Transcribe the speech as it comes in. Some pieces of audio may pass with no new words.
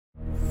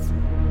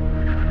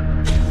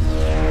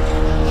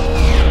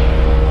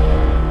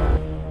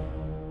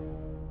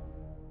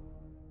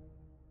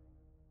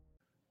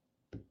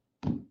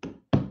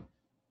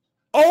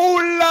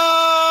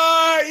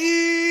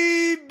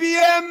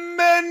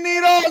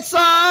What's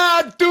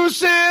up,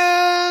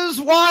 Deuces,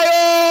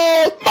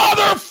 wild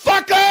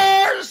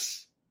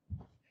motherfuckers?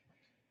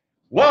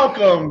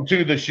 Welcome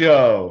to the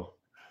show.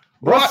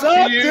 Brought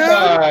to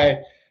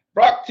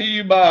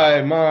you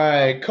by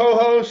my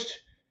co-host,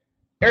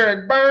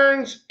 Eric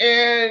Byrnes,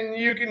 and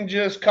you can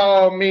just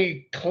call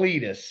me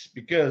Cletus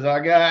because I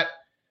got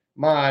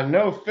my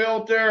no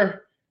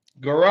filter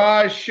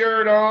garage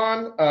shirt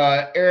on.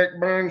 Eric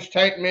Byrnes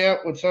tightened me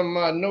up with some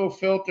no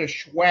filter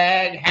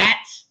swag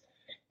hats.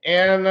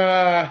 And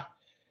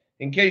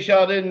in case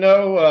y'all didn't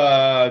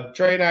know,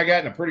 Trey and I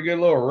got in a pretty good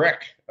little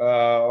wreck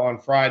on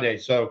Friday.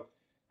 So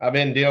I've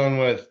been dealing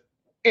with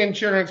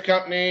insurance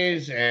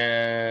companies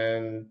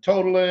and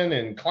totaling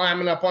and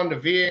climbing up onto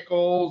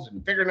vehicles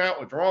and figuring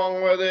out what's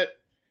wrong with it.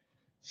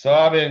 So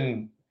I've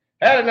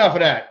had enough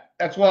of that.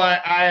 That's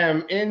why I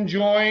am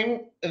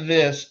enjoying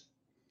this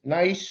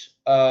nice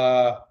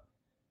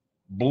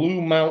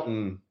Blue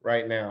Mountain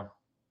right now.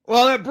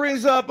 Well, that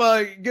brings up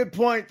a good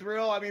point,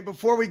 Thrill. I mean,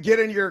 before we get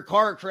into your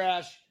car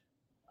crash,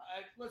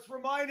 let's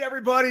remind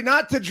everybody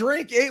not to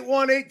drink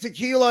 818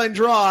 tequila and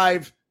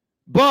drive,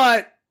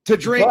 but to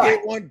drink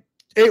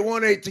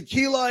 818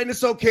 tequila, and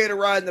it's okay to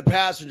ride in the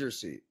passenger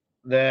seat.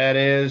 That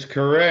is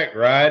correct.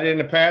 Ride in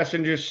the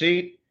passenger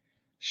seat,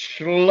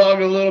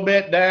 slug a little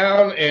bit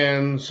down,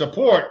 and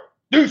support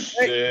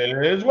Deuces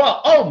as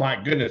well. Oh,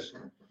 my goodness.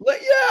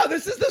 Yeah,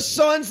 this is the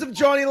sons of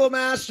Johnny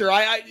LeMaster.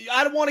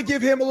 I want to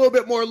give him a little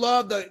bit more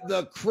love.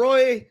 The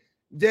Croix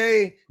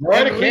de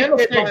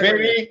Candlestick,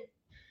 baby.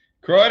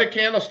 Croix de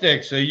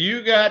Candlestick. So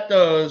you got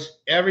those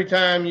every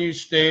time you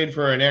stayed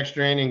for an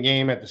extra inning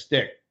game at the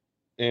Stick.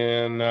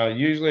 And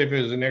usually if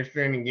it was an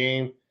extra inning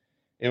game,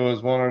 it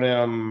was one of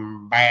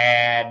them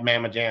bad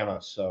Mama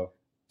Jammas. So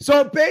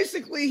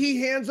basically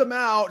he hands them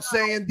out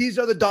saying, these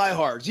are the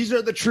diehards. These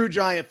are the true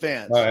Giant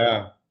fans. Oh,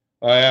 yeah.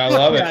 I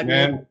love it,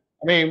 man. Dude.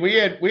 I mean, we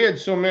had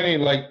so many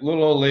like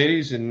little old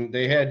ladies, and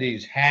they had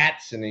these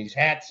hats, and these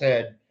hats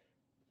had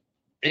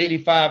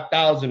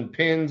 85,000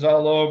 pins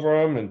all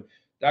over them, and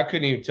I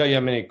couldn't even tell you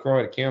how many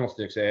Croix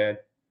candlesticks they had.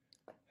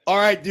 All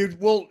right, dude.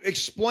 Well,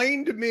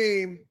 explain to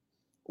me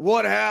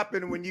what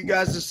happened when you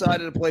guys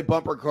decided to play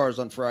bumper cars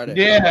on Friday.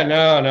 Yeah,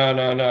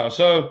 no.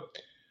 So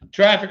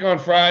traffic on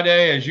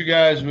Friday, as you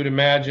guys would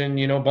imagine,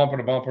 bumper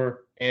to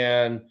bumper,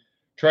 and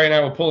Trey and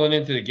I were pulling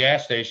into the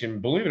gas station.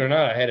 Believe it or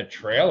not, I had a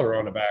trailer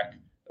on the back of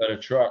the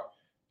truck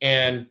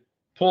and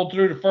pulled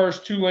through the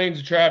first 2 lanes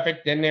of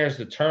traffic. Then there's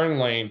the turn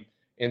lane.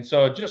 And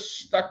so it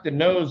just stuck the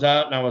nose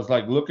out, and I was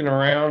like looking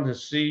around to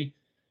see,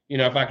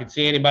 if I could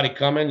see anybody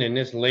coming. And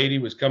this lady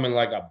was coming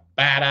like a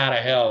bat out of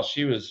hell.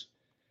 She was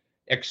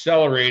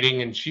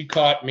accelerating, and she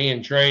caught me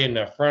and Trey in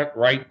the front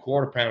right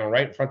quarter panel,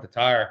 right in front of the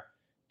tire.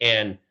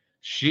 And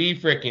she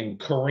freaking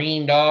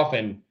careened off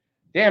and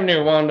damn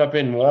near wound up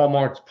in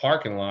Walmart's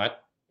parking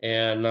lot.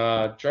 And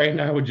Trey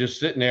and I were just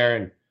sitting there,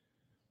 and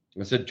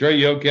I said, Trey,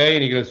 you okay?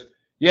 And he goes,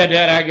 yeah,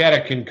 Dad, I got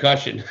a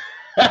concussion.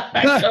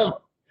 I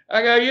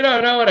go, you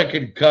don't know what a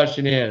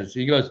concussion is.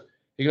 He goes,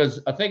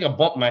 I think I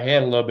bumped my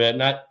head a little bit.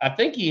 And I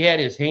think he had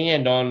his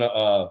hand on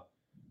the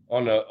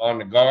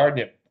guard, and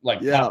it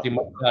popped him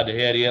upside the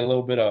head. He had a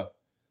little bit of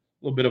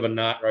a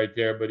knot right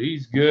there, but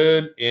he's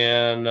good.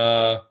 And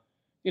a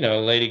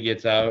lady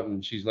gets out,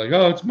 and she's like,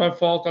 oh, it's my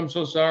fault. I'm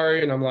so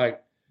sorry. And I'm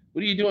like,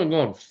 what are you doing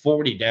going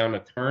 40 down the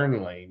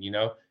turn lane,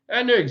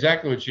 I knew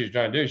exactly what she was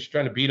trying to do. She's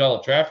trying to beat all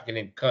the traffic and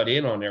then cut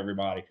in on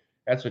everybody.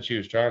 That's what she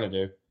was trying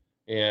to do.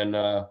 And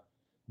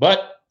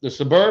but the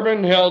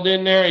Suburban held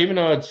in there, even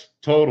though it's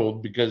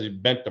totaled because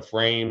it bent the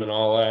frame and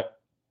all that.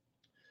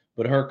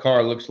 But her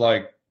car looks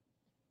like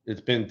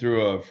it's been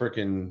through a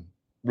freaking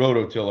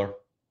rototiller.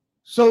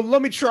 So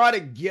let me try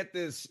to get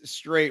this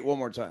straight one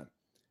more time.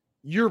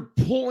 You're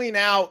pulling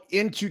out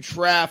into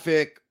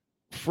traffic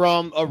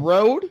from a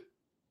road?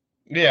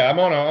 Yeah, I'm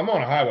on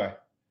a highway.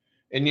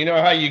 And you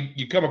know how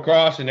you come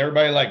across and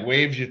everybody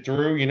waves you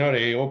through,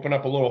 they open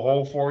up a little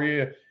hole for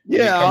you.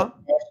 Yeah.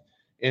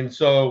 And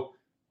so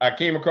I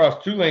came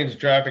across 2 lanes of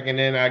traffic, and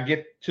then I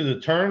get to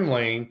the turn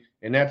lane,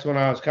 and that's when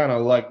I was kind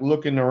of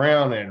looking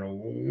around, and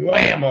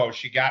whammo,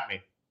 she got me.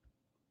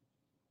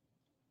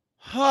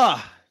 Huh.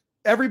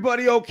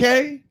 Everybody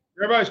okay?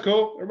 Everybody's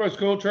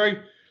cool. Trey,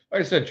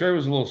 like I said, Trey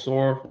was a little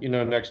sore,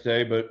 next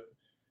day, but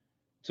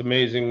it's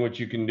amazing what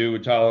you can do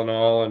with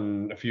Tylenol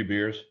and a few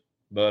beers.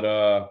 But,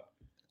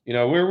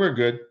 we're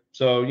good.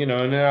 So, and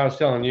then I was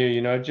telling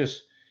you,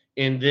 just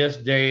in this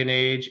day and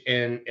age,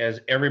 and as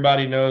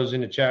everybody knows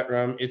in the chat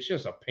room, it's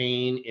just a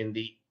pain in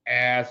the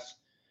ass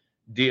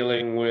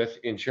dealing with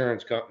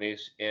insurance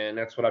companies. And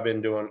that's what I've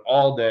been doing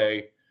all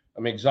day.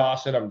 I'm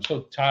exhausted. I'm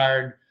so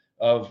tired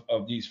of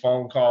these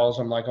phone calls.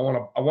 I'm like, I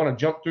want to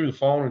jump through the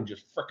phone and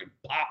just freaking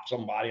pop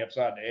somebody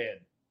upside the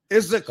head.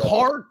 Is the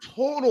car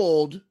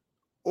totaled,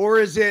 or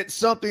is it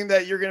something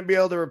that you're going to be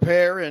able to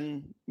repair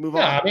and move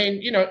on? I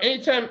mean,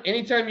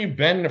 anytime you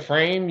bend the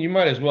frame, you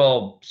might as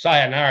well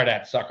sayonara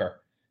that sucker.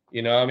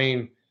 You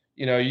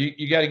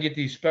got to get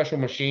these special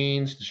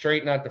machines to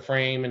straighten out the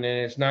frame, and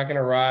then it's not going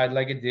to ride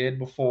like it did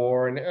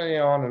before, and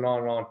on and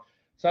on and on.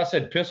 So I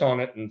said, piss on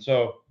it. And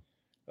so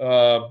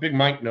Big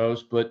Mike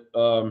knows, but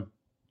one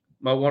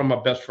of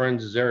my best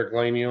friends is Eric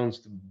Lane. He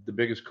owns the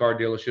biggest car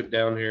dealership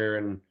down here,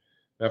 and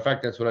matter of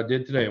fact, that's what I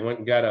did today. I went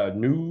and got a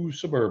new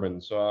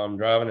Suburban, so I'm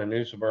driving a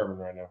new Suburban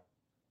right now.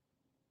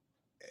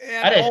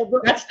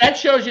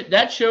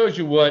 That shows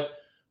you what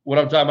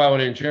I'm talking about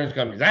with insurance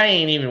companies. I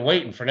ain't even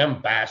waiting for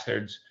them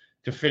bastards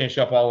to finish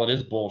up all of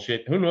this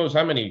bullshit. Who knows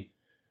how many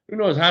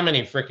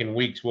freaking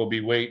weeks we'll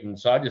be waiting?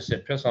 So I just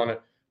said, piss on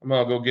it. I'm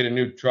gonna go get a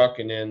new truck,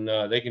 and then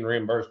they can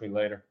reimburse me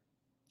later.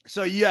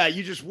 So yeah,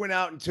 you just went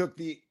out and took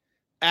the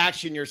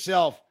action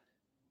yourself.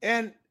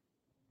 And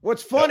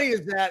what's funny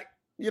is that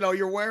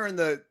you're wearing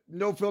the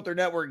No Filter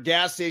Network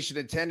gas station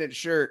attendant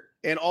shirt,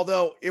 and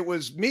although it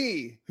was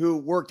me who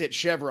worked at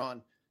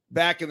Chevron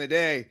back in the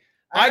day,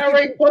 I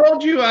already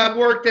told you I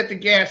worked at the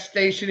gas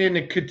station in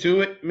the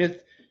Catuit,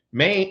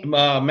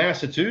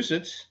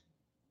 Massachusetts.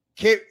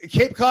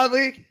 Cape Cod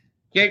League?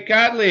 Cape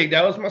Cod League.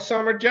 That was my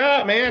summer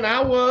job, man.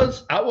 I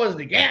was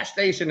the gas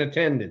station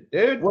attendant,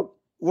 dude.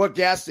 What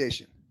gas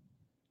station?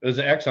 It was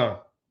an Exxon.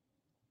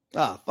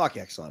 Oh, fuck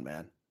Exxon,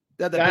 man.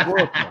 That big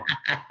oil.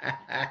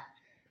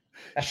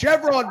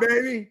 Chevron,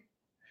 baby.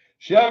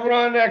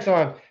 Chevron,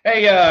 Exxon.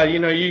 Hey,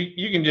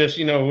 you can just,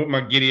 with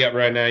my giddy up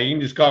right now, you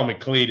can just call me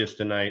Cletus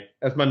tonight.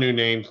 That's my new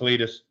name,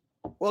 Cletus.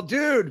 Well,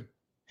 dude,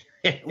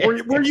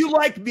 were you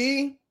like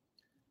me?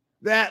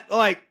 That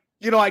I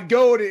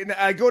go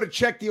to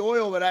check the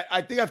oil, but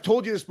I think I've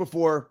told you this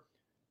before,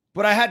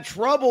 but I had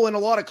trouble in a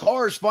lot of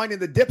cars finding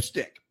the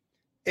dipstick.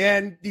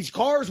 And these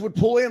cars would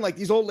pull in, like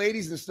these old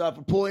ladies and stuff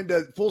would pull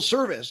into full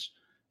service.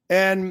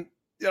 And,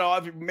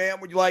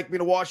 ma'am, would you like me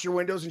to wash your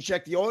windows and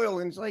check the oil?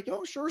 And it's like,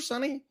 oh, sure,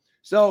 sonny.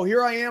 So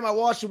here I am. I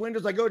wash the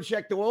windows. I go to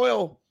check the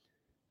oil,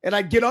 and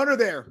I get under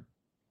there,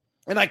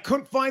 and I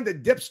couldn't find the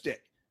dipstick.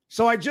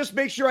 So I just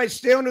make sure I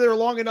stay under there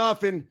long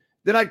enough, and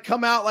then I'd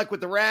come out like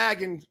with the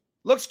rag and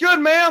looks good,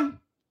 ma'am.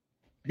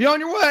 Be on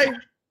your way.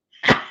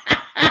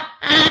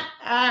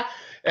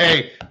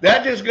 Hey,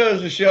 that just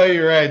goes to show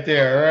you right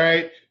there, all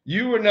right?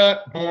 You were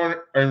not born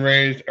and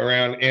raised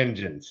around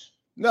engines.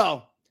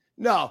 No.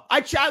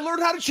 I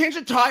learned how to change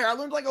a tire. I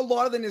learned like a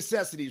lot of the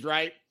necessities,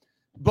 right?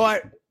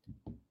 But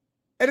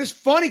it is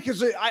funny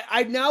because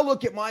I now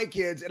look at my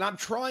kids and I'm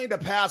trying to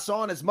pass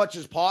on as much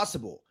as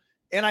possible.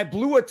 And I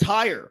blew a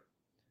tire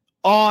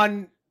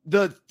on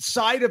the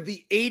side of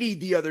the 80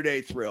 the other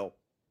day, Thrill.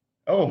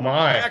 Oh,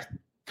 my.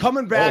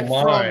 Coming back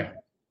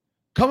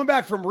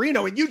from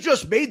Reno, and you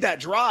just made that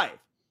drive.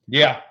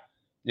 Yeah.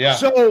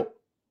 So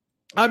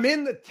I'm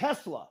in the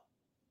Tesla,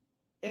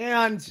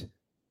 and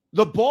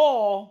the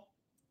ball.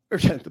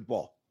 Let's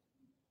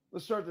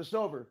start this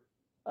over.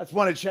 I just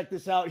want to check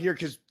this out here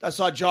because I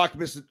saw Jock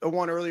miss a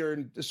one earlier,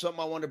 and this is something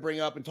I wanted to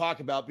bring up and talk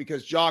about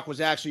because Jock was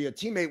actually a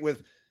teammate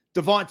with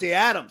Devontae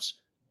Adams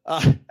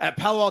at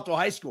Palo Alto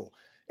High School.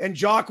 And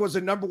Jock was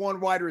a number one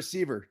wide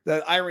receiver,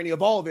 the irony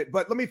of all of it.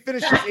 But let me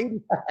finish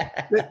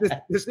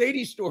this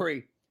 80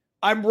 story.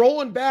 I'm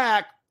rolling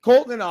back,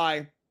 Colton and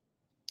I,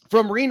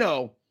 from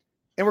Reno,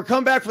 and we're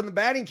coming back from the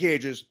batting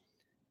cages.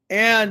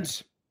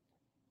 And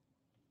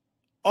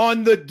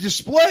on the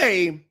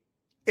display,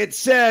 it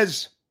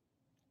says,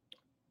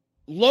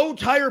 low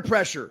tire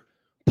pressure,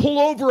 pull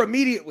over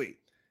immediately.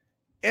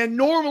 And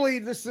normally,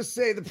 this to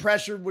say the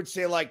pressure would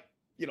say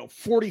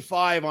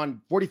 45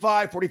 on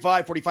 45,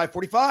 45, 45,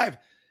 45.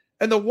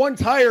 And the one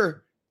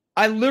tire,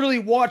 I literally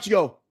watch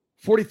go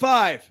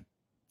 45,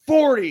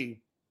 40,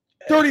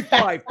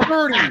 35,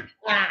 30,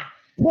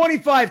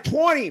 25,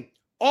 20,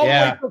 all the way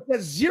up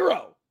to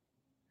 0.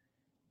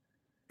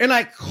 And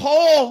I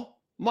call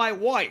my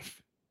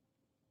wife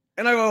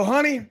and I go,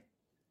 honey,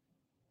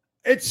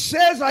 it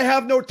says I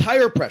have no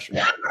tire pressure.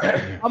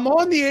 I'm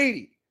on the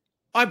 80.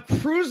 I'm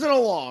cruising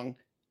along.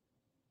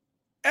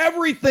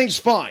 Everything's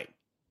fine.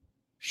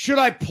 Should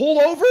I pull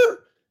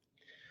over?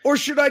 Or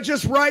should I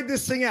just ride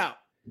this thing out?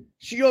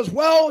 She goes,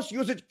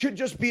 it could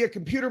just be a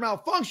computer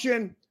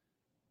malfunction,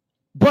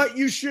 but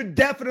you should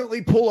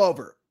definitely pull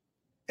over.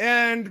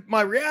 And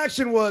my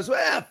reaction was,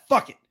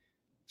 fuck it.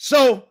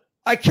 So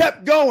I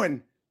kept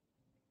going.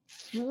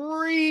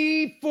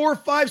 3, 4,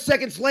 5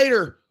 seconds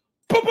later,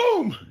 boom,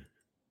 boom.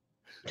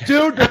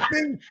 Dude, the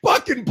thing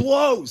fucking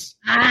blows.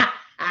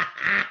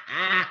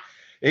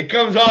 It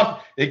came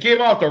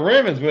off the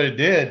rim is what it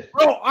did.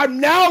 Bro, I'm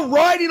now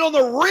riding on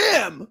the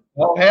rim.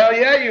 Oh, hell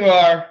yeah, you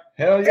are.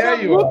 Hell yeah,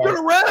 you are. Looking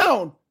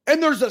around,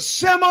 and there's a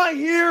semi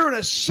here and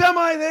a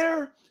semi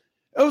there.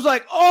 It was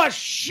like, oh,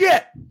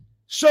 shit.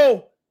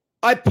 So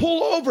I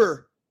pull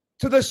over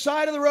to the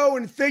side of the road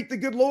and thank the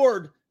good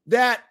Lord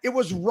that it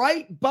was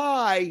right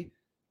by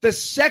the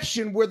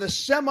section where the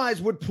semis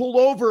would pull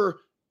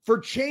over for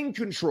chain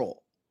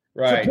control.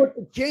 Right. To put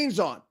the chains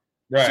on.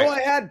 Right. So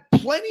I had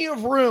plenty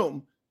of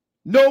room.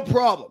 No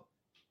problem.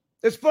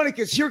 It's funny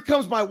because here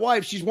comes my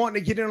wife. She's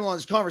wanting to get in on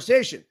this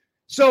conversation.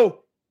 So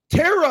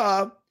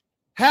Tara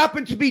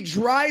happened to be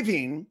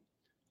driving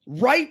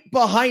right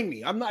behind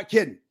me. I'm not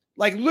kidding.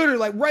 Like literally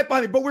like right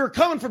behind me. But we were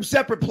coming from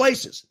separate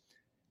places.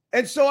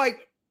 And so I,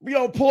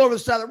 pull over the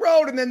side of the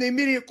road. And then the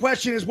immediate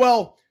question is,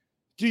 well,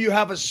 do you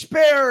have a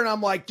spare? And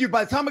I'm like, dude,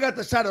 by the time I got to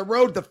the side of the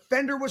road, the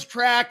fender was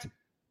cracked.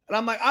 And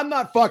I'm like, I'm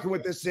not fucking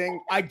with this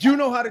thing. I do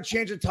know how to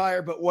change a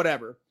tire, but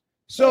whatever.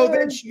 So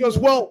then she goes,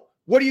 well,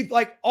 what do you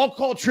like? I'll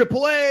call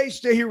AAA,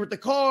 stay here with the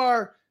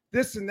car,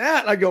 this and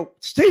that. And I go,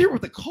 stay here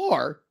with the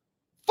car?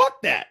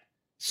 Fuck that.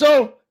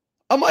 So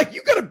I'm like,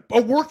 you got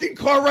a working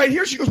car right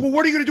here. She goes, well,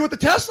 what are you going to do with the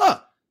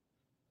Tesla?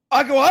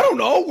 I go, I don't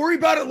know. Worry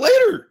about it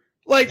later.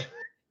 Like,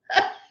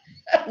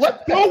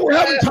 let's go. We're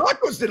having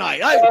tacos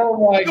tonight.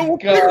 Oh my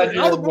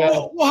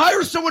God. We'll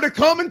hire someone to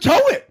come and tow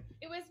it.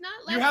 It was not.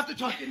 You have to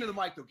talk into the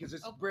mic though, because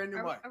it's a brand new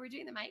mic. Are we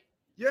doing the mic?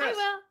 Yes. I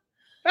will.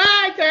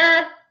 Hi,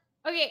 Sarah.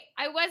 Okay,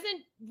 I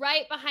wasn't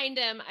right behind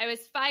him. I was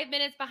 5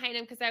 minutes behind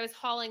him because I was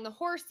hauling the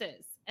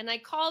horses. And I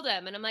called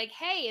him and I'm like,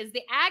 hey, is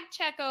the ag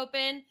check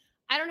open?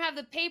 I don't have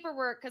the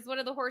paperwork because one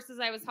of the horses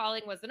I was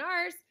hauling wasn't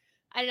ours.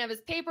 I didn't have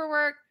his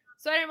paperwork.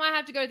 So I didn't want to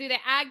have to go through the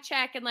ag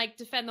check and like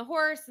defend the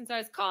horse. And so I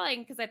was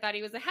calling because I thought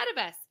he was ahead of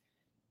us.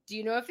 Do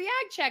you know if the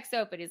ag check's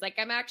open? He's like,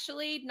 I'm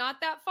actually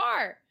not that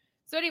far.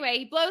 So anyway,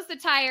 he blows the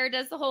tire,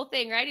 does the whole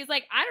thing, right? He's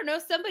like, I don't know,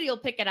 somebody will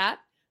pick it up.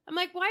 I'm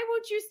like, why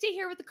won't you stay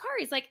here with the car?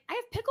 He's like, I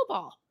have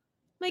pickleball.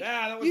 I'm like,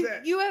 yeah, that was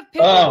it. You have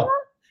pickleball?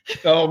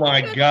 Oh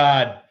my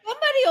God.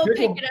 Somebody will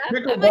pick it up.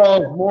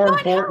 Pickleball is more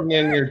important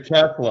than your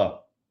Tesla.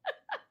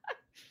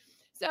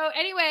 So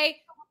anyway,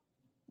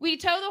 we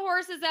tow the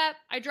horses up.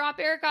 I drop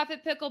Eric off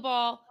at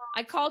pickleball.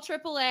 I call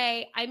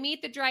AAA. I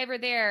meet the driver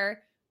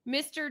there.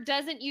 Mr.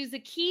 doesn't use a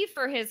key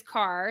for his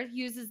car,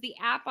 uses the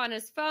app on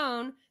his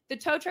phone. The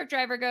tow truck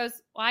driver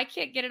goes, well, I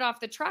can't get it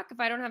off the truck if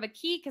I don't have a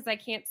key because I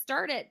can't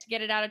start it to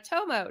get it out of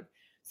tow mode.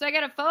 So I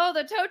got to follow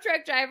the tow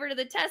truck driver to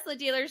the Tesla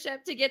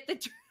dealership to get the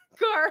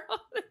car on.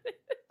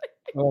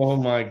 Oh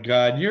my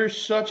God. You're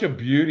such a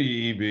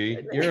beauty,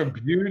 EB. You're a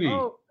beauty.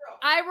 Oh,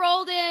 I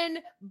rolled in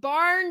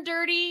barn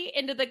dirty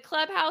into the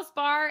clubhouse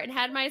bar and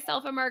had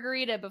myself a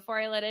margarita before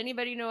I let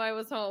anybody know I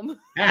was home.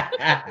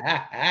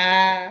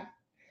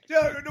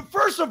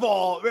 First of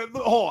all,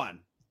 hold on.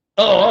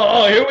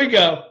 Oh, here we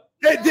go.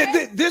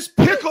 This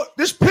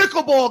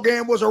pickleball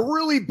game was a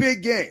really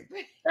big game.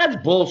 That's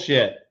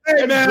bullshit.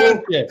 Hey, That's man.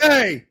 bullshit.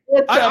 Hey,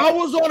 I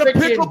was on a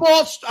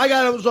pickleball.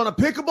 I was on a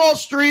pickleball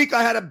streak.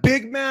 I had a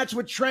big match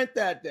with Trent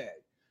that day.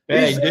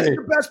 He's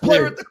the best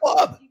player at the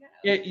club.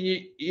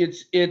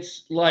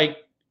 It's like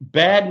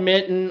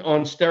badminton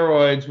on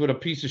steroids with a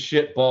piece of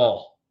shit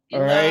ball.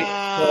 All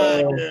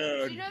right.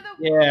 Dude.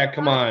 You know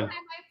come on. Time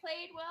I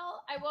played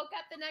well, I woke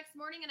up the next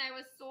morning and I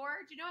was sore.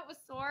 Do you know what was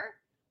sore?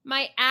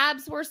 My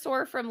abs were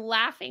sore from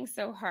laughing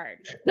so hard.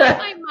 Not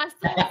my muscles.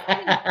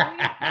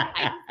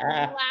 I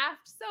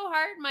laughed so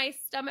hard, my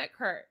stomach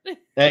hurt.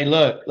 Hey,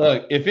 look.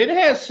 If it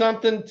has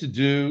something to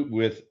do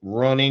with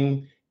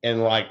running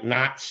and like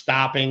not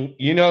stopping,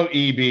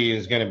 EB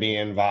is going to be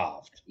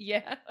involved.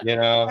 Yeah.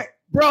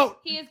 Bro,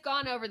 he has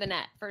gone over the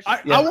net for sure.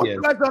 I want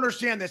you guys to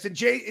understand this. And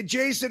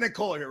Jason and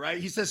Cole here, right?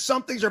 He says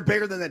some things are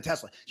bigger than the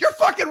Tesla. You're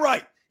fucking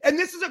right. And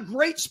this is a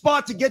great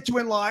spot to get to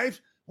in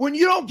life when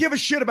you don't give a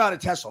shit about a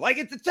Tesla. Like,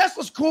 if the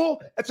Tesla's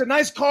cool, it's a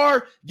nice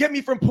car, get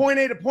me from point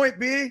A to point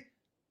B.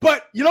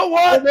 But you know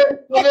what?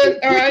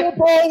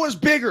 Pickleball was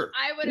bigger.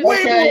 I would have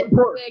way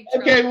more.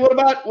 Okay, what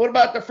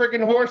about the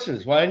freaking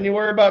horses? Why didn't you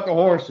worry about the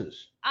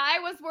horses? I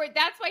was worried.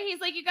 That's why he's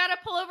like, you got to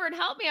pull over and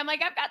help me. I'm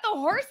like, I've got the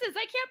horses.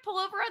 I can't pull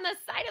over on the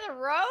side of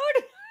the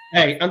road.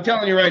 Hey, I'm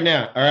telling you right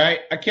now, all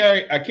right? I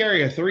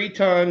carry a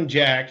 3-ton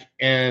jack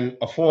and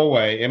a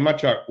 4-way in my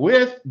truck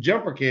with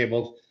jumper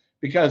cables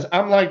because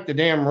I'm like the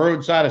damn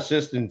roadside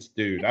assistance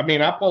dude. I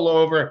mean, I pull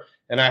over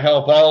and I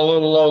help all the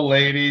little old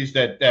ladies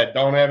that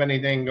don't have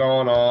anything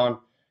going on.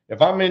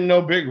 If I'm in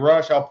no big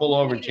rush, I'll pull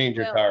over and change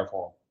your tire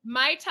for them.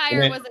 My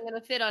tire wasn't going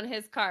to fit on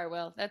his car,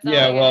 Will. That's all.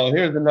 Yeah, well,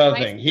 here's another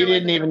thing. He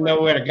didn't even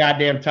know where the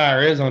goddamn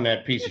tire is on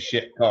that piece of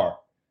shit car.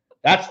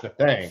 That's the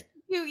thing.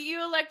 You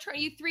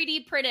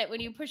 3D print it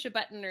when you push a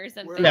button or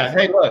something. Yeah,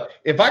 hey, look,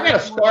 if I got to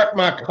start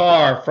my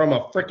car from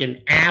a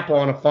freaking app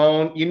on a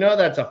phone,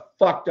 that's a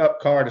fucked up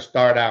car to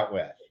start out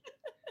with.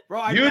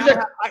 Bro, Use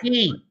a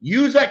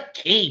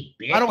key,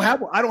 bitch. I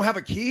don't have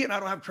a key, and I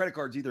don't have credit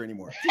cards either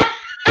anymore.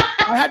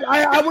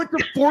 I went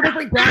to 4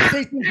 different gas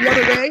stations the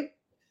other day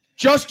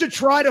just to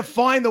try to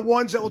find the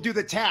ones that will do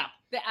the tap.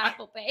 The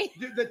Apple Pay.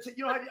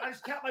 I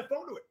just tap my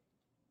phone to it.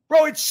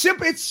 Bro, it's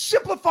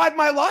simplified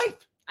my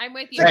life. I'm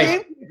with you.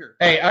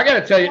 Hey, I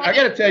gotta tell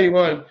you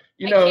one.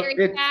 I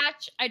carry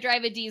cash. I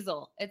drive a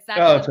diesel. It's that.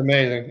 Oh, it's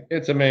amazing.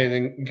 It's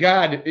amazing.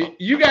 God,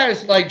 you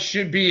guys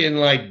should be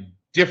in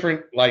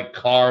different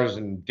cars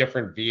and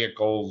different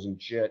vehicles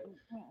and shit.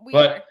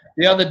 But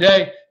the other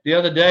day,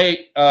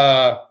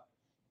 I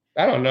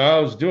don't know, I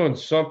was doing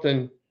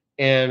something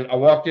and I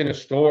walked in a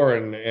store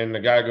and the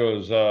guy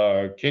goes,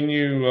 can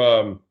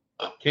you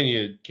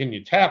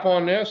tap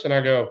on this? And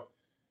I go,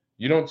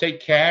 you don't take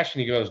cash?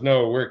 And he goes,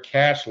 no, we're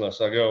cashless.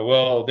 I go,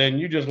 well, then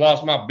you just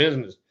lost my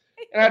business.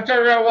 And I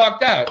turned around and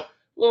walked out.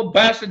 Little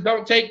bastard,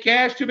 don't take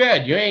cash? Too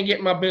bad. You ain't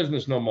getting my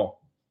business no more.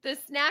 The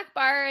snack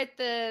bar at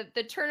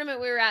the tournament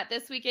we were at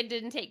this weekend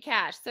didn't take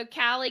cash. So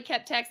Callie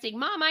kept texting,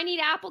 Mom, I need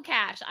Apple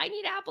Cash. I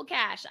need Apple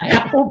Cash.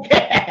 Apple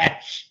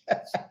Cash.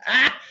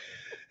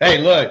 Hey,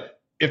 look,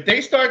 if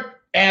they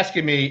start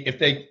asking me if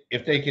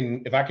I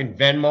can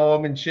Venmo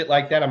them and shit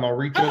like that, I'm gonna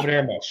reach over there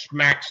and I'm gonna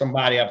smack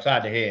somebody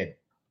upside the head.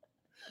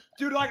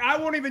 Dude, like I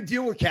won't even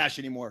deal with cash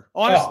anymore.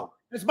 Honestly,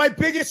 it's my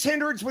biggest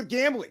hindrance with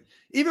gambling.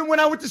 Even when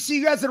I went to see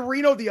you guys in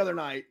Reno the other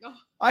night,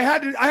 I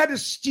had to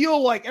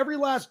steal like every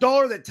last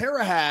dollar that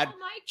Tara had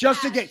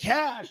just to get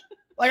cash.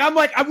 Like I'm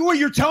like,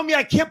 you're telling me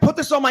I can't put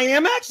this on my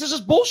Amex? This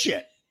is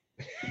bullshit.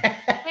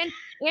 And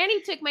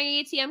he took my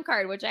ATM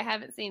card, which I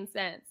haven't seen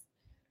since.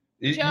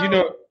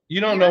 Joe, you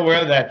don't know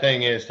where that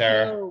thing is,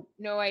 Tara.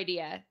 No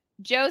idea.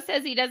 Joe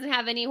says he doesn't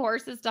have any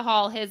horses to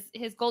haul. His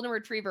golden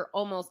retriever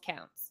almost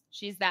counts.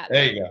 She's that.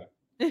 There you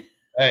go.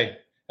 hey,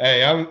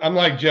 I'm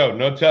like Joe.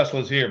 No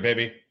Teslas here,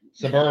 baby.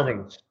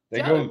 Suburbans.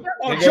 Joe's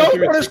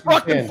got his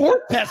fucking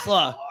 4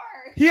 Tesla.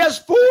 He has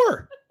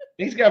 4.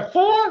 He's got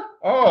 4?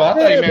 Oh, I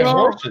thought he meant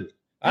horses.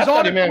 I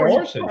thought he meant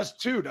horses. He has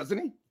 2, doesn't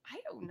he? I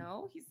don't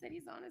know. He said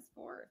he's on his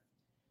 4th.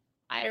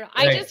 I don't know.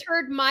 I just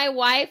heard my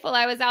wife while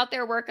I was out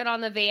there working on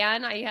the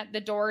van. I had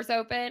the doors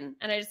open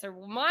and I just heard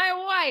my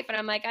wife. And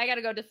I'm like, I got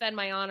to go defend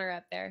my honor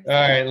up there. All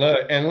right,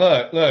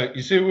 look.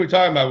 You see what we're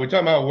talking about? We're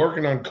talking about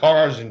working on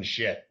cars and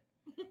shit.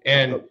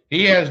 And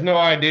he has no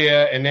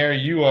idea. And there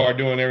you are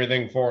doing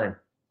everything for him.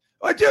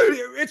 Dude,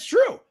 it's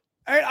true.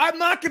 I'm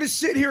not going to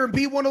sit here and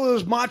be one of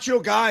those macho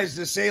guys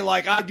to say,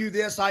 like, I do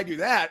this, I do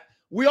that.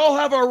 We all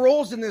have our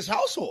roles in this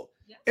household.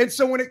 Yeah. And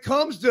so when it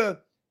comes to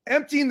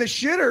emptying the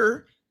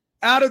shitter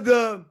out of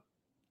the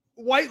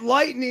White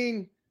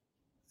Lightning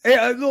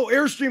little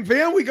Airstream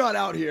van we got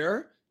out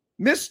here,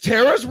 Miss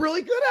Tara's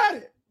really good at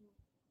it.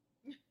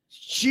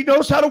 She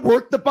knows how to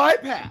work the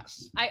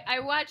bypass. I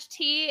watched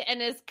he and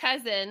his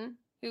cousin,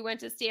 who went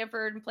to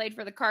Stanford and played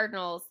for the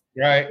Cardinals,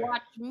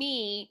 watch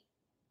me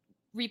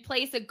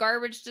replace a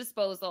garbage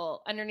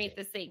disposal underneath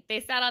the sink. They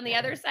sat on the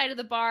other side of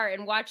the bar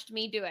and watched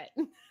me do it.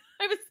 You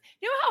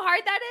know how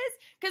hard that is?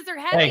 Because they're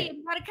heavy and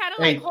you got to kind of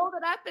like hold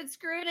it up and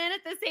screw it in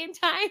at the same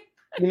time.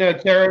 You know,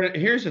 Tara,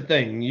 here's the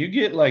thing. You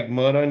get like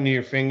mud under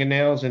your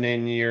fingernails and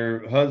then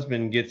your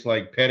husband gets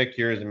like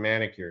pedicures and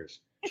manicures.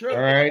 True. All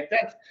right.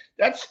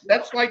 That's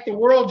like the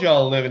world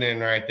y'all living in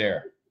right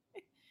there.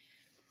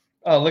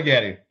 Oh, look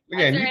at him. Look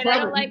at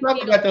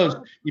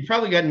him. You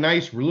probably got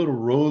nice little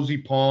rosy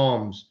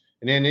palms.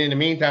 And then in the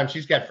meantime,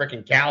 she's got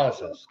freaking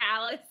calluses.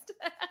 Calloused.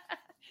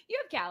 You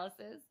have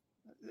calluses.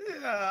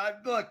 Yeah,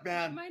 look,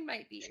 man. Mine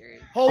might be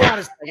yours. Hold on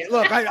a second.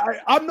 Look,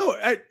 I'm no.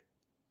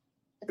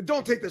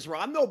 Don't take this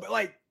wrong. I'm no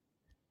like.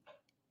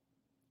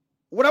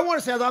 What I want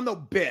to say is I'm no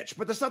bitch,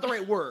 but that's not the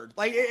right word.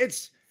 Like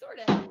it's sort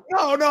of.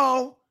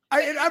 No.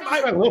 I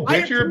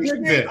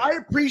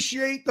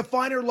appreciate the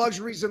finer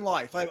luxuries in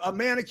life. A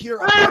manicure,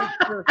 a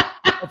pedicure,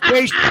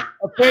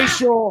 a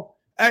facial.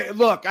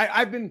 Look,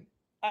 I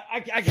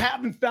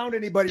haven't found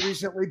anybody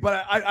recently,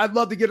 but I'd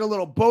love to get a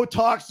little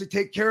Botox to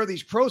take care of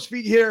these crow's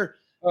feet here.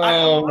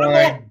 Oh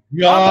my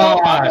God.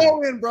 I'm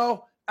all in,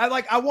 bro.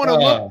 I want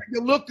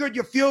to look good,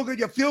 you feel good,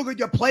 you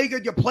play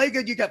good,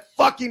 you get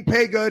fucking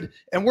pay good,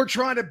 and we're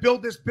trying to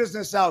build this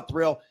business out,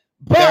 Thrill.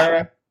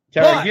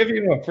 Tara, give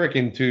him a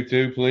freaking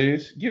tutu,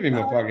 please. Give him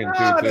a fucking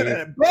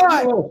tutu.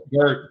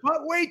 But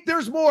wait,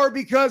 there's more,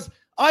 because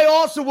I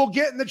also will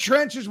get in the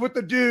trenches with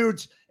the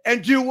dudes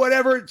and do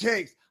whatever it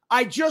takes.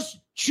 I just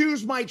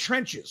choose my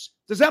trenches.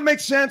 Does that make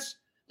sense?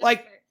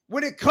 Like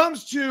when it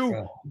comes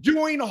to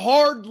doing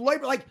hard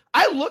labor, like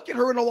I look at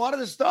her in a lot of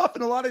the stuff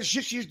and a lot of the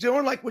shit she's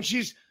doing, like when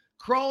she's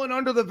crawling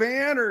under the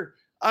van or,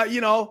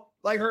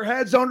 like her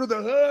head's under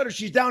the hood or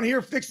she's down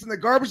here fixing the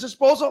garbage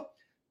disposal.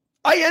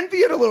 I envy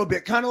it a little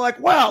bit. Kind of like,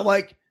 wow,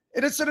 like,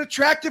 and it's an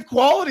attractive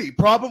quality.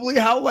 Probably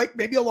how like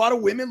maybe a lot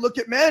of women look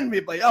at men and be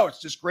like, oh, it's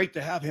just great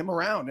to have him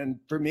around. And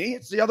for me,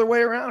 it's the other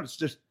way around. It's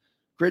just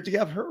great to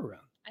have her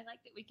around. I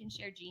like that we can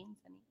share genes.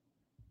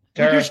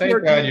 Tara,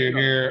 thank God you're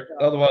here.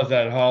 Otherwise,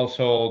 that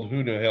household,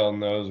 who the hell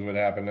knows what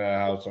happened to that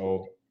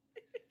household?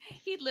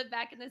 He'd live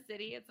back in the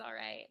city. It's all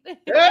right.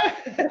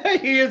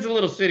 He is a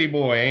little city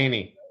boy, ain't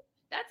he?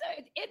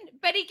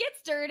 But he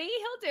gets dirty.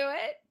 He'll do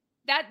it.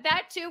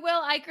 That too,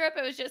 Will. I grew up.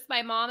 It was just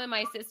my mom and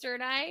my sister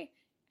and I,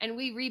 and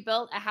we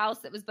rebuilt a house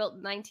that was built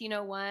in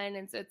 1901.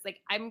 And so it's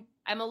like I'm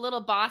a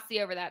little bossy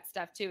over that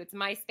stuff too. It's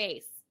my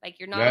space. Like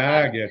you're not.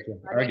 I get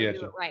you. I get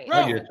you. Right.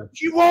 I get you.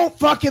 She won't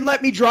fucking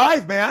let me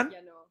drive, man. Yeah,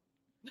 no.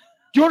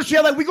 Do you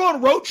understand? Like we go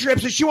on road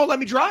trips and she won't let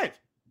me drive.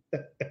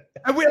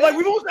 And we've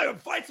always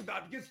had fights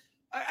about it because,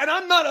 and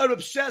I'm not an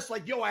obsessed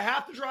like, yo, I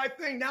have to drive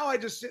thing. Now I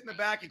just sit in the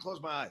back and close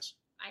my eyes.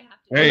 I have to.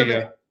 There you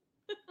go.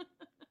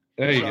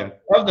 There you go.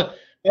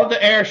 Of the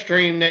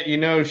Airstream that you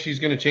know she's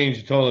going to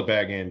change the toilet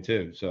bag in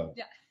too. So.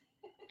 Yeah.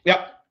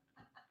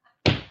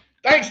 Yep.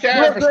 Thanks,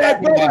 Tara, for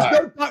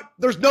stopping by.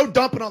 There's no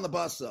dumping on the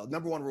bus, though.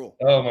 Number one rule.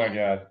 Oh my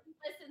God.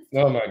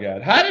 Oh my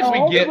God. How did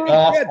we get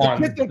off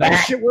on that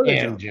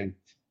tangent?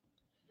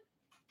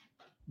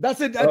 That's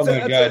it. Oh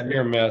my God,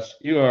 you're a mess.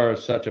 You are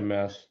such a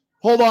mess.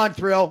 Hold on,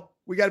 Thrill.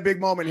 We got a big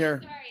moment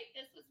here. Sorry,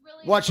 this was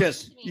really. Watch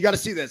this. You got to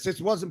see this.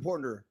 This was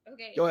important to her.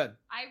 Okay. Go ahead.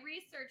 I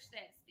researched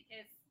this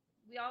because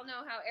we all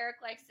know how Eric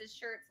likes his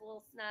shirts a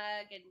little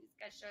snug and he's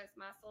got to show his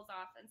muscles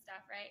off and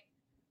stuff, right?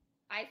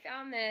 I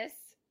found this.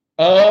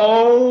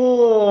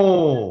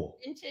 Oh.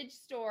 Vintage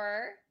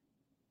store.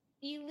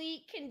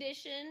 Elite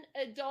condition,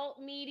 adult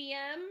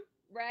medium,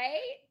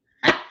 right?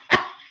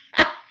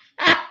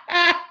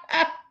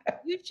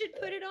 You should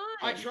put it on.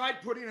 I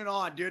tried putting it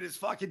on, dude. It's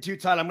fucking too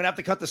tight. I'm gonna have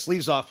to cut the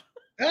sleeves off.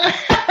 I'm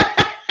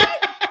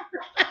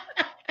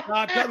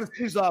cutting the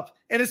sleeves off,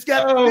 and it's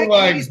got. Oh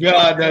my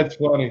God, that's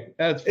funny.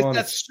 That's funny. It's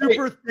that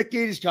super thick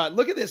 80s cut.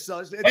 Look at this,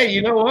 son. Hey,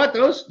 you know what?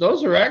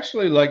 Those are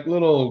actually like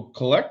little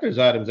collector's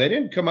items. They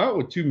didn't come out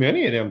with too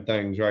many of them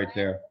things right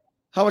there.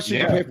 How much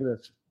did you pay for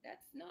this?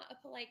 That's not a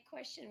polite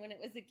question when it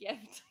was a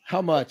gift.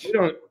 How much? We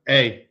don't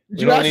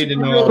need to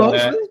know all of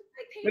that.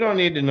 We don't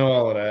need to know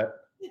all of that.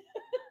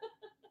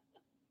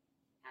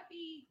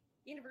 Happy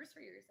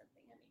anniversary or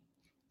something,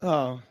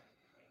 Oh.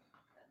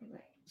 honey.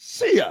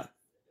 See ya.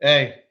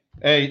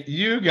 Hey,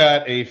 you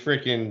got a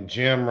freaking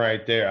gem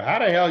right there. How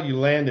the hell you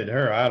landed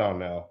her? I don't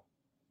know.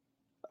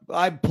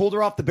 I pulled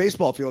her off the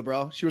baseball field,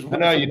 bro. She was. I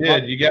know you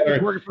did. You got her.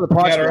 You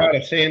got her out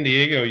of San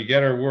Diego. You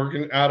got her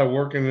working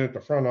at the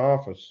front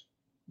office.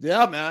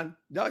 Yeah, man.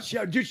 No,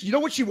 dude, you know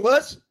what she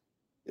was?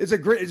 It's a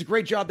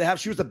great job to have.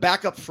 She was the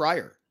backup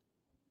fryer.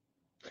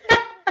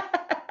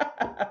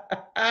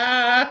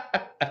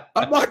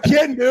 I'm not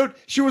kidding, dude.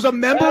 She was a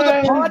member of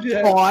the pod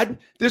squad.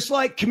 This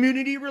like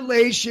community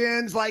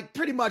relations, like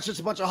pretty much just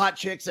a bunch of hot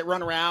chicks that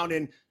run around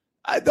and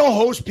they'll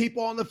host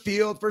people on the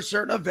field for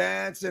certain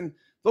events and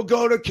they'll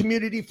go to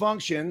community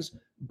functions.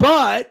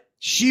 But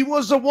she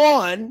was the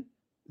one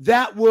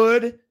that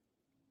would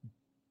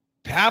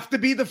have to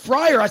be the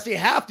fryer. I say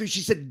have to.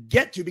 She said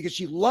get to because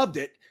she loved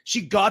it.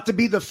 She got to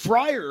be the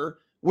fryer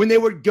when they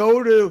would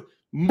go to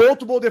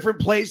multiple different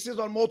places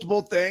on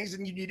multiple things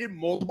and you needed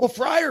multiple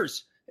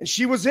fryers. And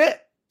she was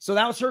it. So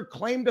that was her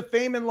claim to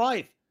fame in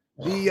life.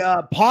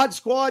 The pod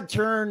squad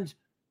turned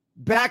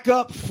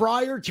backup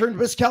fryer turned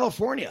Miss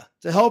California.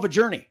 It's a hell of a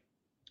journey.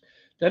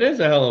 That is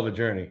a hell of a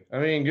journey. I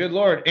mean, good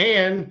Lord.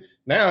 And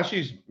now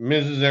she's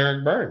Mrs.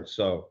 Eric Byrnes.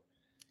 So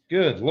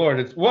good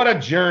Lord. What a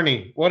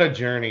journey. What a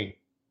journey.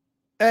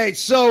 Hey,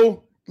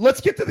 so let's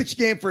get to this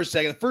game for a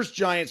second. The first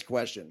Giants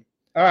question.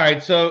 All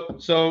right. So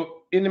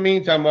in the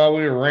meantime, while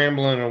we were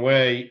rambling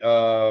away,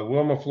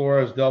 Wilma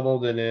Flores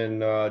doubled and then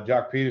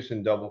Jock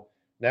Peterson doubled.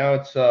 Now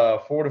it's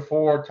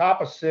 4-4,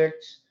 top of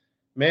 6,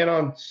 man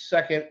on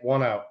second,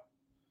 1 out.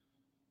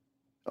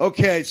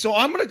 Okay, so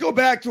I'm going to go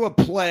back to a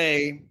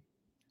play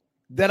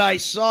that I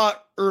saw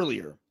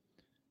earlier.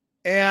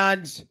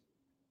 And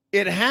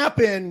it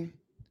happened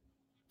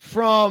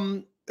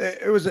from,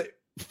 it was a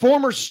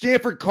former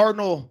Stanford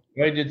Cardinal.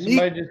 Wait, did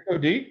somebody just go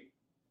deep?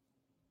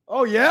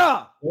 Oh,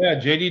 yeah. Yeah,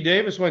 J.D.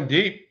 Davis went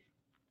deep.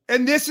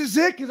 And this is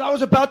it, because I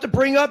was about to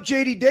bring up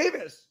J.D.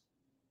 Davis.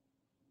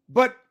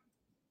 But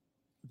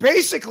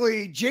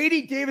basically,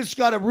 J.D. Davis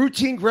got a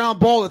routine ground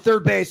ball at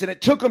third base, and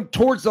it took him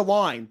towards the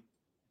line.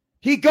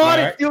 He got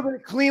it, fielded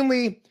it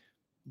cleanly,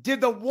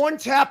 did the one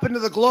tap into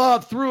the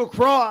glove, threw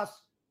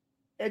across,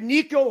 and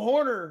Nico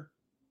Horner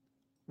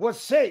was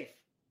safe.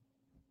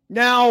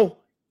 Now,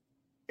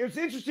 it's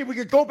interesting. We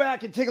could go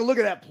back and take a look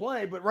at that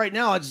play, but right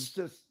now, it's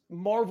just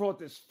marvel at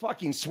this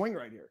fucking swing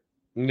right here.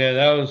 Yeah,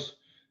 that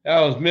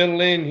was middle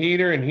in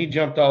heater, and he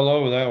jumped all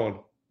over that one.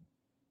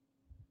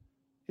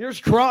 Here's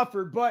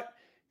Crawford, but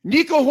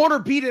Nico Horner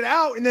beat it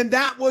out, and then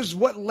that was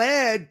what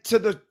led to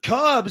the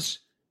Cubs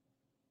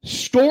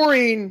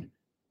scoring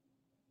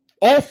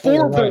all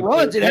 4 of the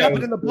runs. It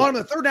happened in the bottom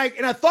of the third night,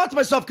 and I thought to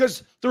myself,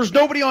 because there's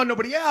nobody on,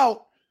 nobody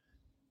out,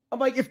 I'm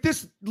like, if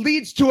this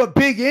leads to a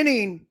big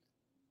inning,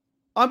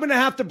 I'm going to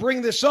have to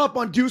bring this up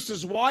on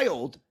Deuces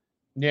Wild.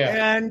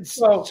 Yeah. And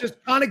so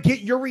just kind of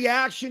get your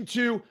reaction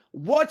to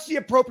what's the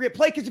appropriate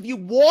play. Because if you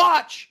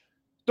watch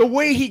the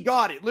way he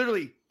got it,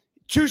 literally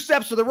 2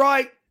 steps to the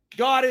right,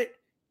 got it,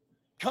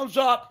 comes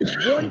up,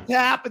 one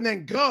tap, and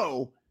then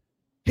go.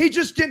 He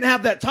just didn't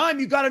have that time.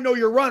 You got to know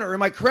your runner.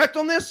 Am I correct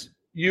on this?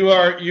 You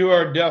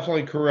are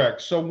definitely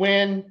correct. So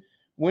when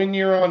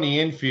you're on the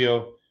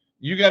infield,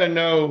 you got to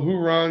know who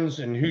runs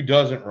and who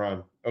doesn't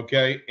run.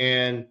 Okay.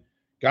 And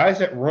guys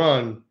that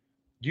run,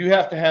 you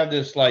have to have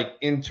this like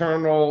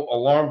internal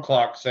alarm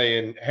clock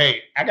saying,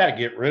 hey, I got to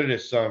get rid of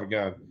this son of a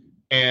gun.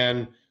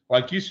 And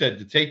like you said,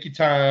 to take your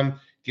time,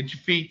 get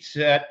your feet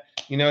set,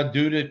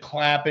 do the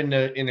clap in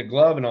the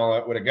glove and all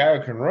that with a guy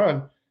who can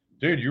run.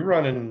 Dude, you're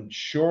running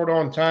short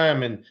on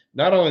time. And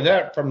not only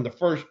that, from the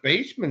first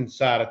baseman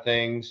side of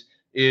things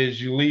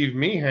is you leave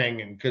me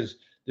hanging because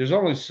there's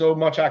only so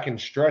much I can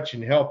stretch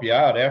and help you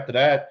out. After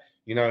that,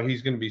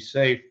 he's going to be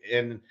safe.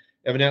 And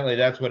evidently,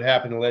 that's what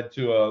happened and led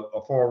to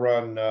a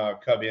 4-run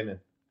Cub inning.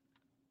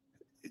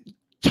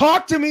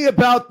 Talk to me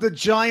about the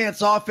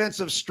Giants'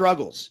 offensive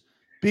struggles.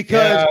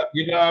 Because,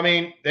 they've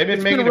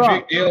been making a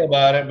big deal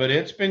about it, but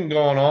it's been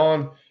going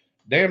on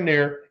damn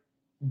near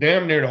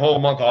the whole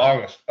month of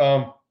August.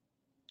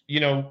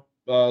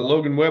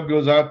 Logan Webb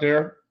goes out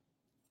there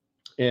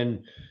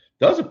and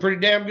does a pretty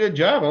damn good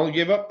job. Only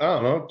gave up, 2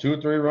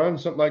 or 3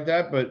 runs, something like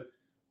that. But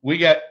we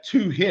got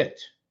 2 hit.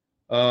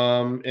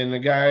 And the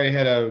guy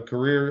had a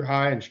career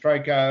high in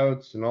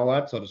strikeouts and all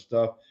that sort of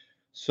stuff.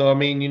 So,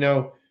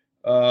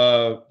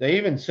 They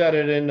even said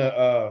it in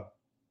the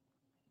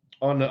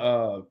on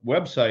the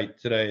website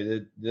today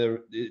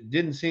that it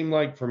didn't seem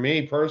like, for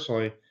me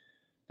personally,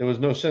 there was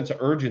no sense of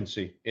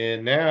urgency.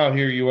 And now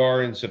here you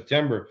are in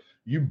September.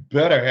 You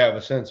better have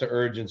a sense of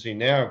urgency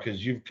now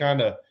because you've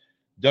kind of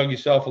dug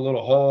yourself a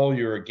little hole.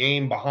 You're a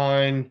game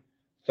behind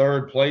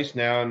third place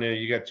now, and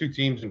you got two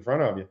teams in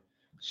front of you.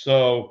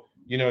 So,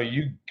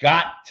 you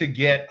got to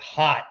get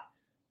hot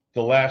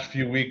the last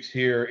few weeks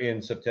here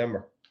in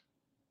September.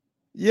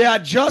 Yeah,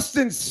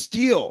 Justin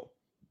Steele,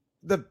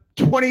 the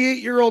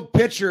 28-year-old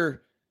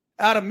pitcher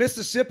out of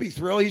Mississippi,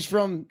 Thrill. He's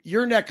from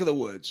your neck of the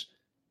woods.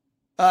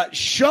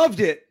 Shoved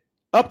it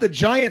up the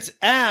Giants'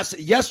 ass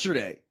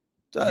yesterday.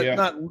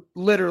 Not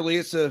literally,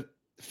 it's a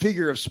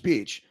figure of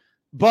speech.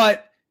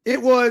 But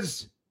it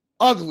was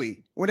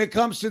ugly when it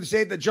comes to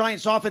the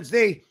Giants' offense.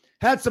 They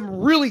had some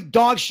really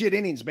dog shit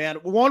innings, man.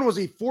 One was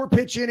a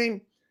 4-pitch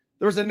inning.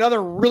 There was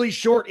another really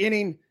short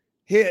inning.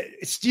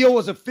 Steele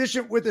was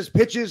efficient with his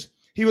pitches.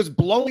 He was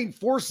blowing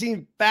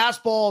four-seam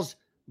fastballs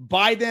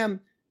by them.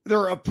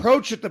 Their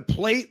approach at the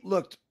plate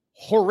looked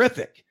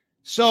horrific.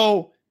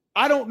 So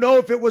I don't know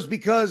if it was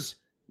because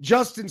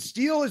Justin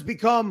Steele has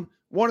become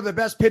one of the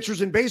best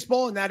pitchers in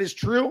baseball, and that is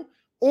true,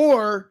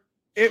 or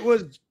it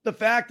was the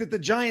fact that the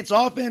Giants'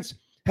 offense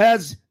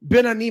has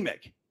been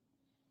anemic.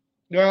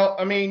 Well,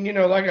 I mean,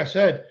 like I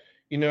said,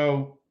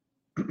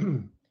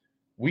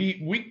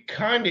 we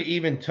kind of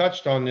even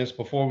touched on this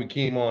before we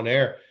came on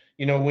air.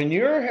 When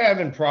you're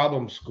having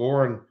problems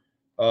scoring,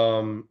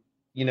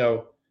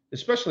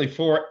 especially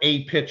for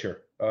a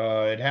pitcher,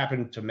 it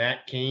happened to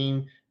Matt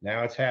Cain.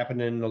 Now it's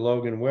happening to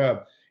Logan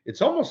Webb.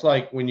 It's almost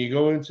like when you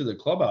go into the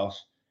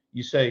clubhouse,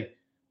 you say,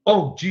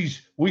 oh,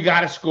 geez, we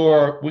got to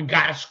score. We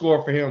got to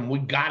score for him. We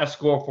got to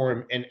score for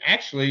him. And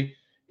actually,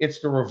 it's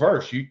the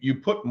reverse. You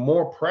put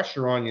more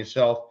pressure on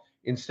yourself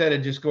instead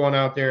of just going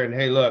out there and,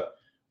 hey, look,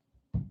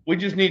 we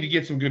just need to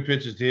get some good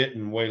pitches to hit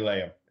and waylay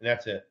them. And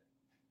that's it.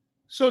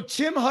 So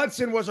Tim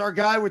Hudson was our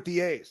guy with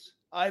the A's.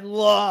 I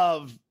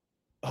love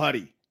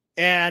Huddy.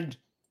 And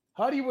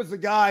Huddy was the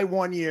guy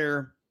one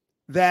year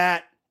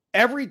that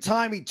every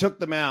time he took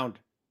the mound,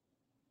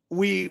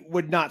 we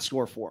would not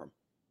score for him.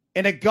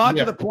 And it got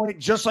to the point,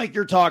 just like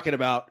you're talking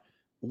about,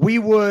 we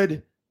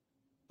would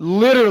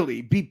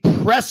literally be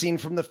pressing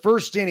from the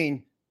first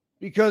inning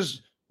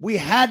because we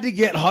had to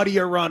get Huddy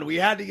a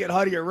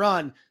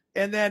run.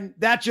 And then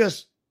that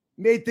just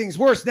made things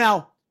worse.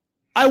 Now,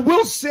 I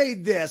will say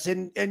this,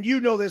 and you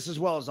know this as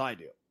well as I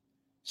do.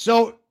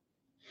 So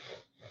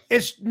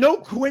it's no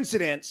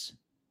coincidence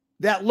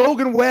that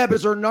Logan Webb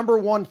is our number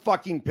one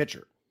fucking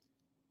pitcher.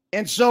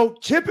 And so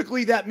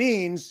typically that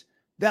means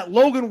that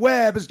Logan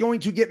Webb is going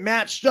to get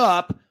matched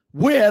up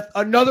with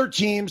another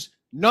team's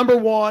number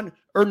one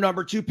or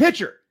number two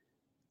pitcher.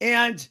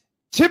 And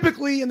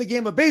typically in the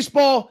game of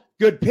baseball,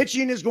 good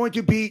pitching is going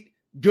to beat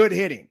good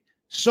hitting.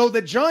 So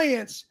the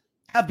Giants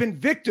have been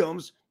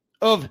victims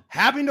of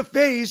having to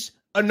face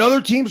another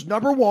team's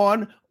number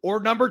one or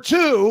number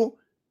two,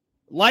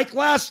 like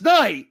last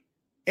night.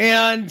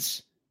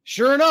 And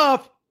sure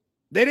enough,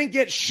 they didn't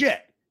get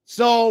shit.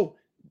 So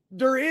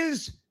there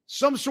is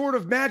some sort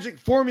of magic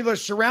formula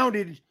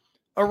surrounded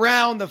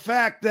around the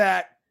fact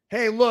that,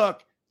 hey,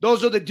 look,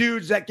 those are the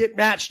dudes that get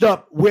matched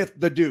up with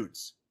the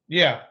dudes.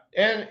 Yeah.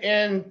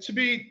 And to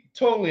be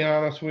totally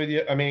honest with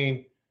you, I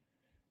mean,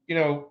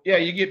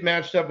 you get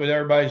matched up with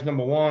everybody's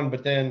number one,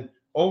 but then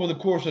over the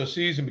course of the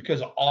season,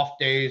 because of off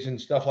days and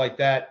stuff like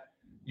that,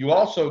 you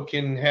also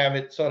can have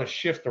it sort of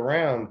shift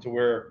around to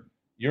where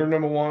your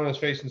number one is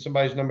facing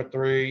somebody's number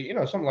three,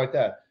 something like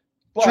that.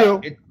 But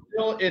True.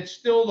 It's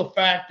still the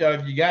fact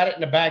of you got it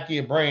in the back of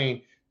your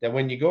brain that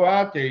when you go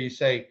out there, you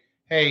say,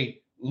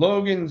 hey,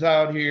 Logan's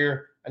out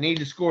here. I need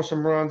to score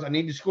some runs. I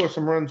need to score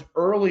some runs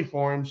early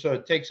for him so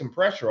it takes some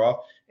pressure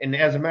off. And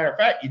as a matter of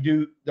fact, you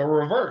do the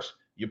reverse.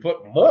 You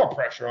put more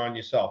pressure on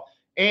yourself.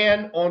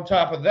 And on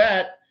top of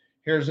that,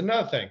 here's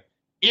another thing.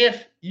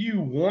 If you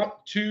want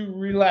to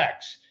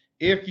relax,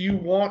 if you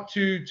want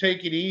to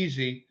take it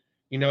easy,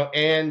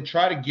 and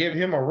try to give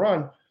him a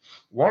run,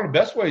 one of the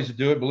best ways to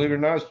do it, believe it or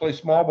not, is play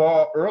small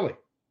ball early.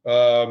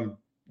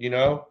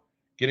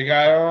 Get a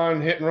guy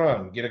on, hit and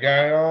run. Get a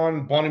guy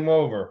on, bunt him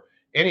over.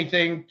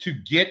 Anything to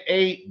get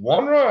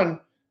one run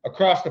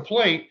across the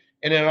plate,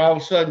 and then all of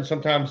a sudden,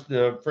 sometimes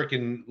the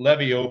freaking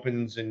levee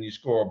opens and you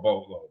score a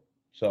boatload.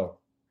 So,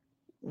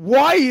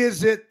 why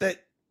is it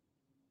that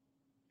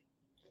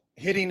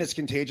hitting is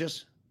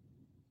contagious?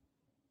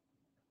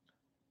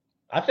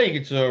 I think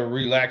it's a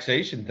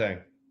relaxation thing.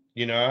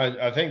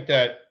 I think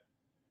that,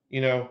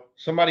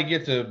 somebody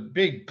gets a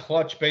big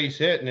clutch base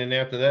hit, and then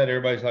after that,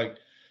 everybody's like,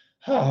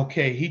 oh,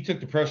 okay, he took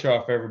the pressure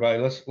off everybody.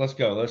 Let's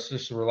go. Let's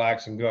just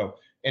relax and go.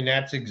 And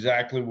that's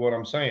exactly what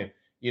I'm saying,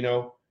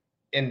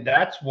 and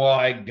that's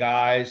why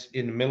guys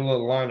in the middle of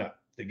the lineup,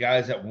 the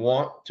guys that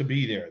want to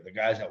be there, the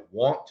guys that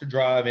want to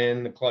drive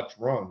in the clutch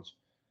runs,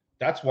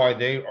 that's why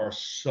they are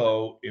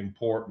so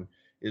important,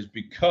 is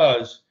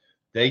because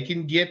they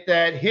can get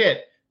that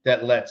hit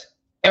that lets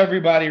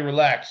everybody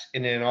relax,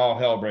 and then all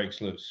hell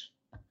breaks loose.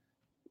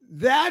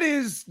 that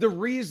is the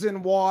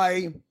reason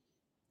why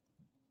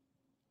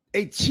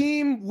a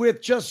team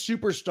with just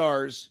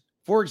superstars,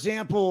 for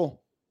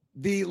example,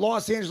 the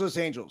Los Angeles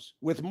Angels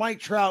with Mike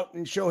Trout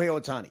and Shohei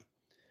Ohtani,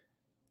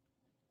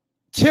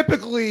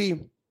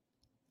 typically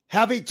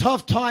have a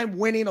tough time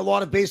winning a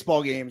lot of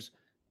baseball games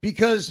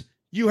because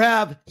you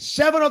have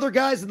 7 other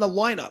guys in the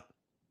lineup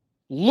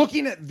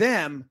looking at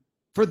them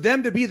for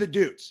them to be the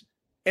dudes.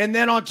 And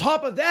then on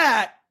top of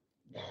that,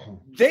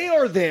 they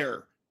are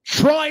there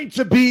trying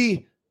to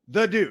be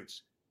the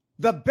dudes.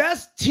 The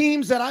best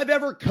teams that I've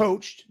ever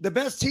coached, the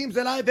best teams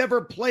that I've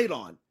ever played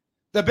on,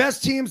 the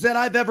best teams that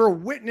I've ever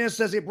witnessed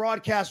as a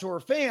broadcaster or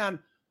a fan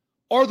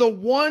are the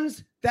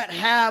ones that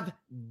have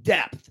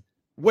depth,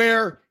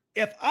 where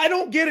if I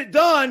don't get it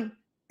done,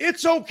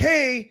 it's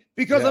okay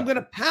because I'm going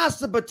to pass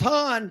the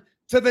baton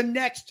to the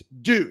next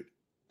dude.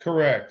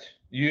 Correct.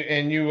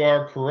 You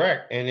are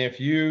correct. And if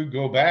you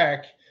go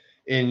back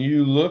and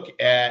you look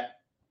at,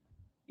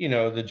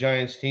 the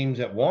Giants teams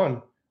that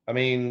won, I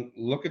mean,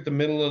 look at the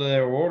middle of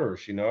their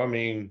orders,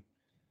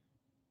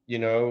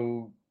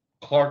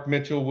 Clark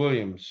Mitchell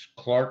Williams,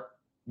 Clark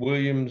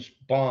Williams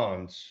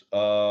Bonds,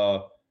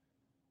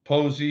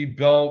 Posey,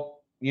 Belt,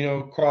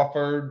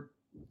 Crawford,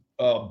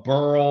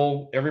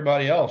 Burrell,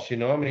 everybody else,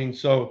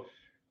 so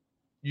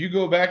you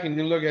go back and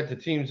you look at the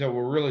teams that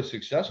were really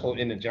successful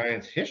in the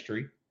Giants'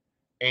 history,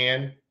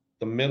 and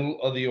the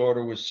middle of the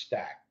order was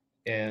stacked.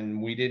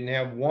 And we didn't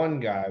have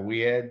one guy. We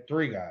had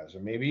 3 guys,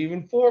 or maybe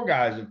even 4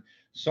 guys. If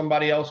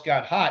somebody else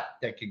got hot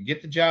that could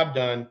get the job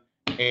done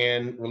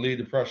and relieve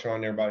the pressure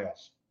on everybody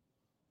else.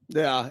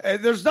 Yeah,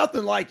 there's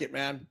nothing like it,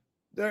 man.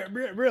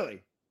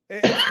 Really.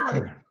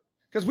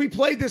 Because we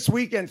played this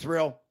weekend,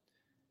 Thrill.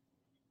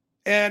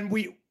 And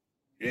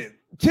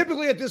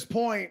typically at this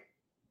point,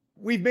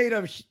 we've made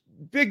a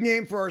big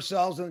name for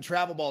ourselves in the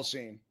travel ball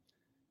scene.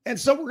 And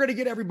so we're going to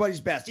get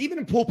everybody's best, even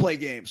in pool play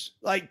games.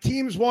 Like,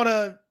 teams want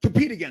to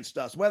compete against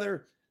us,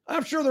 whether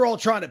I'm sure they're all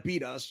trying to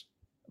beat us.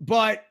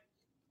 But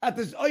at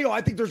this,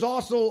 I think there's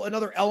also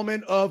another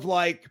element of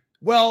like,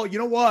 well, you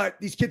know what?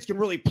 These kids can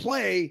really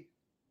play.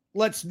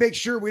 Let's make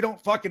sure we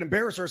don't fucking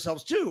embarrass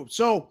ourselves too.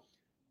 So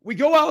we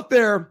go out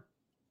there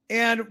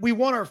and we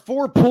won our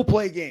 4 pool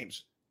play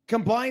games.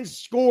 Combined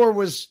score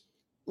was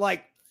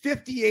like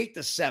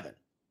 58-7.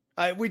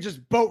 We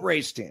just boat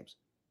race teams.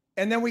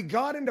 And then we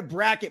got into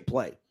bracket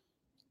play.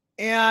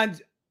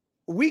 And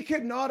we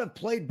could not have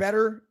played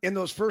better in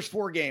those first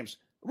 4 games.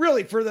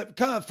 Really, for the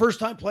kind of first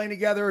time playing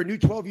together, a new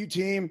 12U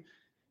team.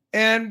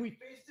 And we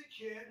faced a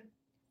kid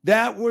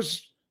that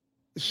was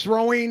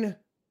throwing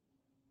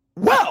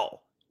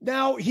well.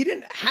 Now, he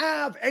didn't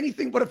have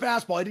anything but a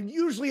fastball. And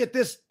usually at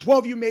this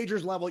 12U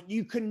majors level,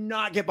 you could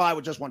not get by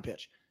with just one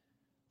pitch.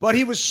 But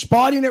he was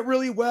spotting it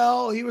really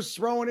well. He was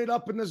throwing it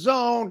up in the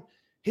zone.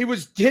 He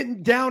was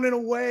hitting down and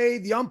away.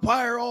 The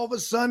umpire all of a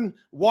sudden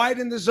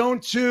widened the zone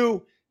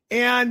too.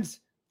 And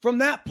from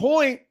that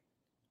point,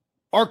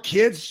 our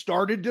kids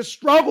started to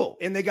struggle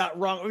and they got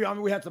wrong. I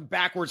mean, we had some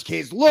backwards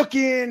K's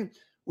looking.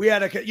 We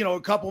had a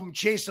couple of them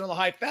chasing on the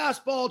high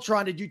fastball,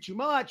 trying to do too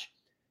much.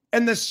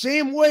 And the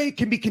same way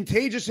can be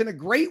contagious in a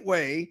great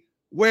way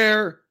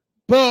where,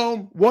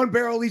 boom, one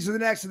barrel leads to the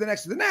next, to the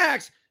next, to the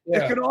next.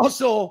 Yeah. It can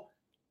also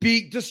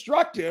be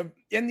destructive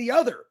in the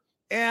other.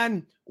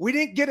 And we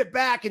didn't get it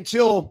back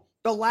until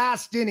the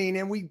last inning,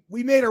 and we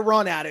made a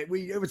run at it.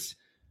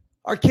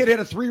 Our kid hit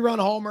a 3-run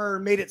homer,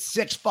 made it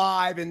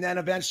 6-5, and then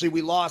eventually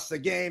we lost the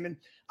game. And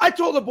I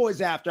told the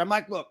boys after, I'm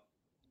like, look,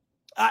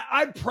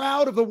 I'm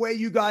proud of the way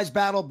you guys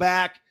battled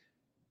back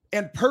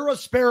and per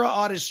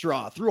aspera ad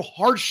astra, through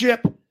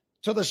hardship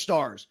to the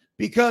stars.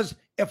 Because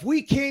if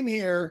we came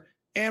here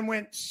and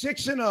went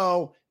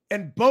 6-0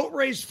 and boat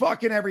race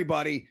fucking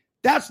everybody,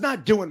 that's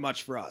not doing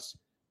much for us.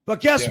 But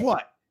guess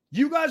what?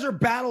 You guys are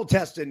battle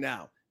tested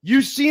now.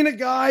 You've seen a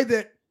guy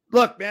that,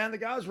 look, man, the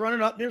guy was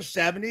running up near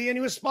 70 and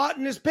he was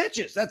spotting his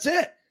pitches. That's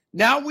it.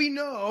 Now we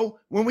know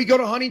when we go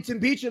to Huntington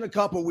Beach in a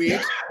couple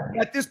weeks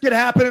that this could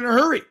happen in a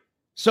hurry.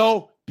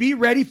 So be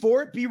ready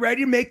for it. Be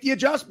ready to make the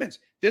adjustments.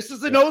 This is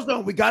the no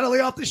zone. We got to lay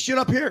off this shit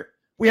up here.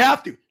 We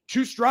have to.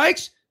 2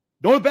 strikes.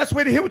 Know the best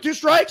way to hit with 2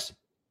 strikes?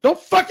 Don't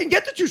fucking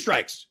get the 2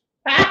 strikes.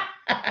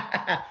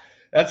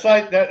 That's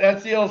like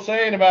that's the old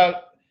saying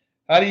about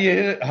how you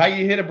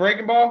hit a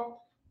breaking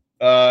ball.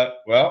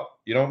 Well,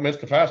 you don't miss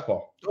the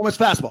fastball. Don't miss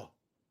fastball.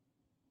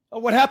 Oh,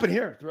 what happened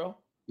here, Thrill?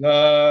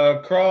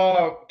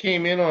 Craw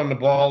came in on the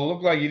ball.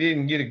 Looked like he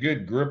didn't get a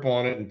good grip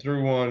on it and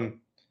threw one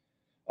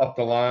up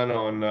the line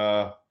on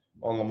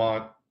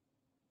Lamont.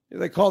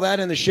 They call that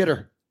in the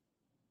shitter.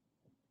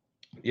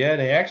 Yeah,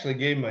 they actually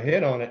gave him a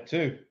hit on it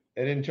too.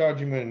 They didn't charge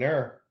him with an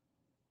error.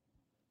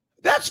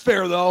 That's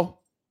fair though.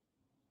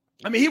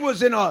 I mean, he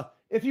was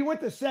if he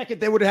went to second,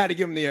 they would have had to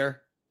give him the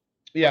error.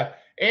 Yeah.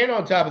 And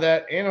on top of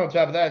that,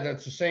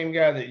 that's the same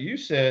guy that you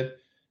said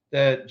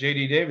that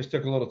J.D. Davis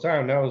took a little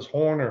time. That was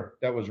Horner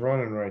that was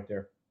running right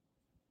there.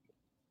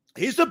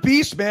 He's a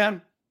beast,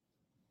 man.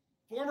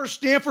 Former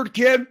Stanford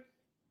kid.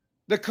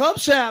 The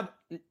Cubs have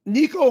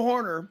Nico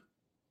Horner.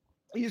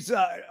 He's,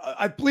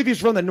 I believe he's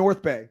from the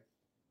North Bay.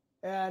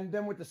 and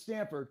then went to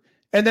Stanford.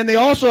 And then they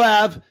also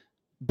have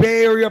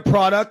Bay Area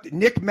product,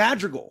 Nick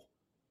Madrigal.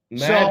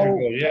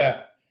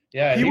 Yeah.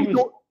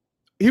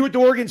 He went to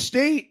Oregon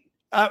State.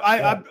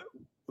 I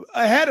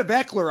ahead of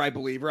Eckler, I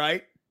believe,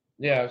 right?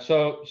 Yeah.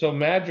 So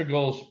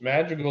Madrigal's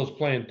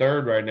playing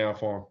third right now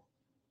for him.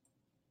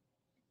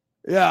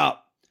 Yeah.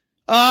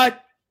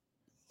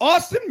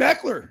 Austin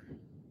Meckler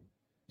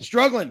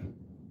struggling.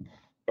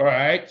 All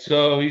right.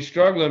 So he's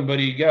struggling, but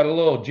he got a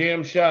little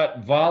jam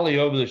shot volley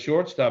over the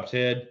shortstop's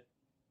head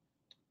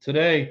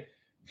today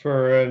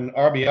for an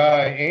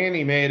RBI, and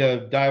he made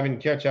a diving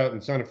catch out in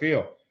center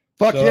field.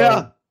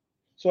 Yeah.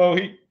 So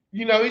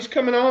he's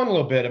coming on a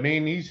little bit. I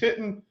mean, he's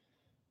hitting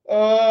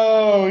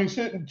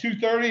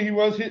 230. He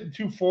was hitting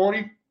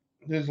 240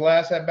 his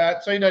last at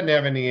bat. So he doesn't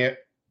have any at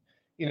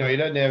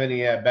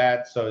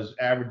bats. So his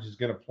average is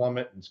going to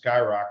plummet and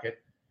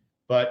skyrocket.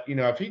 But,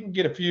 if he can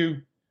get a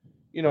few,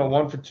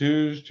 1 for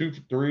 2s, 2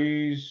 for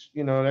 3s,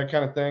 that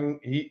kind of thing,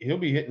 he'll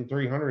be hitting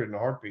 300 in a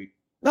heartbeat.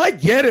 I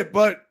get it,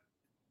 but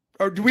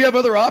do we have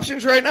other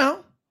options right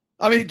now?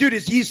 I mean, dude,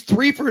 he's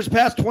 3 for his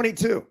past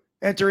 22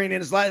 entering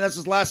in that's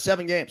his last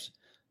 7 games.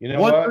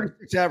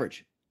 136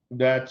 average.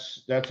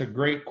 That's a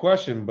great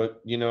question,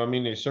 but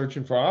they're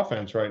searching for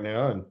offense right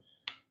now, and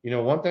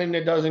one thing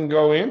that doesn't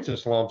go into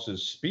slumps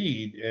is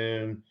speed,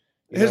 and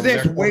his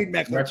name's Wade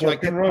Meckler. So I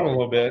can run a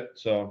little bit,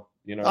 so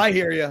I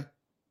hear you,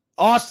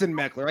 Austin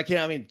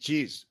Meckler.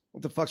 Geez,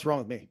 what the fuck's wrong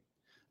with me?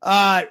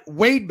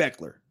 Wade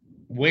Meckler.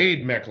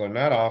 Wade Meckler,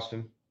 not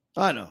Austin.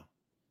 I know.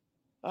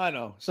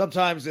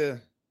 Sometimes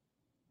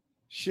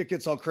shit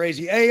gets all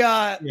crazy. Hey,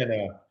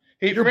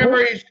 Hey,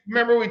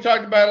 remember we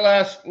talked about it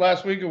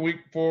last week, a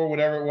week before,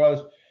 whatever it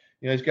was.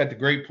 He's got the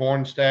great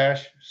porn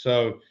stash.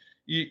 So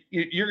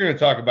you're going to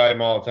talk about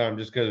him all the time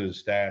just because of his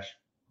stash.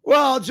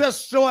 Well,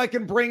 just so I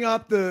can bring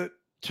up the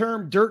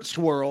term dirt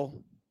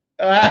swirl.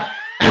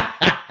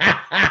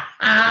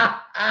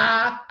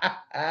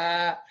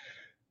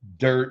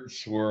 Dirt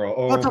swirl.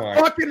 Oh, that's a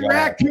fucking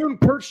raccoon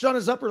perched on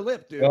his upper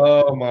lip, dude.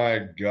 Oh,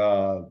 my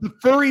God. The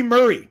furry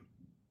Murray.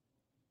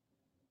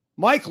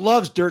 Mike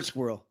loves dirt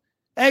squirrel.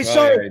 Hey, That's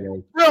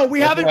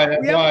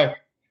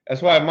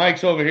why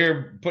Mike's over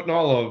here putting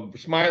all the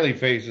smiley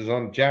faces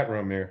on the chat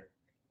room here.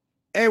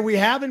 Hey, we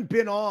haven't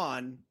been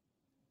on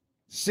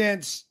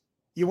since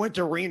you went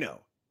to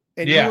Reno.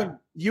 And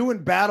you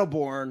and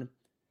Battleborn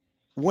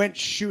went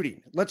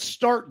shooting. Let's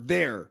start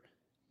there,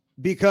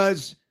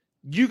 because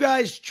you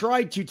guys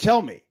tried to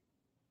tell me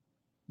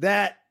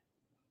that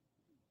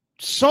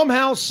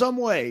somehow, some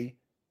way,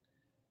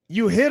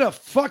 you hit a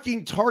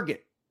fucking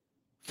target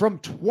from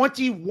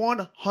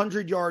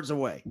 2,100 yards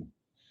away.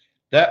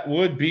 That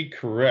would be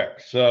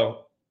correct.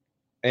 So,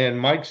 and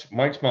Mike's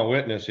my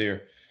witness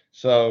here.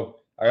 So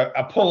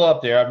I pull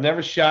up there. I've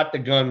never shot the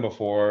gun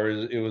before.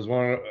 It was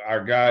one of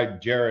our guy,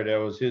 Jared. That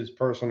was his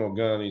personal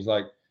gun. He's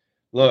like,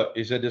 look,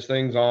 he said, this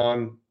thing's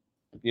on,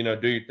 do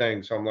your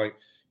thing. So I'm like,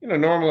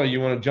 normally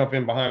you want to jump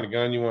in behind the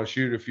gun. You want to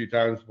shoot a few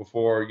times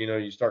before,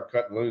 you start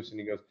cutting loose.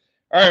 And he goes,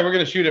 all right, we're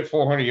going to shoot at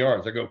 400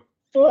 yards. I go,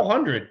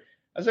 400?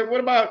 I said,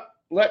 what about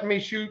letting me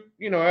shoot,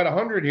 at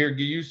 100 here,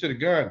 get used to the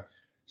gun.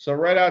 So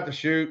right out the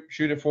shoot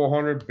at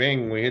 400,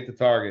 bing, we hit the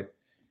target.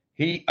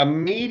 He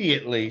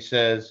immediately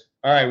says,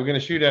 all right, we're going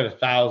to shoot at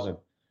 1,000.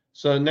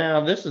 So now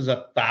this is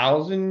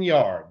 1,000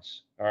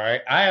 yards, all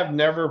right? I have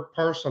never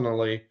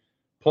personally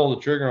pulled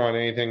the trigger on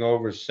anything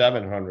over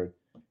 700.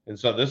 And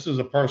so this is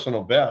a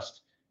personal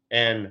best.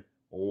 And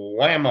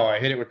whammo, I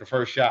hit it with the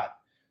first shot.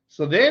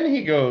 So then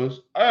he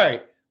goes, all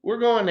right, we're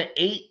going to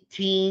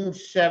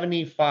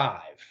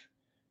 1875.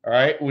 All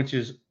right, which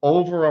is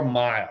over a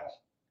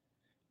mile.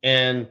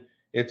 And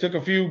it took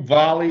a few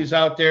volleys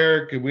out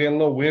there because we had a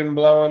little wind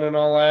blowing and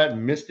all that,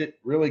 and missed it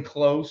really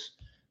close.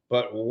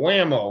 But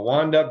whammo,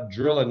 wound up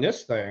drilling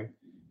this thing.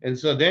 And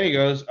so then he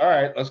goes, all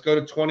right, let's go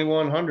to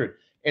 2,100.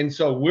 And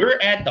so we're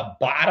at the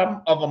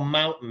bottom of a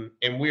mountain,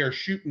 and we are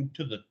shooting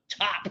to the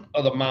top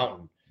of the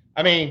mountain.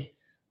 I mean,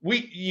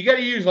 you got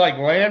to use like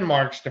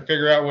landmarks to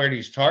figure out where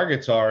these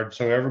targets are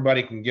so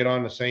everybody can get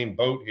on the same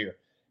boat here.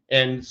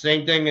 And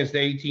same thing as the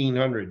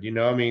 1,800,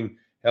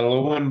 had a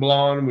little wind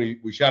blowing. We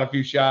shot a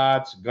few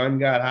shots. Gun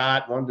got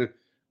hot. Wanted to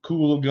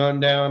cool the gun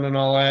down and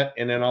all that.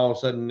 And then all of a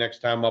sudden, next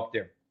time up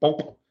there, boom,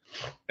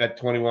 at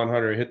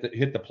 2,100,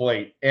 hit the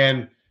plate.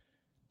 And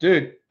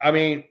dude,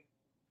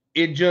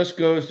 it just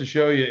goes to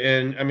show you.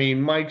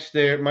 And Mike's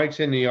there.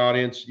 Mike's in the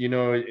audience,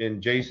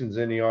 and Jason's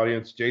in the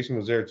audience. Jason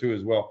was there too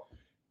as well.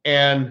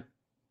 And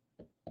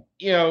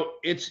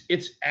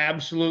it's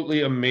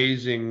absolutely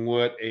amazing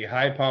what a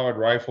high-powered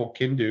rifle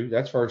can do.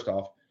 That's first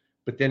off.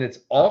 But then it's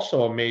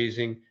also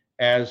amazing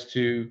as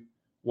to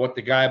what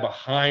the guy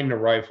behind the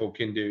rifle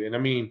can do.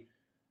 And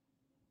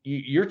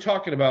you're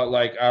talking about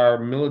like our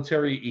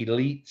military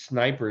elite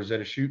snipers that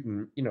are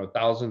shooting,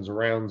 thousands of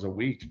rounds a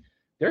week.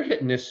 They're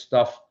hitting this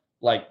stuff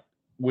like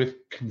with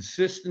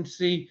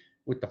consistency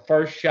with the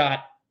first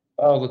shot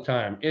all the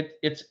time.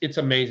 It's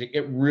amazing.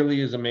 It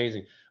really is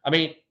amazing.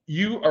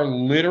 You are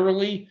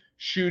literally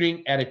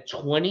shooting at a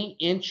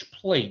 20-inch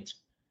plate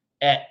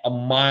at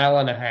 1.5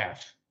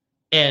 miles.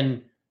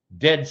 And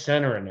dead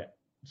center in it.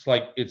 It's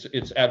like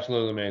it's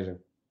absolutely amazing.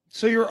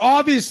 So you're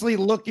obviously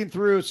looking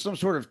through some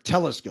sort of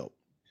telescope.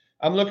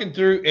 I'm looking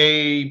through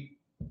a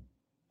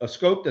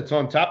scope that's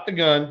on top of the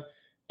gun,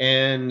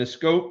 and the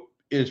scope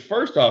is,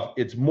 first off,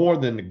 it's more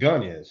than the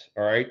gun is.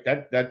 All right,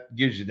 that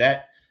gives you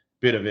that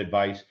bit of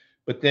advice.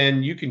 But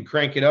then you can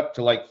crank it up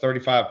to like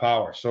 35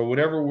 power. So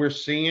whatever we're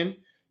seeing,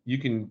 you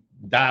can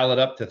dial it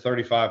up to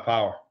 35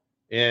 power.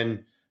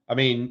 And I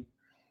mean,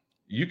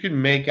 you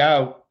can make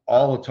out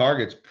all the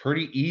targets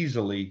pretty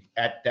easily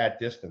at that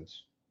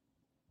distance.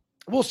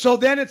 Well, so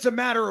then it's a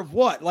matter of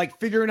what? Like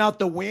figuring out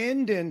the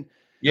wind and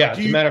yeah, it's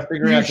a matter of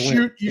figuring out the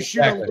wind. You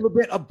shoot a little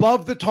bit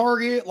above the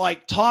target,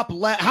 like top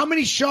left. How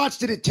many shots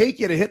did it take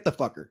you to hit the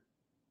fucker?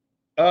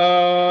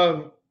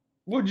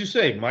 What'd you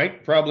say,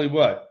 Mike? Probably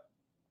what?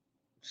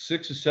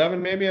 6 or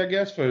 7, maybe, I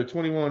guess, for the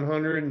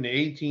 2100, and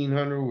the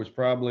 1800 was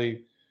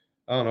probably,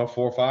 I don't know,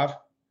 4 or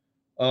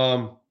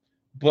 5.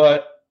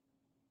 But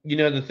you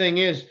know, the thing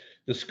is,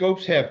 the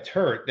scopes have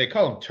they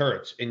call them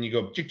turrets, and you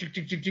go tick, tick,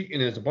 tick, tick, tick,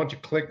 and there's a bunch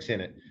of clicks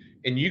in it,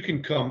 and you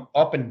can come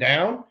up and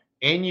down,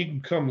 and you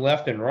can come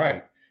left and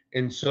right.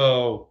 And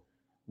so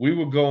we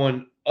were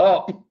going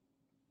up,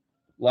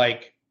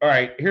 like, all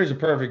right, here's a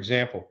perfect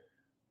example.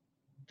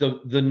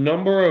 The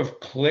number of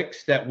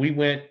clicks that we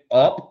went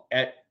up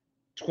at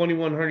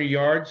 2,100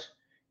 yards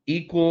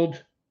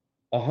equaled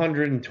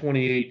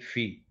 128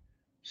 feet.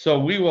 So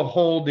we were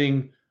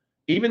holding,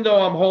 even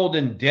though I'm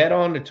holding dead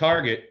on the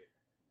target,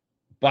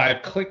 by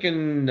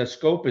clicking the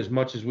scope as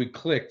much as we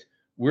clicked,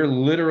 we're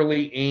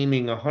literally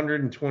aiming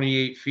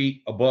 128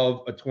 feet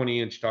above a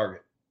 20-inch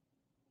target.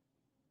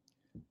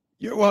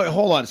 Well,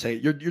 hold on a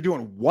second. You're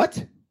doing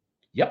what?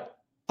 Yep.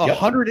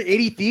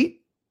 180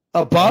 feet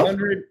above?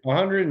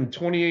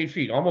 128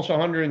 feet, almost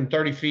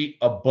 130 feet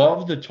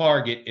above the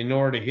target in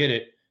order to hit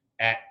it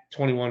at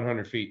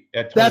 2,100 feet.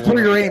 That's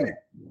where you're aiming.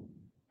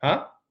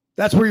 Huh?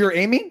 That's where you're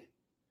aiming?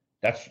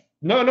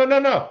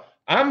 No.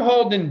 I'm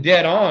holding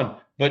dead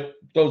on, but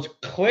those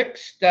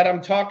clicks that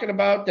I'm talking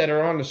about that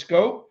are on the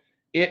scope,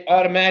 it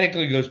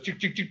automatically goes,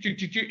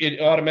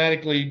 it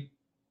automatically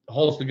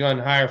holds the gun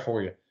higher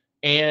for you.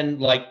 And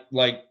like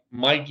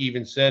Mike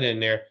even said in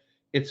there,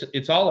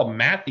 it's all a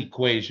math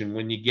equation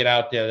when you get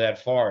out there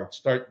that far.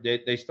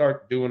 They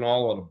start doing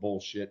all of the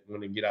bullshit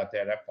when they get out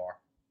there that far.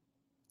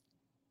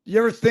 You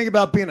ever think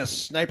about being a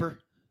sniper?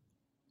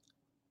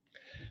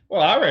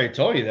 Well, I already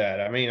told you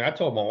that. I mean, I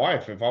told my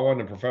wife if I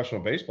wasn't a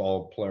professional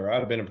baseball player, I'd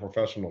have been a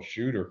professional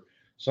shooter,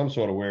 some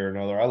sort of way or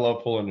another. I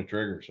love pulling the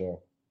trigger.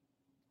 So,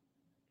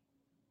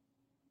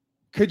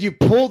 could you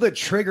pull the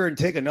trigger and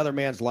take another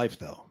man's life,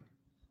 though?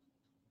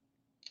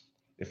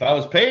 If I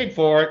was paid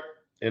for it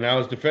and I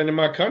was defending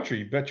my country,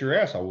 you bet your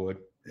ass I would.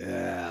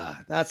 Yeah,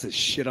 that's the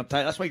shit I'm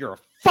tired. That's why you're a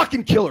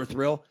fucking killer,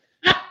 Thrill.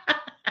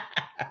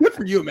 Good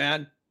for you,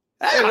 man.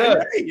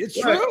 Hey, it's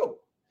true.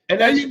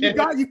 And you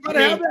got to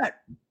have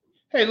that.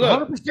 Hey,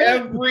 look, 100%.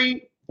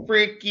 Every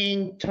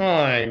freaking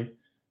time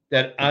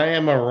that I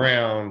am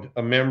around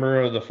a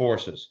member of the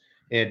forces,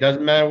 and it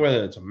doesn't matter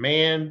whether it's a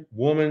man,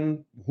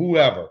 woman,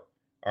 whoever,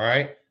 all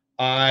right,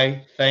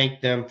 I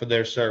thank them for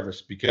their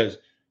service, because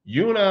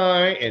you and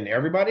I and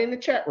everybody in the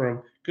chat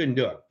room couldn't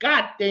do a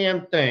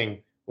goddamn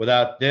thing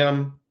without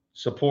them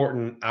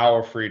supporting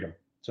our freedom.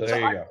 So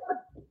there you go.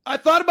 I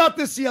thought about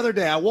this the other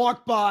day. I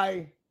walked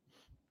by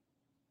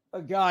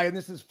a guy, and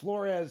this is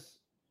Flores.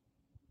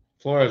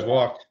 Flores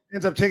walked.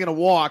 Ends up taking a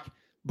walk.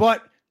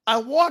 But I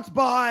walked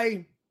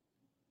by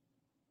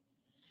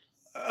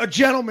a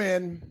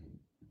gentleman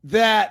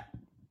that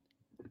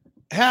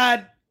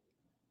had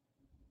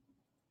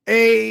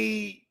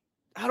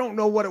I don't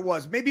know what it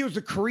was. Maybe it was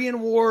the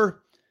Korean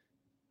War.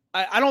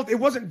 It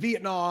wasn't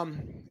Vietnam.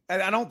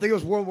 And I don't think it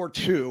was World War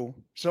II.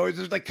 So it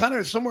was like kind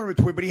of somewhere in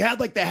between, but he had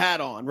like the hat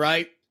on,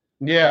 right?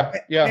 Yeah.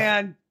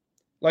 And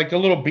like the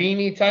little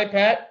beanie type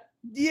hat?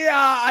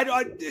 Yeah,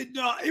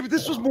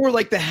 this was more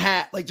like the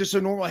hat, like just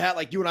a normal hat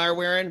like you and I are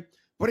wearing.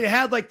 But it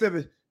had like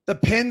the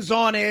pins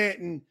on it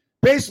and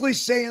basically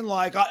saying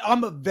like,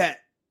 I'm a vet,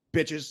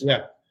 bitches.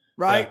 Yeah.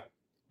 Right?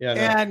 Yeah.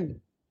 No. And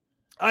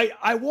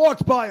I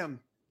walked by him,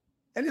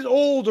 and he's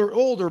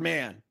older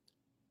man.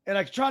 And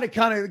I tried to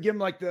kind of give him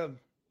like the,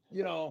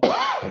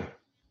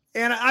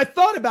 and I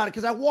thought about it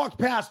because I walked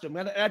past him,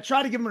 and I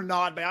tried to give him a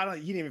nod, but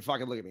he didn't even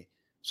fucking look at me.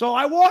 So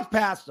I walked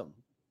past him,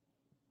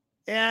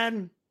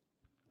 and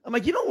I'm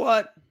like, you know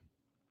what?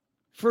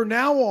 For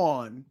now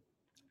on,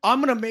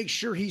 I'm going to make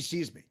sure he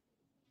sees me.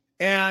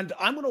 And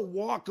I'm going to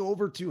walk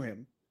over to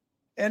him.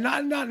 And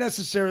not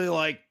necessarily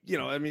like,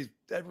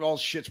 all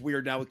shit's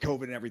weird now with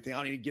COVID and everything. I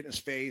don't need to get in his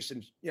face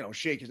and,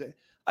 shake his head.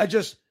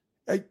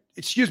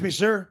 Excuse me,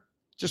 sir.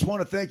 Just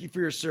want to thank you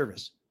for your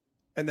service.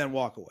 And then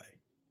walk away.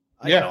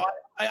 That's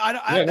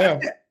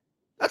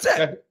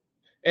it.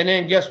 And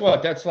then guess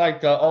what? That's like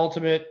the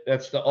ultimate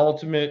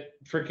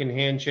freaking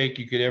handshake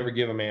you could ever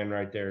give a man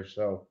right there.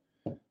 So,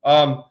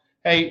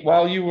 hey,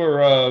 while you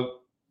were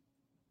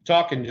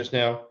talking just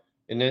now,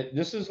 and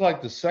this is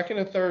like the second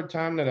or third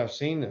time that I've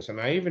seen this, and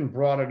I even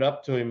brought it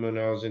up to him when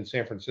I was in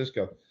San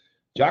Francisco.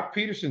 Jock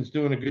Peterson's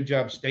doing a good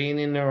job staying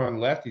in there on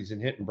lefties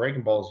and hitting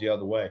breaking balls the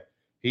other way.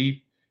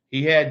 He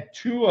had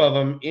 2 of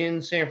them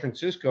in San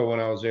Francisco when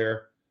I was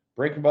there.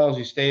 Breaking balls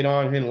he stayed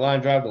on, hitting a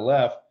line drive to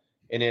left.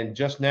 And then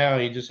just now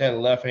he just had a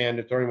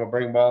left-hander throwing him a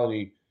breaking ball,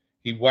 and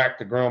he whacked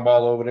the ground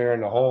ball over there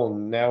in the hole,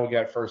 and now we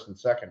got first and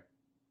second.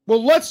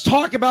 Well, let's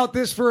talk about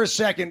this for a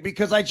second,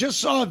 because I just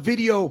saw a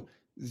video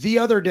the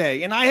other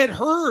day, and I had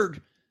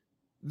heard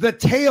the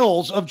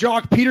tales of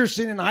Jock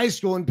Peterson in high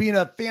school and being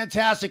a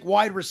fantastic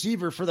wide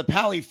receiver for the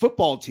Pally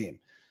football team.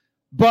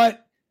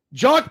 But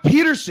Jock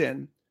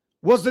Peterson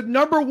was the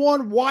number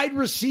 1 wide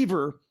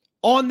receiver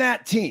on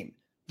that team.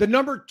 The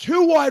number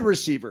 2 wide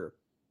receiver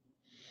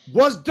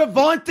was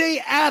Davante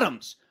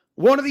Adams,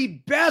 one of the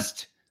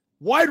best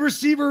wide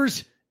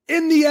receivers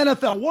in the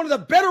NFL, one of the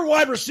better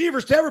wide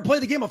receivers to ever play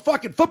the game of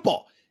fucking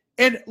football.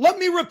 And let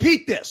me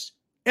repeat this,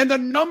 and the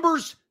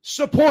numbers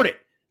support it.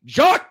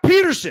 Jock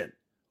Peterson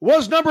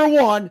was number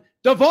 1.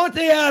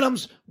 Davante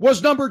Adams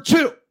was number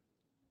 2.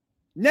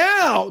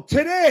 Now,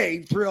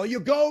 today, Thrill, you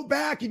go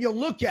back and you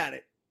look at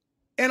it,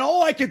 and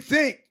all I could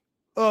think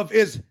of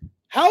is,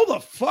 how the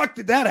fuck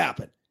did that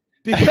happen?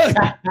 Because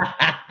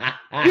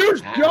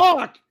here's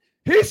Jock.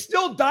 He's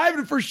still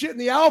diving for shit in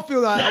the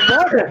outfield. I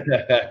love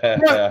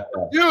it. But,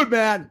 dude,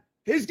 man,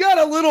 he's got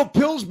a little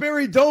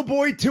Pillsbury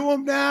Doughboy to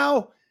him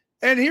now.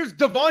 And here's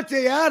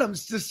Davante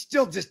Adams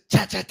still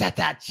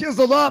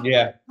chiseled up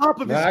top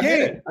of his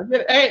game. I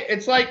get it. Hey,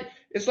 it's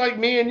like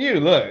me and you.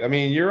 Look, I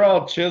mean, you're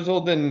all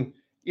chiseled, and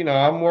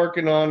I'm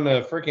working on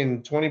the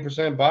freaking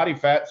 20% body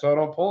fat so I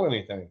don't pull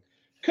anything.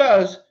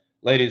 Because,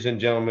 ladies and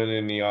gentlemen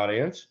in the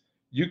audience,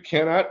 you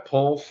cannot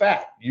pull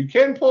fat. You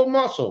can pull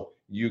muscle.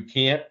 You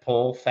can't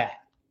pull fat.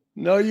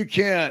 No, you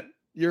can't.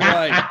 You're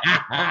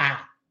right.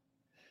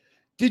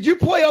 Did you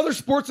play other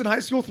sports in high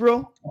school,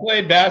 Thrill? I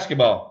played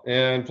basketball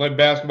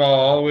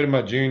all the way to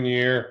my junior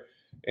year.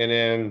 And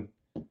then,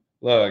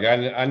 look,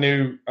 I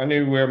knew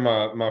where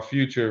my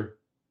future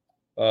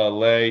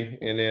lay.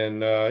 And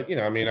then, I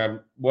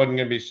wasn't going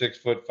to be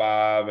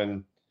 6'5",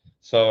 and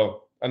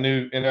so I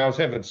knew. And I was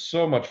having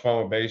so much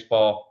fun with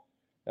baseball.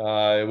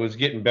 It was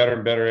getting better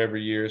and better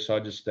every year, so I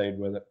just stayed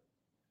with it.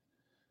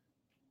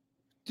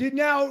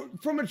 Now,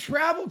 from a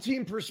travel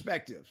team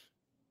perspective,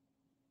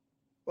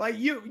 like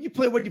you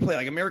play, what did you play,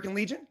 like American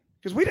Legion?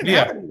 Because we didn't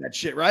have any of that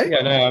shit, right?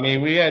 Yeah, no, I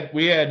mean, we had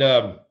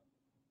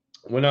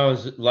when I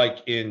was like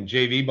in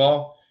JV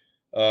ball,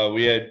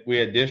 we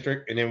had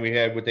district, and then we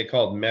had what they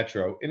called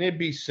Metro, and it'd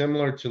be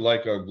similar to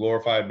like a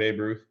glorified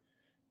Babe Ruth.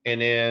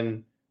 And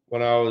then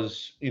when I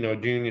was,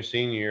 junior,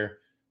 senior,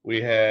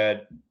 we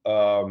had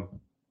our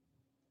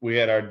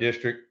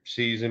district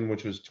season,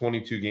 which was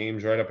 22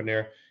 games right up in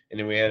there. And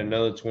then we had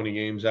another 20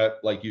 games that,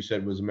 like you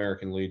said, was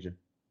American Legion.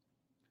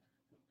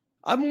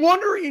 I'm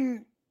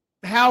wondering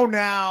how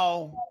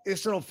now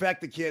this will affect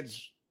the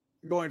kids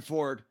going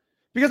forward,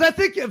 because I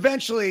think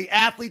eventually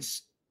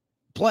athletes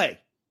play,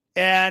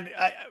 and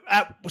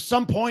at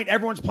some point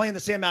everyone's playing the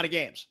same amount of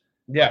games.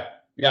 Yeah.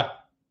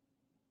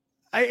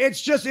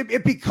 It's just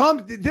it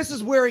becomes, this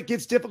is where it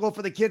gets difficult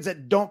for the kids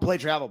that don't play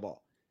travel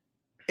ball.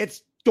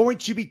 It's going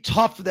to be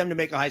tough for them to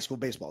make a high school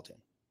baseball team.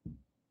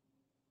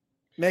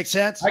 Make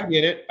sense? I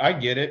get it.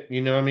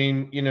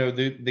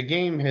 The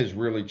game has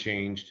really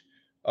changed.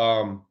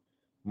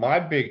 My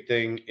big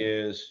thing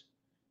is,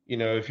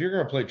 if you're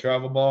going to play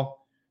travel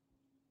ball,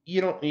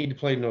 you don't need to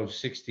play no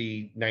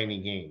 60,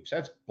 90 games.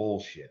 That's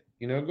bullshit.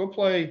 Go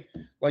play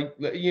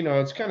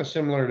it's kind of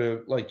similar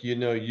to like, you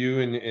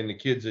and the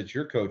kids that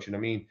you're coaching. I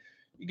mean,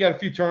 you got a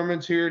few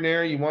tournaments here and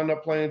there. You wind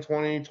up playing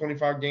 20,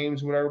 25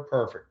 games, whatever.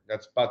 Perfect.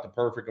 That's about the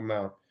perfect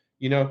amount.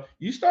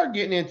 You start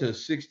getting into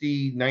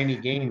 60, 90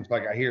 games,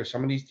 like I hear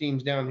some of these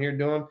teams down here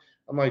doing.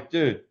 I'm like,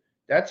 dude,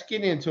 that's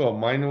getting into a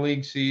minor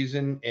league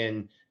season.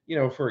 And,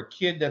 for a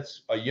kid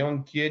that's a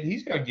young kid,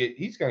 he's gonna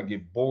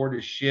get bored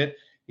as shit.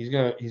 He's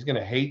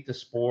gonna hate the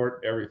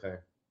sport, everything.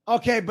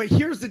 Okay, but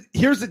here's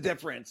the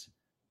difference.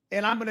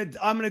 And I'm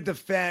gonna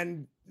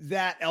defend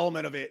that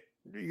element of it,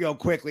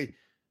 quickly.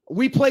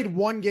 We played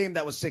one game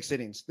that was 6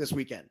 innings this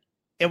weekend,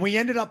 and we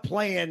ended up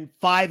playing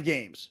 5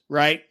 games,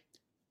 right?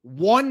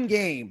 One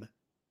game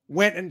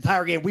went an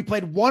entire game. We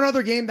played one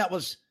other game that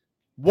was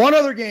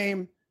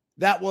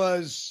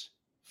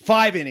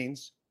 5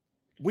 innings.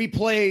 We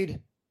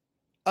played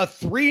a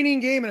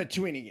 3-inning game and a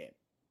 2-inning game.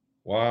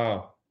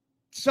 Wow.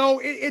 So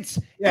I get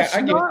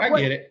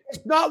it.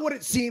 It's not what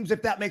it seems,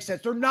 if that makes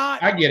sense. They're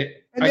not. I get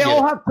it. And they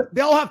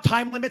all have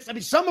time limits. I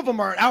mean, some of them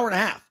are an hour and a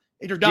half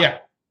and you're done.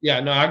 Yeah.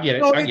 No, I get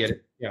it. So I get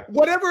it. Yeah.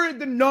 Whatever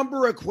the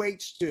number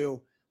equates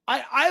to,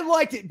 I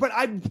liked it, but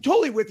I'm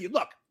totally with you.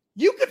 Look,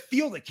 you could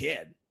feel the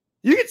kid.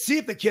 You could see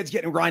if the kid's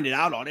getting grinded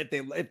out on it.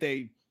 If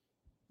they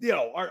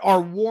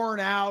are worn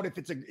out. If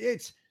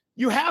it's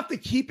you have to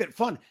keep it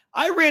fun.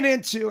 I ran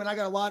into, and I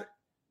got a lot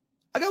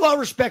of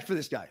respect for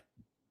this guy.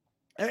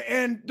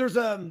 And there's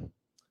another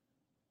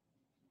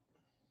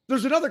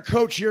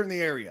coach here in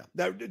the area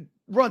that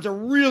runs a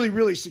really,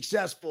 really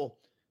successful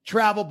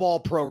travel ball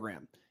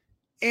program.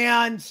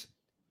 And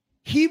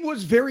he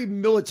was very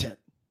militant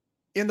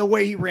in the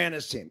way he ran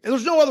his team.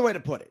 There's no other way to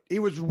put it. He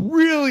was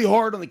really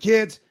hard on the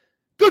kids.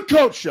 Good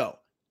coach, though.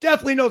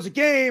 Definitely knows the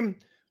game,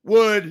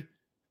 would,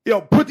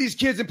 put these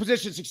kids in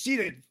position to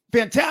succeed.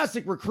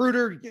 Fantastic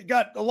recruiter,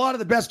 got a lot of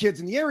the best kids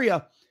in the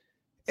area.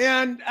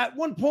 And at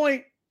one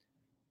point,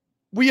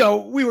 we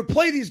would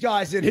play these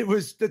guys, and it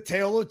was the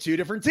tale of two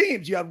different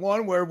teams. You had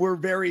one where we're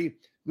very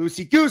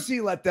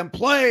loosey-goosey, let them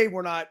play.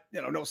 We're not,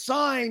 no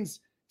signs.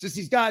 Just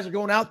these guys are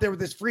going out there with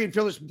this free and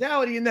fearless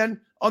mentality. And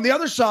then on the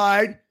other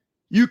side,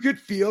 you could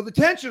feel the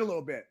tension a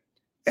little bit.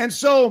 And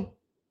so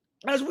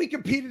as we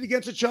competed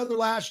against each other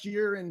last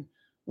year and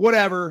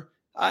whatever,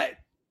 I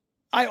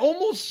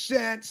almost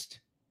sensed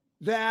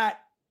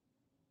that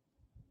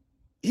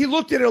he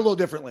looked at it a little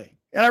differently.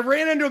 And I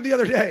ran into him the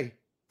other day,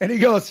 and he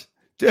goes,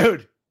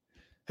 dude,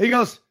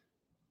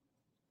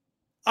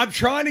 I'm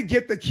trying to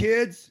get the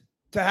kids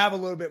to have a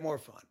little bit more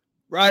fun,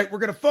 right? We're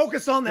going to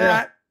focus on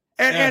that.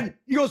 Yeah. And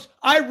he goes,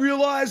 I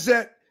realize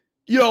that,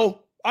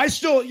 I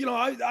still,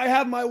 I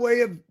have my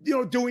way of,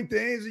 doing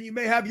things, and you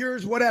may have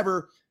yours,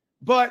 whatever.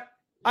 But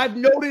I've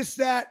noticed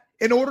that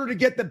in order to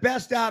get the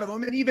best out of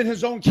him, and even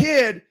his own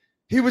kid,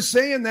 he was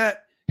saying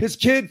that his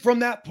kid from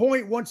that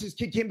point, once his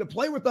kid came to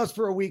play with us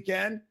for a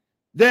weekend,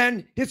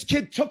 then his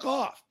kid took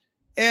off.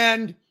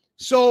 And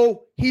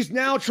so he's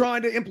now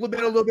trying to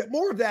implement a little bit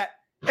more of that.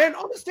 And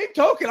on the same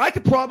token, I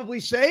could probably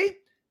say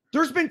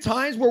there's been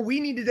times where we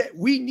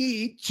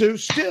need to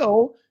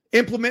still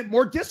implement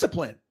more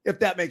discipline, if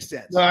that makes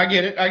sense. No, I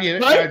get it.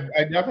 Right?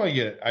 I definitely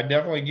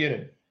get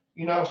it.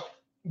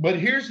 But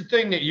here's the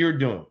thing that you're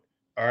doing,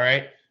 all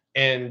right?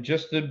 And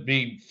just to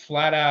be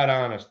flat out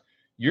honest,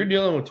 you're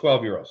dealing with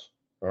 12-year-olds,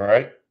 all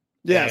right?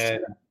 Yes.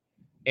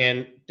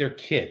 And they're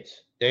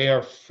kids. They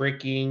are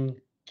freaking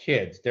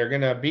kids. They're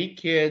going to be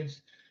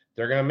kids.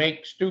 They're going to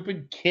make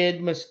stupid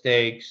kid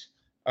mistakes.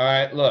 All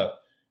right, look,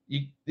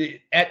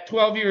 at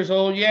 12 years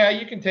old, yeah,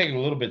 you can take it a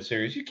little bit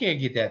serious. You can't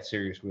get that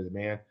serious with it,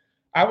 man.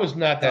 I was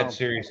not that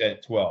serious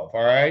at 12,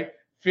 all right?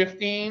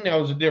 15, that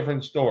was a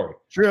different story.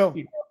 True.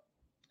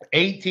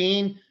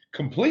 18,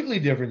 completely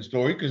different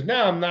story, because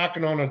now I'm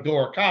knocking on a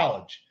door of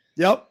college.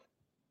 Yep.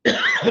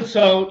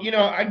 So,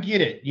 I get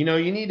it. You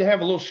need to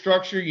have a little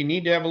structure. You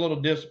need to have a little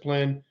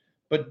discipline,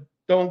 but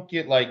don't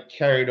get,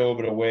 carried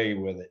over the way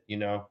with it,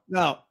 No.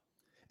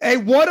 Hey,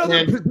 what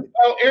other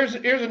here's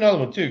another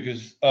one, too,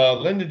 because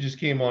Linda just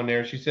came on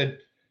there. She said,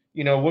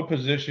 what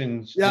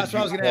positions? Yeah, that's what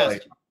I was going to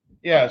ask.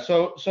 Yeah,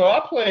 so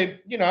I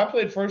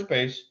played first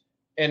base,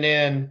 and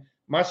then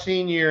my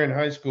senior year in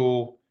high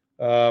school,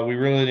 we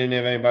really didn't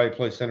have anybody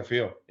play center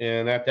field.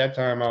 And at that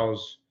time, I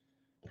was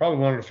probably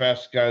one of the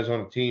fastest guys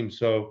on the team.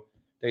 So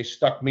they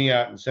stuck me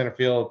out in center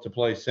field to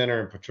play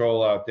center and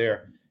patrol out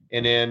there.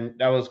 And then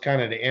that was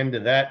kind of the end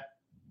of that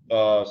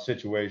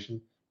situation.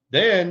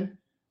 Then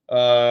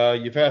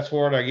you fast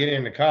forward, I get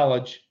into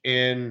college,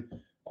 and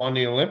on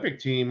the Olympic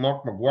team,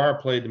 Mark McGuire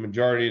played the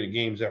majority of the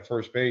games at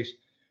first base.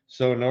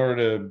 So in order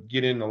to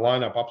get in the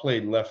lineup, I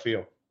played left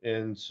field.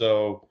 And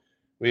so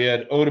we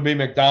had Odeby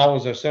McDowell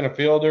as our center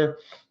fielder,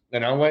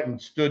 and I went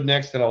and stood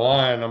next to the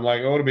line. I'm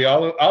like, Odeby,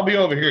 I'll be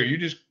over here. You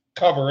just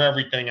cover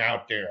everything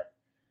out there.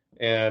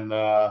 And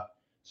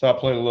so I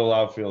played a little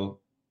outfield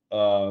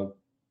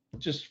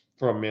just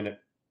for a minute.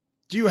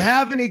 Do you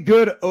have any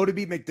good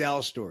Odeby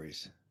McDowell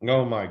stories?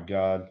 Oh my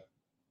God.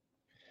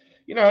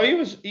 He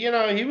was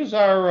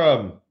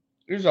our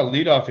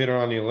leadoff hitter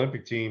on the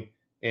Olympic team,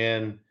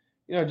 and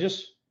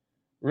just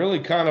really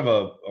kind of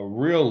a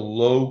real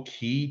low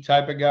key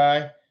type of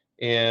guy.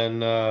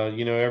 And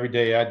every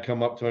day I'd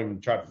come up to him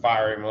and try to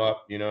fire him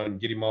up, and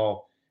get him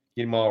all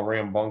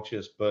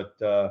rambunctious. But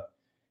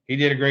he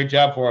did a great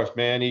job for us,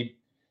 man.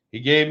 He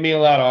gave me a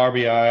lot of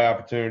RBI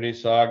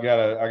opportunities, so I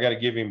gotta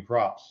give him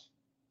props.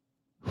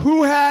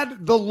 Who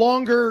had the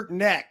longer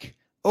neck,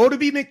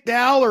 Odeby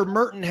McDowell or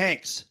Merton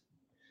Hanks?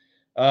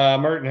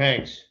 Merton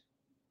Hanks.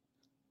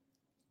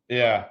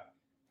 Yeah.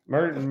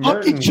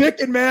 Merton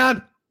chicken,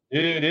 man.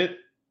 Dude,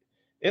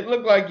 it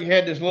looked like you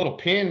had this little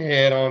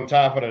pinhead on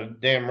top of the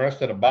damn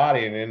rest of the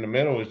body, and in the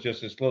middle was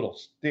just this little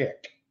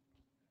stick.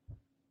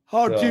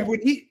 Oh, so, dude,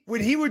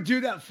 when he would do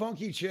that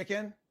funky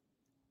chicken,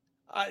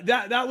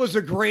 that was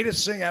the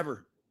greatest thing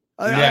ever.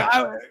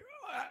 Yeah.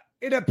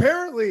 It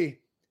apparently,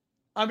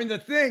 the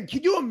thing,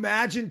 can you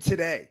imagine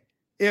today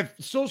if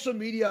social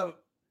media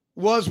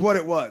was what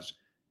it was,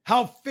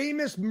 how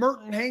famous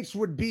Merton Hanks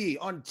would be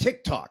on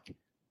TikTok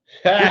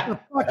with the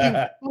fucking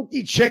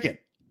funky chicken?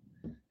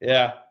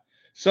 Yeah.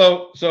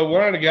 So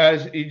one of the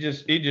guys, he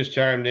just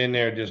chimed in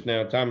there just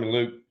now, Tommy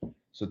Luke.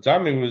 So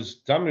Tommy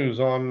was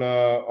on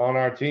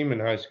our team in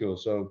high school.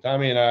 So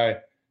Tommy and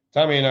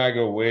I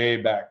go way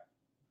back.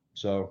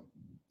 So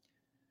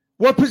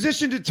what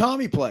position did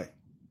Tommy play?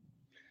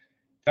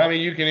 Tommy,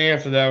 you can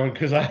answer that one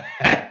because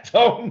I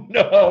don't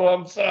know.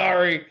 I'm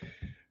sorry.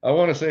 I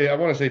want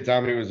to say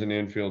Tommy was an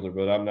infielder,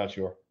 but I'm not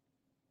sure.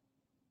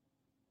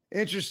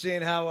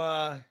 Interesting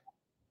how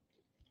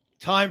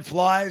time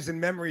flies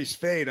and memories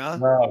fade, huh?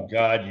 Oh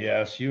God,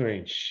 yes. You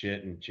ain't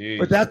shitting, jeez.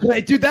 But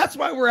that's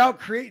why we're out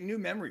creating new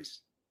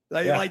memories.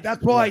 Like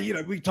that's why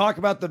we talk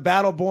about the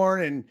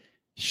Battleborn and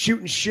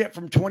shooting shit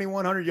from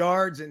 2,100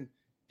 yards and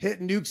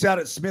hitting nukes out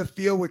at Smith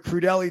Field with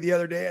Crudelli the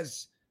other day.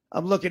 As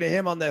I'm looking at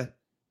him on the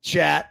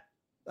chat.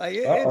 Like,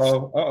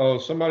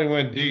 somebody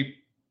went deep.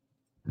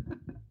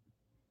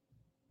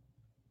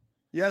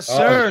 Yes,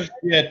 sir.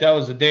 Oh, shit, that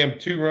was a damn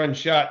 2-run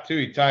shot, too.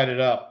 He tied it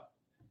up.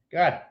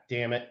 God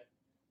damn it.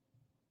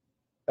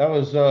 That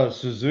was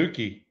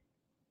Suzuki.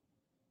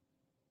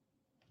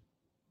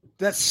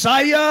 That's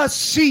Sia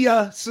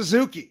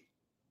Suzuki.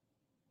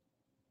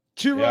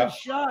 2-run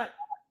shot.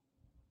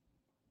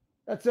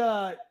 That's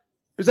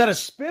is that a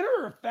spinner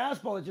or a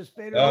fastball that just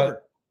faded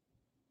over?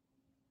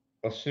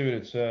 Let's see what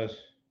it says.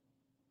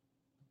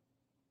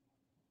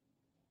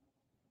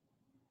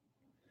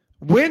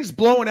 Wind's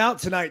blowing out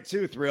tonight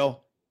too,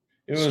 Thrill.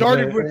 It was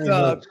started with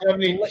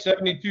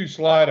 72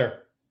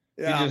 slider.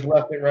 Yeah. He just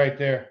left it right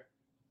there.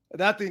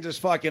 That thing just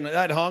fucking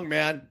that hung,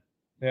 man.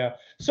 Yeah.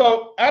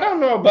 So I don't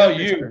know about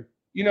you.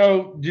 You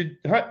know,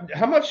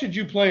 how much did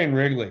you play in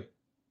Wrigley?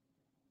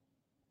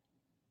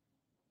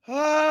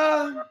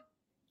 I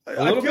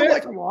feel bit?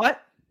 like a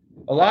lot.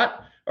 A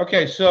lot?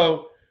 Okay,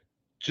 so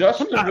just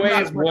the way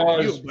it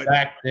was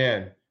back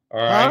then,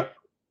 all right?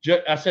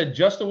 I said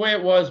just the way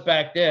it was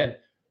back then.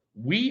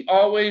 We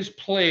always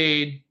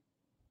played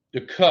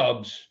the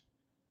Cubs.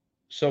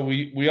 So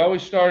we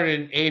always started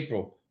in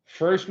April.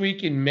 First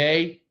week in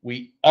May,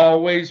 we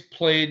always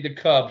played the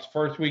Cubs.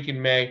 First week in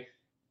May.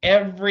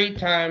 Every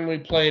time we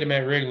played them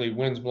at Wrigley,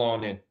 wind's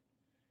blowing in.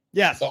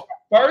 Yes. The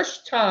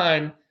first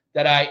time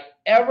that I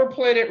ever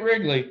played at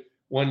Wrigley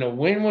when the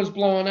wind was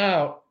blowing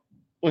out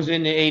was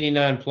in the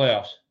 89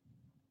 playoffs.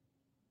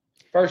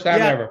 First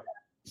time ever.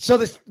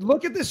 So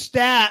look at the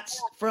stats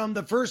from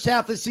the first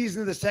half of the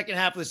season to the second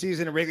half of the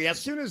season at Wrigley. As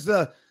soon as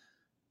the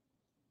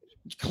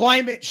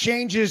climate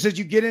changes as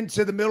you get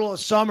into the middle of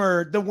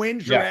summer, the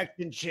wind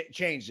direction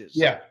changes.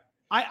 Yeah.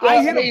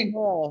 I hit a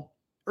ball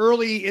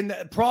early in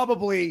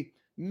probably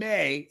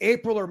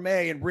April or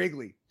May in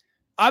Wrigley.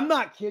 I'm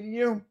not kidding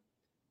you.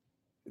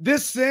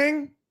 This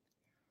thing,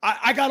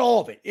 I got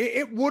all of it.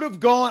 It would have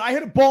gone. I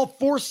hit a ball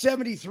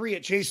 473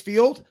 at Chase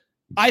Field.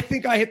 I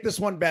think I hit this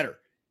one better.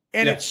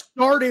 And it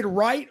started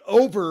right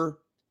over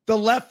the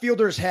left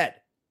fielder's head.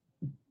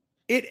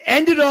 It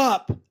ended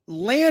up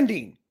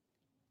landing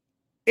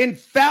in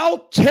foul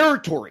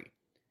territory.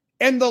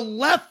 And the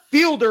left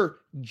fielder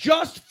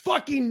just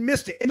fucking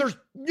missed it. And there's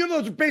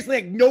basically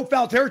like no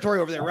foul territory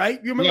over there,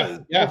 right? You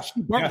remember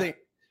the thing?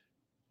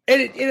 And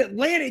it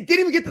landed. It didn't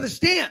even get to the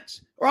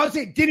stands. Or I would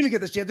say it didn't even get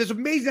to the stands. It's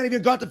amazing that it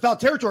even got to foul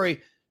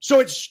territory. So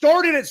it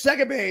started at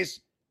second base.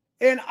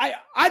 And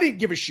I didn't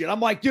give a shit.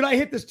 I'm like, dude, I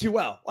hit this too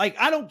well. Like,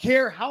 I don't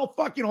care how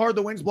fucking hard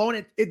the wind's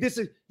blowing.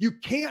 You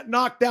can't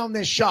knock down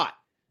this shot,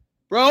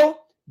 bro.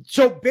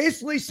 So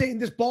basically saying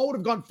this ball would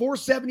have gone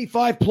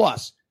 475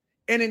 plus.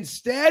 And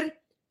instead,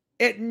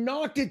 it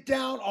knocked it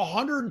down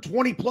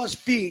 120 plus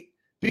feet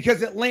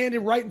because it landed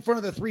right in front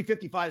of the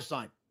 355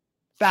 sign.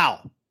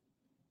 Foul.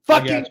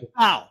 Fucking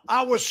foul.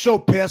 I was so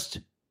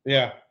pissed.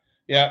 Yeah.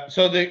 Yeah.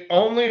 So the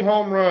only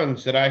home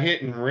runs that I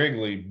hit in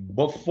Wrigley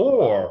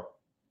before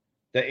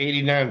the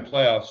 89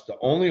 playoffs, the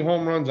only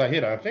home runs I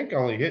hit, I think I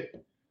only hit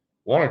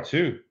one or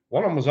two.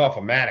 One of them was off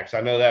of Maddox.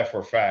 I know that for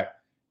a fact.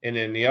 And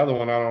then the other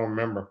one, I don't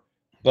remember.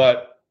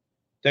 But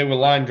they were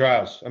line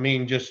drives. I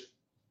mean,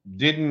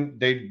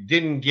 they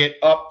didn't get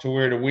up to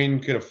where the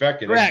wind could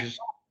affect it. Correct.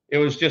 It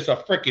was just a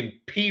freaking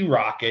pea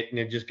rocket, and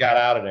it just got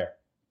out of there.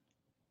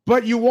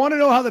 But you want to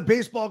know how the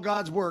baseball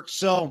gods work.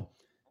 So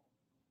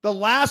the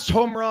last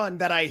home run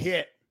that I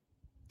hit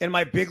in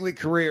my big league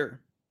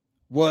career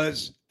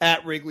was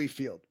at Wrigley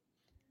Field.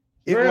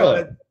 It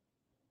was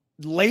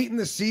late in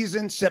the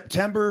season,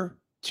 September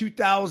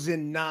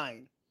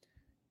 2009.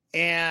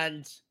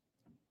 And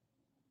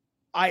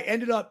I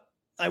ended up,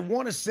 I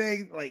want to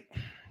say, like,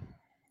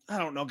 I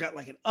don't know, got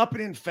like an up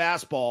and in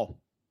fastball.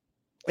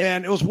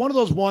 And it was one of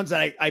those ones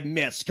that I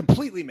missed,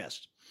 completely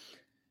missed.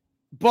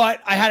 But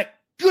I had a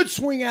good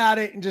swing at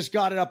it and just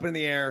got it up in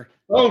the air.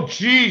 Oh,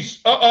 geez.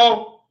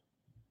 Uh-oh.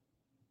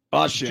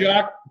 Oh, shit.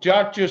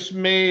 Jock just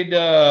made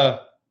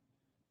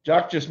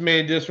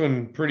this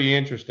one pretty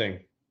interesting.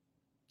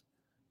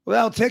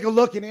 Well, take a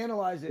look and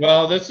analyze it.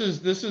 Well, this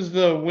is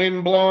the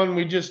wind blowing.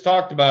 We just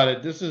talked about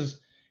it.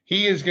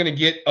 He is going to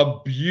get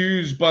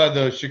abused by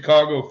the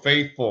Chicago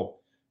faithful.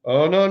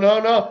 Oh, no.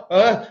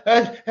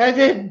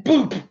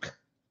 Boop.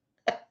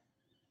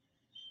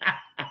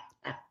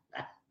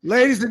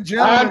 Ladies and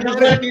gentlemen, I'm just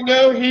letting you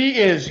know he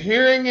is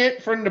hearing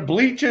it from the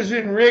bleachers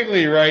in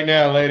Wrigley right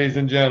now, ladies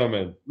and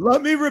gentlemen.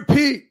 Let me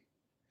repeat.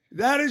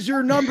 That is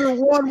your number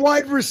one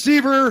wide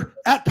receiver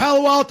at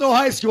Palo Alto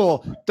High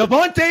School.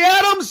 Devontae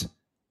Adams,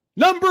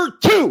 number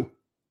 2.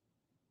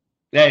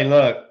 Hey,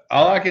 look,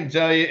 all I can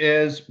tell you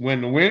is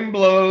when the wind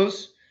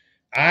blows,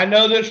 I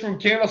know this from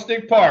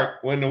Candlestick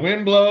Park, when the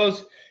wind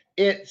blows,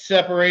 it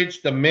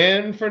separates the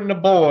men from the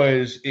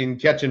boys in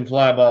catching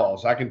fly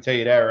balls. I can tell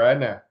you that right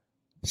now.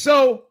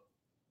 So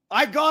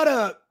I got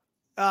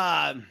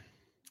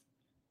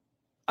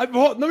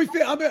let me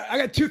think. I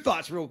got two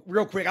thoughts real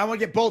quick. I want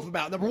to get both of them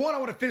out. Number one, I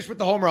want to finish with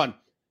the home run.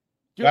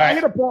 Dude, right. I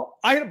hit a ball,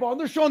 and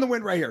they're showing the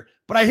wind right here.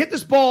 but I hit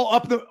this ball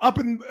up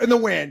in the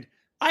wind.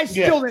 I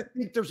still didn't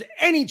think there's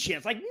any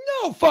chance, like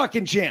no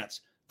fucking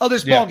chance of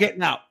this ball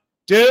getting out.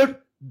 Dude,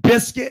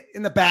 biscuit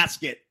in the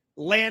basket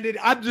landed.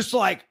 I'm just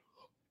like,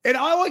 and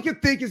all I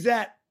could think is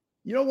that,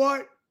 you know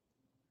what?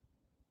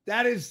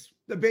 That is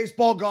the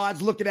baseball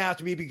gods looking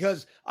after me,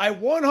 because I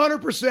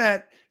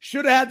 100%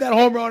 should have had that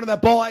home run and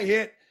that ball I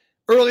hit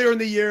earlier in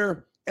the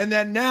year. And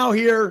then now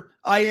here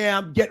I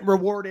am getting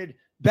rewarded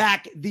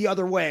back the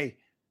other way.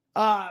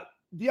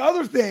 The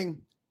other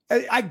thing,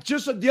 I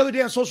just the other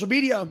day on social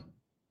media,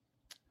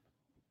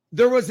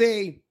 there was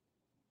a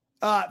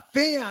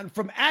fan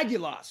from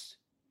Aguilas,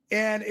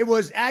 and it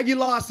was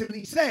Aguilas and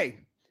Licey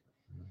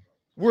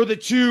were the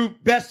two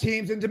best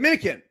teams in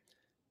Dominican.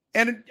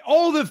 And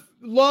all the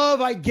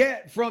love I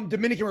get from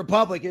Dominican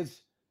Republic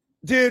is,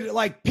 dude,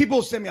 like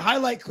people send me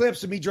highlight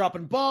clips of me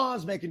dropping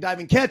bombs, making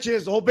diving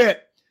catches, the whole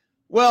bit.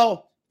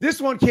 Well,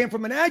 this one came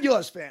from an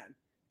Aguilas fan,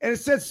 and it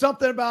said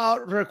something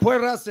about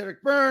Recuerdas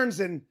Eric Byrnes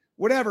and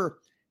whatever.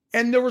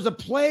 And there was a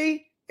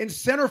play in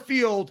center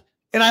field,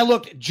 and I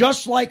looked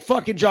just like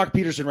fucking Jock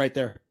Peterson right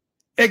there.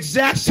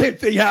 Exact same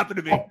thing happened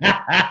to me.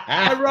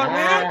 I run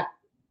in,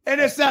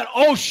 and it's that,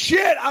 oh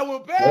shit, I will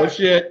bet. Oh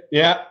shit,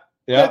 yeah.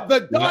 Yeah.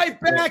 The dive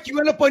back, you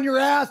end up on your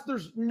ass.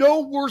 There's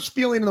no worse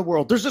feeling in the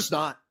world. There's just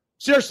not.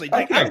 Seriously.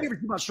 Like, I don't give a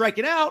shit about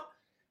striking out.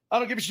 I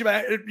don't give a shit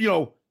about,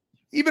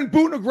 even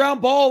booting a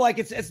ground ball. Like,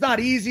 it's not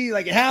easy.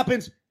 Like, it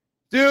happens.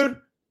 Dude,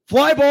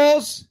 fly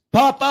balls,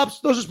 pop-ups,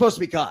 those are supposed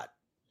to be caught.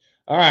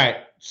 All right.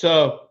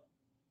 So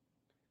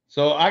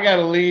I got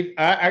to lead.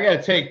 I got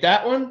to take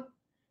that one,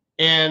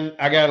 and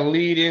I got to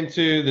lead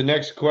into the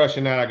next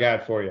question that I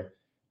got for you.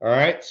 All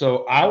right.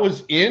 So I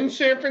was in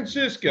San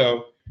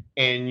Francisco,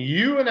 and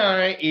you and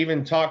I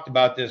even talked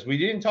about this. We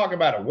didn't talk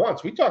about it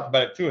once. We talked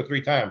about it 2 or 3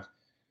 times.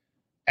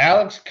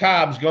 Alex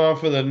Cobb's going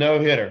for the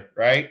no-hitter,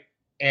 right?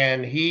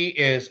 And he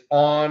is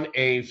on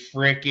a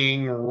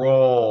freaking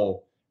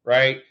roll,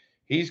 right?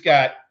 He's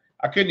got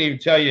 – I couldn't even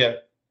tell you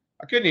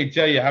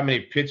how many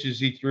pitches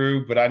he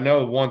threw, but I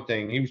know one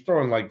thing. He was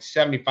throwing like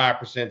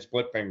 75%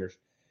 split fingers.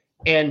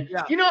 And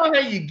you know how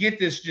you get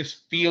this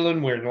just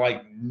feeling where,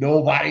 like,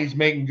 nobody's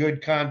making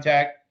good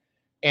contact?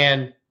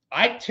 And –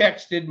 I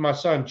texted my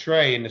son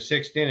Trey in the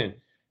 6th inning,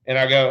 and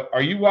I go,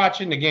 "Are you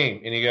watching the game?"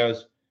 And he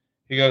goes,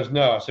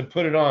 "No." I said,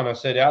 "Put it on." I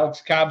said,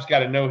 "Alex Cobb's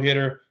got a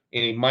no-hitter,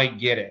 and he might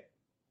get it."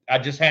 I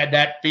just had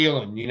that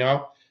feeling,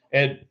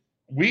 And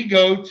we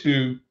go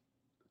to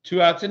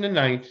 2 outs in the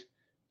 9th,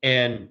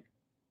 and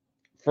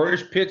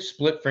first pitch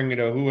split finger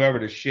to whoever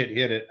the shit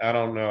hit it, I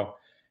don't know.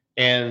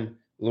 And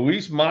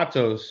Luis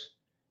Matos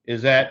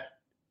is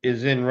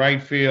in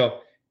right field.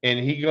 And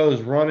he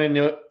goes running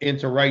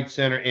into right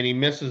center, and he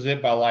misses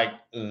it by like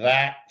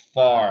that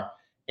far.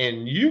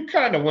 And you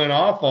kind of went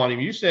off on him.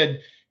 You said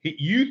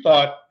you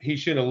thought he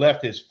should have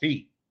left his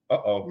feet.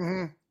 Uh-oh.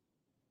 Mm-hmm.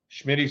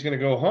 Schmidt's going to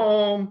go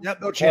home. Yep,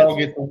 no chance. Ball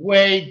gets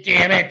away.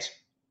 Damn it.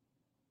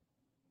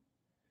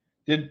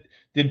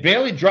 Did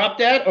Bailey drop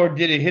that, or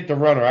did it hit the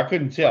runner? I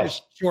couldn't tell.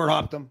 Just short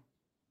hopped him.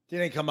 He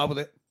didn't come up with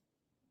it.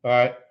 All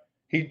right.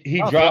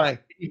 He dropped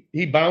it.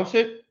 He bounced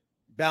it?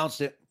 Bounced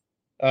it.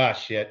 Ah,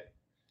 shit.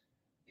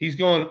 He's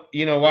going,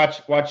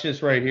 watch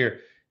this right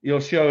here.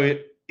 You'll show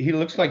it. He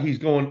looks like he's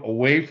going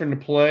away from the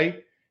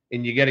play,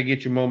 and you got to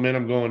get your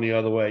momentum going the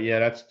other way. Yeah,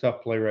 that's a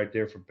tough play right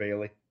there for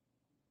Bailey.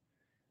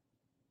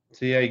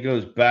 See how he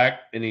goes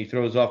back, and he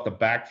throws off the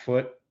back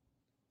foot?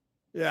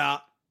 Yeah.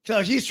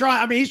 So he's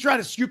trying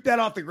to scoop that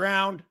off the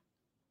ground.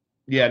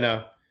 Yeah,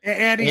 no.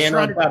 And he's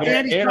trying to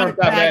bag it at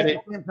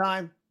the same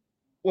time.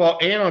 Well,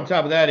 and on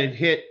top of that, it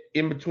hit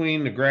in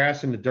between the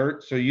grass and the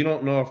dirt, so you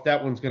don't know if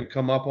that one's going to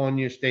come up on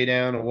you, stay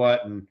down, or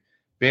what, and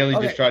Bailey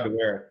just tried to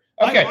wear it.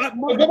 Okay,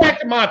 we'll go back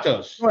to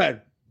Matos. Go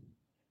ahead.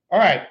 All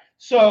right,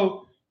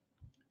 so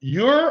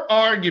your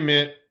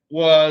argument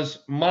was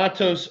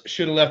Matos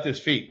should have left his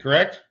feet,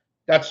 correct?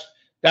 That's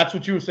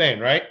what you were saying,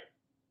 right?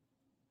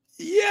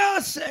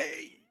 Yes.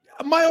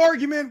 My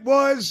argument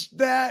was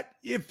that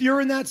if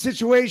you're in that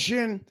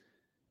situation,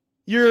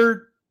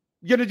 you're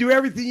going to do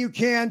everything you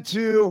can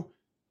to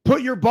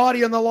put your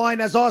body on the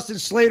line, as Austin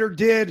Slater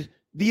did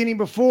the inning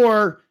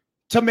before,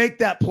 to make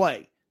that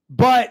play.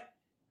 But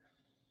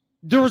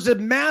there was a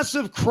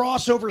massive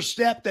crossover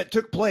step that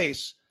took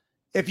place.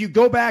 If you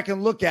go back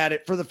and look at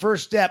it for the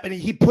first step, and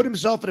he put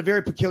himself in a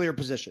very peculiar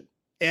position.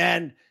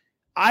 And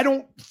I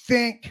don't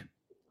think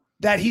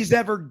that he's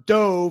ever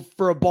dove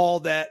for a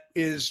ball that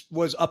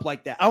was up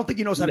like that. I don't think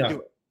he knows how to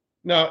do it.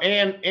 No,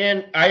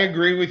 and I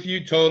agree with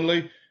you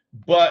totally.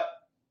 But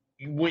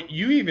when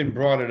you even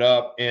brought it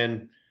up,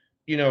 and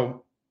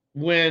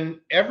when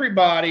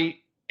everybody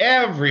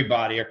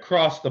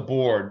across the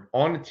board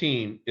on the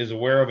team is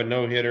aware of a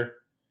no-hitter,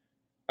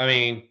 I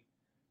mean,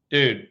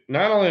 dude,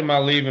 not only am I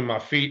leaving my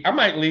feet, I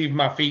might leave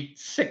my feet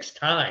 6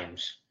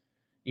 times,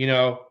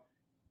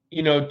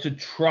 to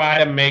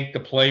try to make the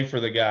play for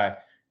the guy.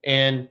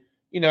 And,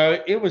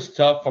 it was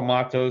tough for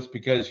Matos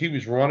because he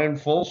was running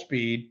full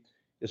speed.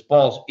 This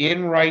ball's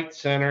in right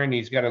center, and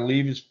he's got to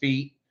leave his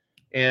feet.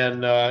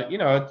 And,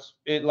 it's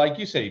like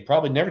you said, he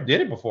probably never did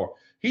it before.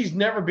 He's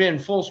never been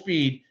full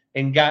speed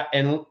and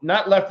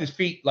not left his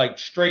feet like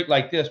straight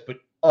like this, but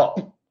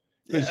up.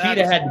 Because he'd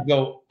have had to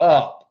go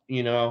up,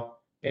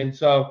 And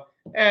so,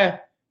 it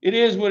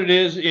is what it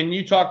is. And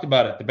you talked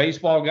about it, the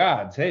baseball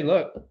gods. Hey,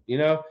 look,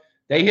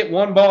 they hit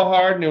one ball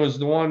hard, and it was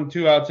the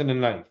 2 outs in the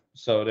ninth.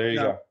 So there you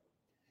go.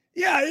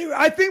 Yeah,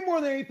 I think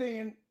more than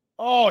anything.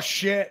 Oh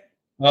shit!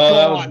 Oh,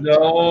 that was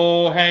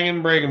no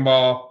hanging breaking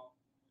ball.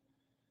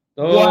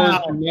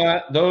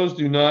 Those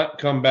do not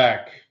come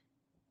back.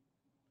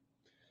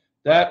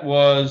 That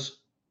was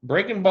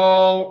breaking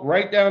ball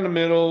right down the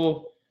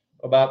middle,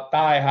 about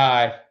thigh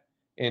high,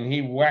 and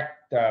he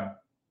whacked the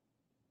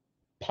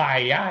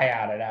pie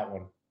out of that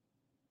one.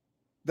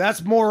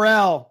 That's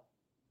Morale.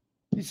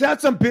 He's had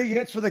some big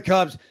hits for the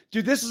Cubs,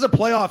 dude. This is a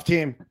playoff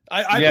team.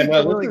 I think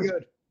they're really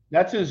good.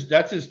 That's his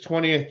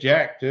 20th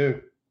jack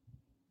too.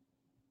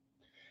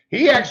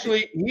 He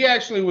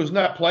actually was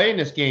not playing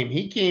this game.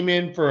 He came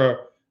in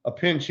for a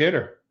pinch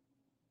hitter.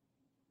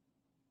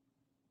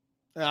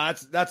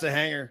 That's a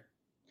hanger.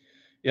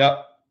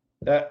 Yep.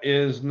 That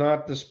is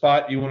not the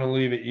spot you want to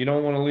leave it. You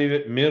don't want to leave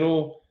it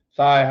middle,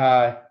 thigh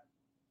high.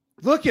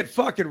 Look at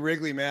fucking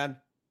Wrigley, man.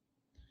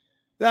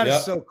 That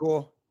is so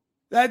cool.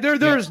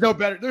 There's no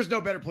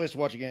better place to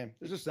watch a game.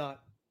 There's just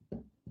not.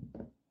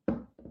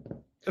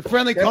 A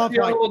friendly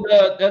conflict.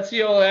 That's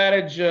the old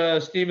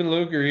adage. Stephen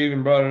Luker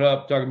even brought it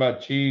up, talking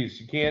about cheese.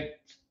 You can't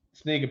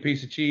sneak a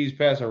piece of cheese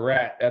past a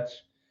rat.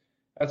 That's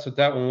what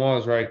that one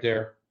was right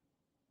there.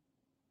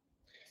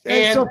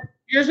 And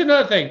here's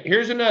another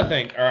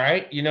thing. All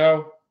right,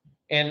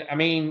 and I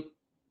mean,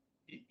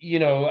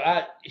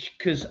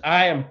 because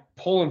I am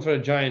pulling for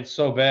the Giants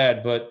so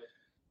bad, but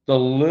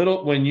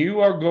when you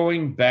are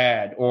going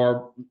bad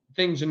or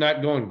things are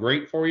not going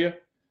great for you,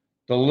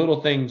 the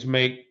little things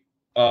make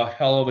a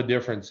hell of a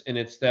difference. And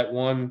it's that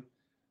one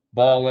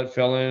ball that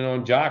fell in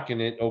on Jock,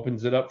 and it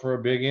opens it up for a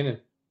big inning.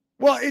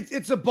 Well,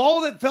 it's a ball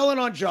that fell in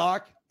on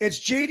Jock. It's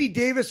J.D.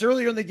 Davis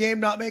earlier in the game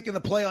not making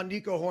the play on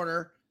Nico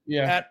Horner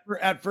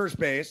at first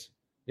base.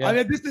 Yeah. I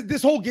mean,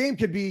 this whole game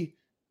could be,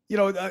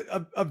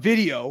 a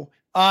video.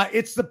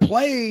 It's the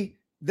play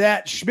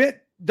that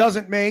Schmidt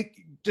doesn't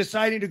make,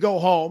 deciding to go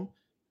home.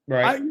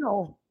 Right.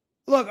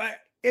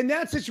 In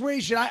that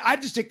situation, I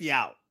just take the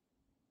out.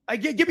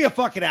 Give me a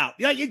fucking out.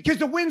 Because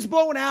the wind's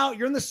blowing out.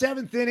 You're in the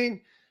 7th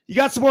inning. You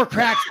got some more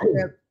cracks.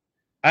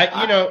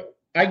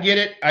 I get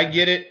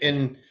it.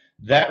 And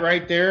that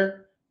right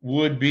there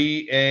would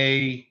be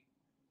a,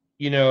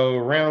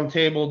 round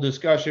table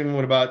discussion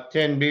with about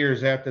 10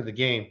 beers after the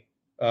game.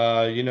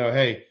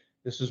 Hey,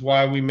 this is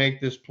why we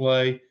make this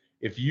play.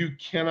 If you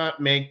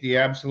cannot make the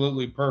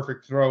absolutely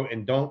perfect throw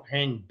and don't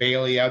hang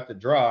Bailey out to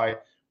dry,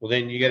 well,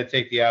 then you got to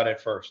take the out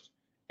at first.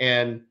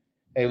 And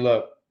hey,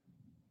 look,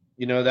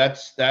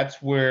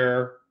 that's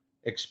where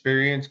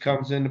experience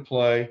comes into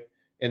play.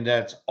 And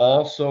that's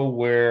also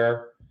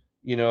where,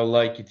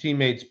 like your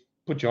teammates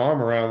put your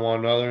arm around one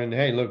another and,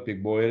 hey, look,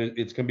 big boy,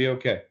 it's going to be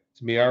okay.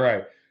 It's going to be all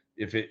right.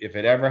 If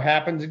it ever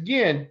happens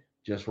again,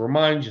 just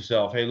remind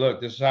yourself, hey,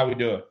 look, this is how we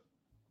do it.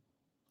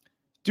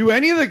 Do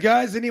any of the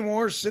guys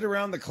anymore sit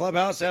around the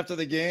clubhouse after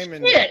the game?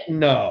 And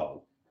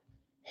no.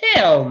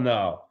 Hell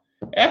no.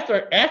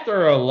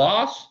 After a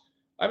loss,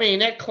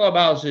 that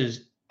clubhouse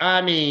is,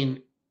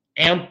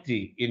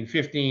 empty in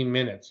 15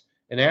 minutes.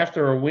 And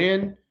after a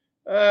win,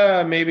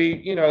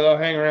 maybe, they'll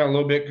hang around a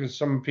little bit because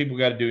some people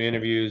got to do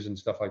interviews and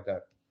stuff like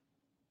that.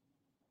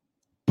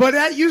 But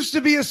that used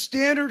to be a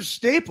standard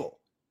staple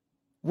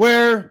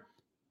where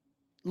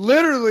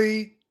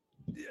literally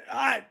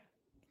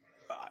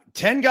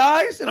 10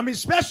 guys, and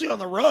especially on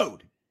the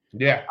road.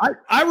 Yeah.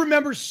 I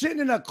remember sitting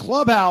in a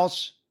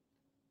clubhouse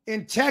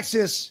in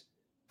Texas,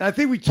 and I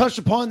think we touched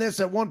upon this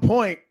at one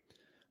point,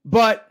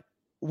 but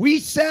we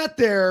sat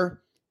there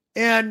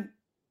and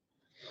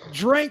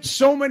drank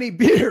so many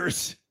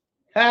beers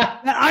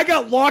that I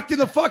got locked in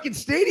the fucking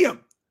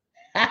stadium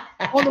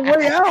on the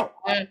way out.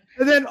 And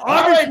then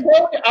I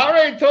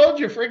already told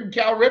you, freaking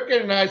Cal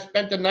Ripken and I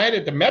spent the night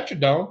at the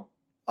Metrodome.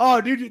 Oh,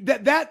 dude,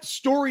 that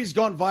story's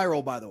gone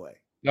viral, by the way.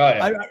 Oh,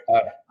 yeah.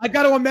 I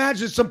got to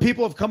imagine some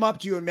people have come up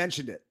to you and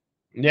mentioned it.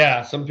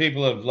 Yeah, some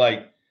people have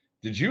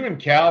did you and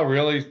Cal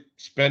really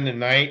spend the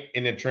night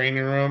in the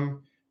training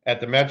room at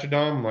the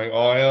Metrodome? I'm like,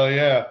 oh, hell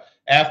yeah.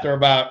 After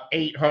about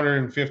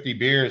 850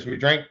 beers, we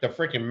drank the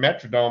freaking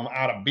Metrodome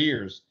out of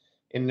beers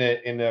in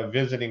the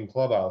visiting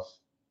clubhouse.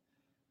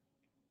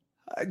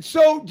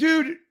 So,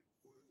 dude,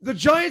 the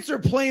Giants are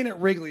playing at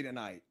Wrigley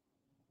tonight.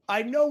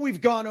 I know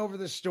we've gone over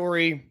this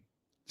story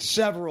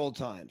several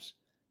times,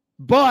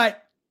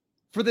 but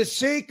for the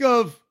sake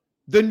of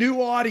the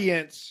new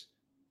audience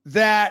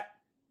that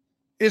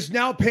is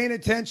now paying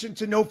attention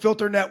to No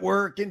Filter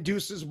Network and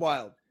Deuces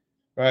Wild,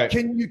 right?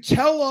 Can you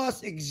tell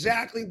us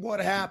exactly what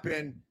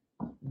happened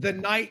the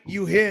night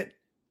you hit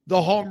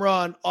the home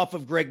run off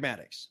of Greg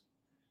Maddux?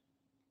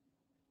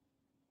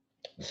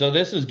 So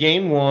this is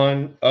game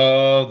 1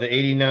 of the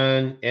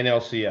 89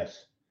 NLCS.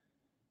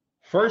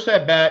 First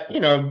at bat, you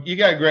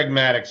got Greg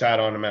Maddux out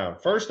on the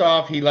mound. First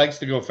off, he likes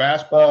to go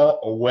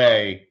fastball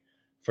away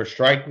for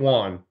strike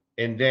 1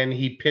 and then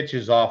he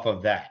pitches off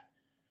of that.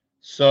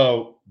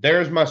 So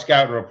there's my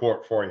scouting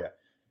report for you.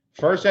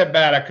 First at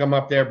bat, I come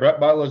up there. Brett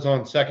Butler's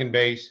on second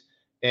base,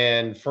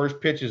 and first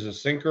pitch is a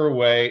sinker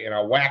away, and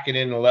I whack it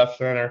into left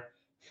center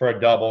for a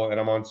double, and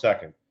I'm on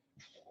second.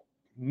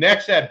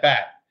 Next at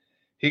bat,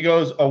 he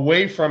goes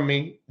away from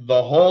me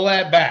the whole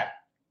at bat.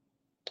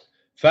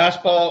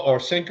 Fastball or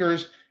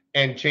sinkers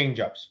and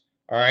changeups.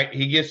 All right.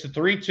 He gets the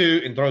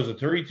 3-2 and throws a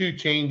 3-2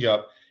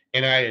 changeup,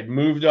 and I had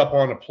moved up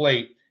on the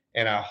plate,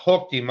 and I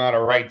hooked him out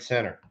of right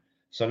center.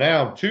 So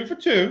now I'm 2 for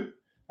 2.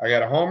 I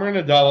got a homer and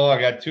a double. I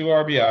got 2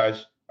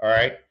 RBIs. All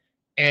right.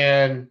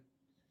 And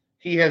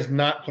he has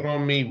not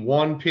thrown me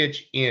one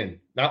pitch in.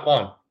 Not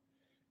one.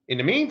 In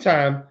the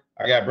meantime,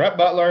 I got Brett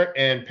Butler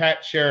and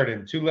Pat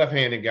Sheridan, 2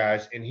 left-handed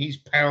guys, and he's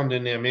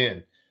pounding them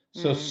in.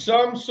 So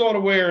some sort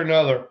of way or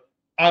another,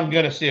 I'm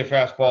going to see a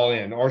fastball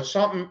in or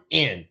something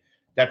in.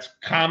 That's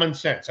common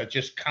sense. That's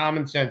just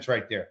common sense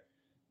right there.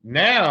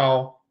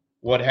 Now,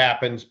 what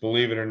happens,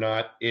 believe it or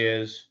not,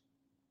 is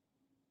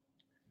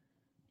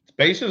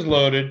bases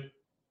loaded,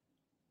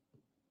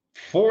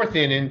 4th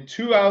inning,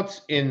 2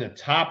 outs in the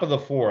top of the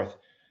 4th.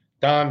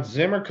 Don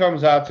Zimmer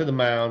comes out to the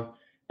mound,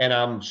 and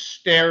I'm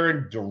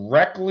staring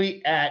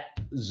directly at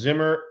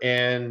Zimmer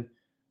and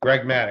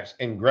Greg Maddux.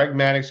 And Greg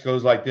Maddux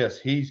goes like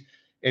this.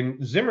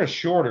 And Zimmer's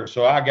shorter,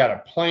 so I got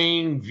a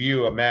plain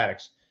view of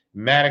Maddux.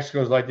 Maddux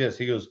goes like this.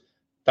 He goes,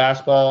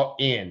 fastball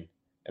in.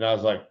 And I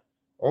was like,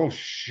 oh,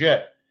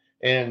 shit.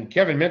 And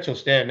Kevin Mitchell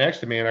standing next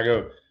to me, and I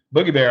go,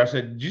 Boogie Bear, I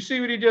said, did you see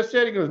what he just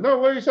said? He goes, no,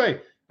 what did he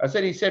say? I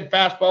said, he said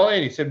fastball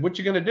in. He said, what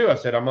you going to do? I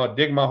said, I'm going to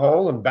dig my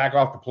hole and back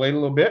off the plate a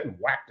little bit and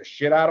whack the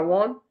shit out of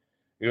one.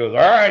 He goes,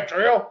 all right,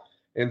 Trill.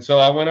 And so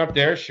I went up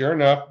there, sure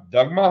enough,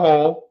 dug my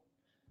hole.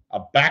 I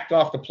backed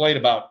off the plate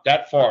about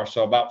that far,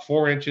 so about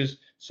 4 inches.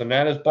 So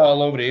now this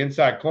ball over the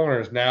inside corner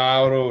is now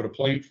out over the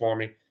plate for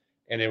me.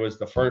 And it was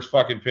the first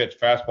fucking pitch,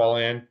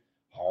 fastball in,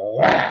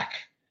 whack,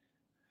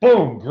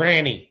 boom,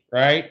 granny,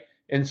 right?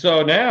 And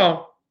so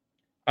now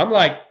I'm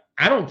like,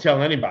 I don't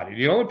tell anybody.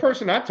 The only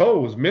person I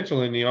told was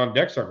Mitchell in the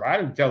on-deck circle. I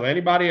didn't tell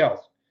anybody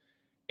else.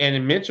 And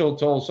then Mitchell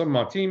told some of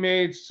my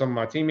teammates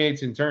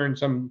in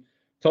turn,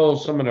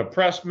 told some of the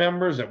press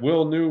members that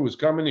Will knew was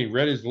coming. He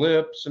read his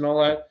lips and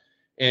all that.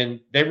 And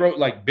they wrote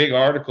like big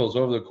articles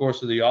over the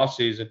course of the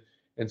offseason.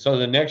 And so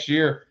the next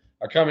year,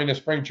 I come into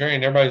spring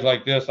training, everybody's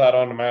like this out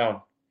on the mound.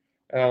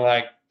 And I'm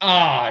like,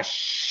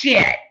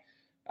 shit.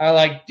 I'm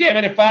like, damn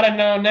it, if I'd have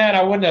known that,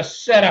 I wouldn't have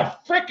said a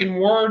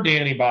freaking word to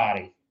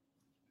anybody.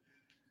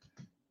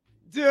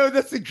 Dude,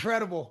 that's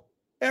incredible.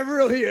 It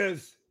really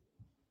is.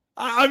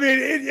 I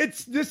mean,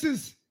 this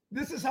is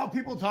how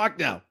people talk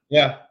now.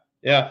 Yeah.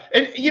 Yeah.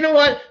 And you know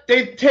what?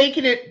 They've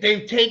taken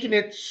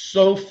it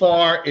so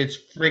far, it's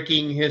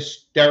freaking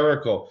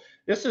hysterical.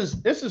 This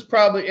is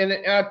probably, and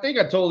I think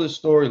I told this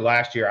story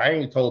last year. I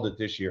ain't told it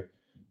this year.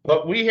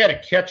 But we had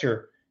a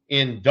catcher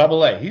in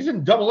AA. He's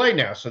in AA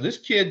now. So this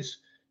kid's,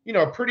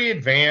 pretty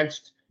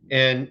advanced,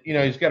 and,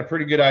 he's got a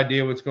pretty good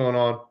idea what's going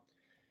on.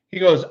 He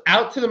goes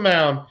out to the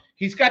mound.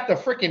 He's got the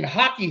freaking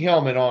hockey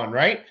helmet on,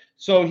 right?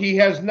 So he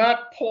has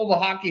not pulled the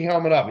hockey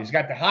helmet up. He's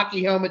got the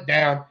hockey helmet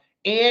down,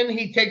 and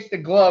he takes the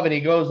glove, and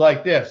he goes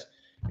like this.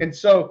 And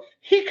so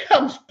he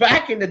comes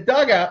back in the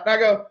dugout, and I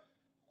go,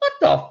 what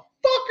the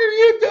fuck are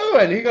you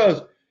doing? He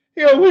goes,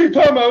 what are you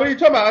talking about? What are you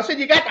talking about? I said,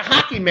 you got the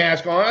hockey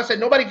mask on. I said,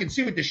 nobody can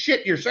see what the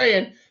shit you're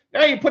saying.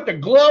 Now you put the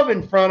glove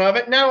in front of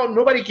it. Now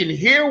nobody can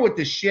hear what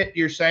the shit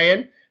you're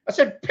saying. I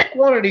said, pick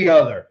one or the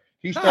other.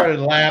 He started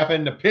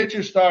laughing. The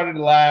pitcher started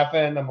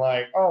laughing. I'm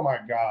like, oh, my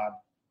God.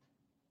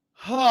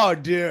 Oh,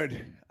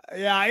 dude.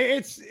 Yeah,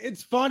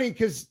 it's funny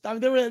because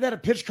there was a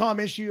pitch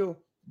comm issue,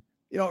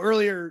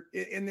 earlier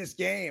in this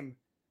game.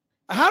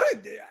 How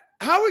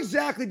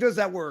exactly does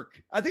that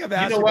work? I think I've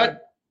asked you. Know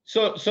what?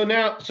 So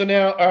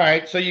now, all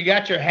right. So you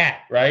got your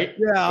hat, right?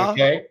 Yeah.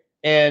 Okay.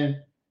 And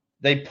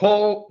they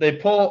pull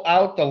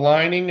out the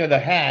lining of the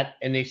hat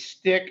and they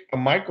stick a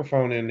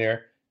microphone in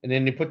there, and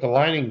then they put the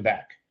lining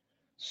back.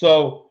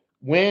 So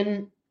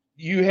when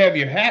you have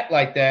your hat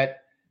like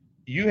that,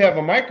 you have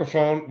a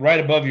microphone right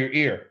above your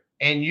ear,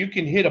 and you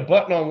can hit a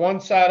button on one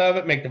side of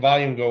it, make the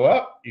volume go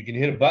up. You can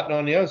hit a button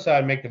on the other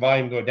side, make the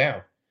volume go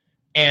down.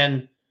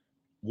 And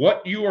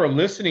what you are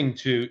listening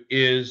to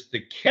is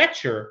the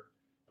catcher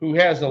who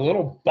has a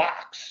little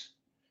box,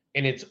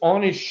 and it's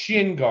on his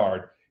shin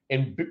guard.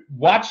 And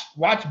watch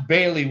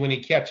Bailey when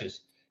he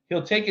catches.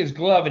 He'll take his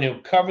glove and he'll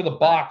cover the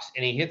box,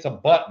 and he hits a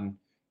button,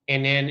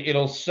 and then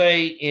it'll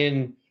say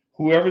in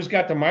whoever's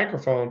got the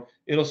microphone,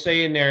 it'll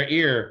say in their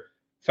ear,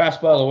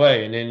 fastball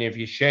away. And then if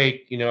you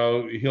shake,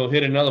 he'll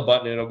hit another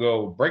button and it'll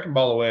go breaking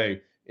ball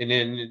away. And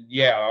then,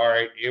 yeah, all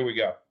right, here we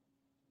go.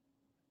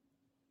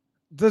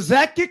 Does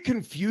that get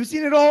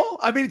confusing at all?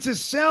 I mean, it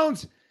just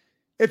sounds,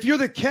 if you're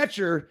the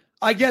catcher,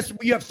 I guess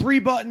you have 3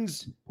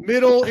 buttons,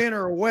 middle, in,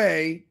 or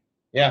away.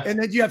 Yeah. And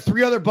then you have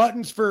 3 other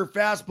buttons for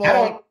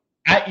fastball.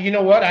 You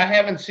know what? I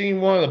haven't seen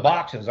one of the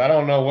boxes. I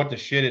don't know what the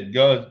shit it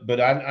goes,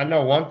 but I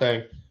know one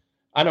thing.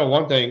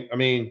 I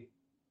mean,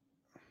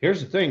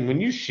 here's the thing. When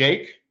you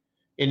shake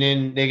and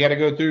then they got to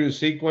go through the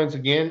sequence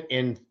again,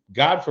 and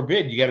God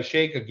forbid you got to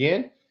shake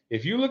again.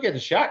 If you look at the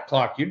shot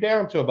clock, you're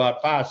down to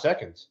about 5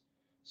 seconds.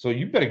 So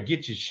you better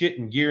get your shit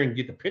in gear and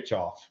get the pitch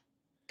off.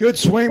 Good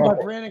swing by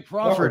Brandon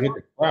Crawford. Hit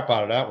the crap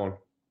out of that one.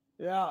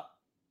 Yeah.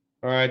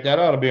 All right, that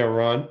ought to be a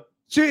run.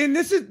 So, and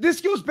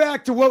this goes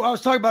back to what I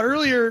was talking about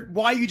earlier,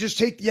 why you just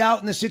take the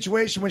out in the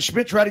situation when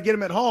Schmidt tried to get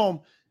him at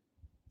home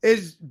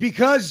is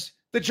because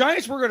the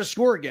Giants were going to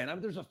score again. I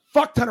mean, there's a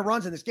fuck ton of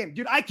runs in this game.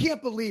 Dude, I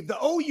can't believe the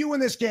OU in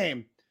this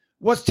game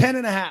was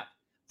 10.5.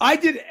 I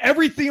did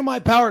everything in my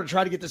power to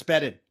try to get this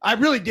bet in. I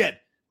really did.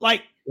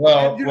 Like,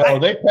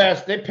 dude, they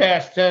passed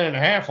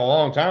 10.5 a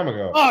long time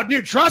ago. Oh,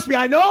 dude, trust me,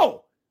 I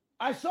know.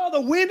 I saw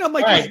the wind. I'm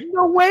like, there's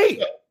no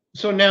way.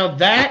 So now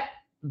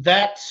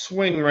that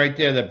swing right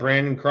there that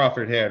Brandon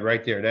Crawford had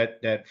right there,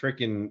 that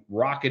freaking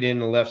rocket in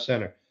the left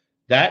center,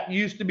 that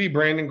used to be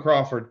Brandon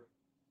Crawford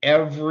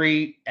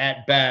every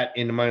at bat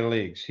in the minor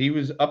leagues. He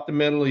was up the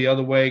middle, the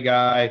other way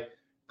guy,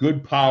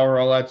 good power,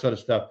 all that sort of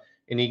stuff.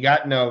 And he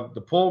got into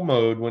the pull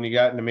mode when he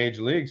got into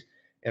major leagues.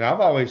 And I've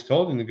always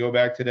told him to go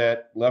back to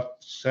that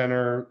left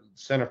center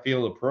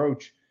field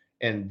approach.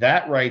 And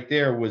that right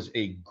there was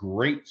a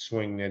great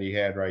swing that he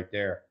had right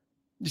there.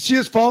 You see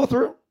his follow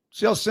through?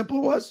 See how simple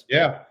it was?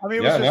 Yeah. I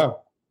mean, it was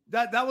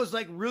that was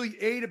like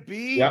really A to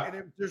B. Yeah.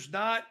 And there's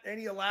not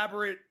any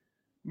elaborate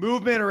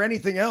movement or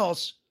anything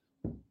else.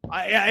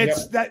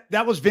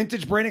 That was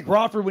vintage Brandon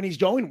Crawford when he's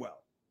going well.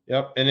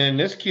 Yep. And then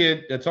this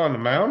kid that's on the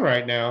mound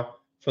right now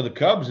for the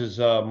Cubs is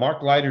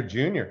Mark Leiter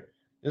Jr.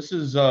 This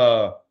is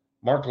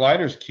Mark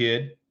Leiter's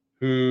kid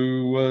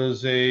who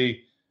was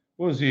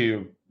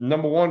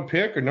number 1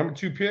 pick or number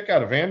 2 pick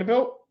out of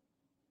Vanderbilt?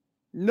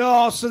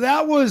 No, so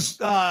that was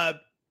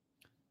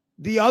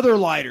the other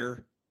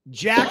Leiter,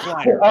 Jack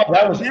Leiter.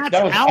 That was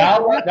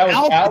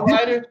Al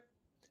Leiter?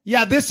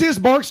 Yeah, this is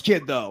Mark's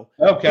kid, though.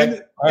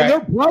 Okay. And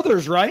they're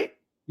brothers, right?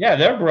 Yeah,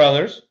 they're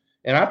brothers.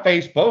 And I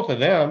faced both of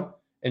them,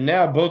 and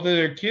now both of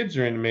their kids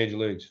are in the major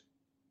leagues.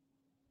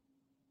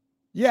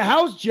 Yeah,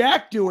 how's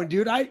Jack doing,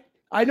 dude? I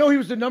know he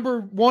was the number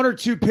 1 or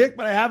 2 pick,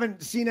 but I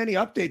haven't seen any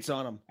updates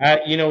on him.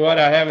 You know what?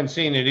 I haven't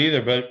seen it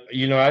either, but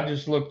I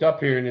just looked up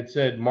here and it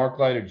said Mark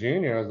Leiter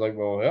Jr. I was like,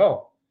 well,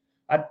 hell,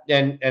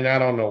 and I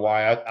don't know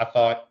why. I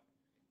thought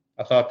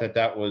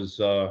that was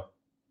the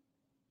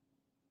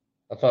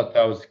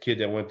kid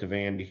that went to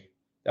Vandy.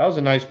 That was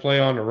a nice play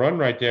on the run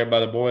right there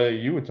by the boy that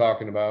you were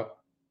talking about,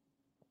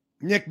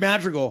 Nick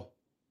Madrigal.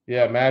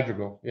 Yeah,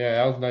 Madrigal. Yeah,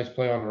 that was a nice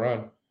play on the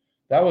run.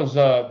 That was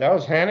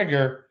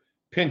Haniger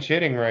pinch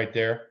hitting right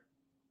there.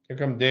 Here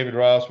comes David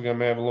Ross. We're going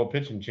to have a little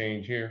pitching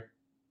change here.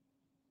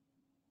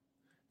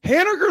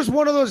 Haniger's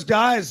one of those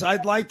guys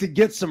I'd like to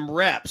get some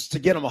reps to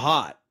get him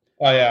hot.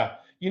 Oh, yeah.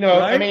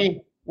 Right? I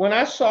mean, when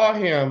I saw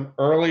him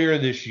earlier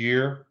this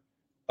year,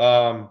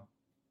 I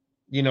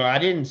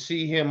didn't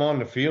see him on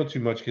the field too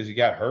much because he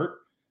got hurt.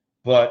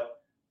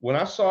 But when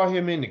I saw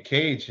him in the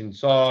cage and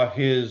saw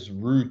his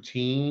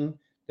routine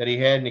that he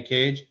had in the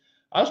cage,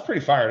 I was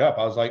pretty fired up.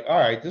 I was like, all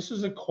right, this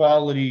is a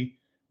quality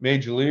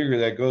major leaguer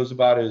that goes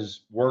about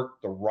his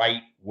work the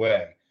right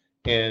way.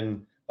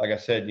 And like I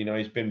said,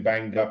 he's been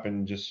banged up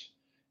and just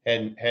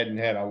hadn't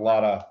had a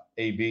lot of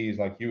ABs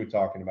like you were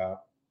talking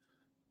about.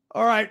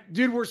 All right,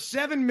 dude, we're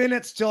 7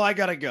 minutes till I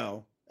got to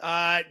go.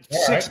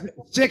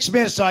 6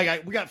 minutes.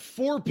 So we got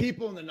 4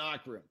 people in the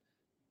knock room.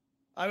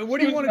 I mean, what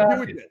do you want to do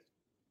with this?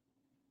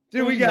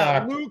 Dude, we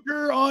got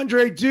Luker,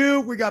 Andre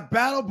Duke. We got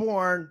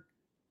Battleborn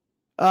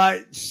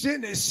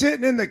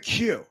sitting in the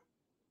queue.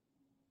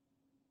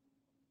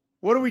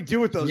 What do we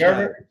do with those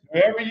guys?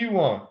 Wherever you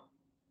want.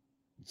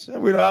 So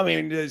we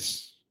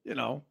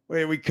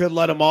could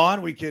let them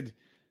on. We could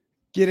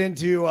get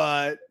into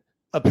a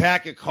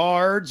pack of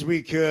cards.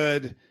 We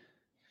could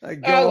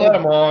let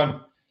them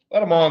on. Let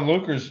them on.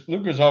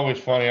 Luker's always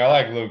funny. I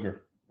like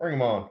Luker. Bring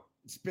him on.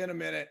 It's been a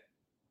minute.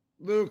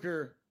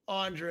 Luker,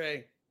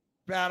 Andre,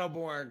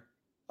 Battleborn.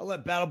 I'll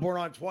let Battleborn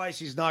on twice.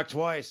 He's knocked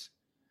twice.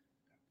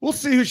 We'll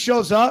see who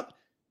shows up.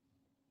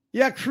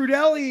 Yeah,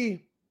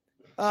 Crudelli,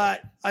 I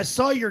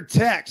saw your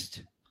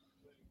text.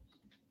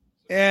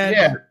 And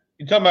yeah,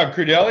 you talking about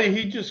Crudelli?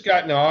 He just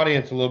got in the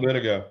audience a little bit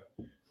ago.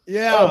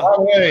 Yeah. Oh, by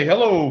the way,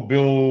 hello,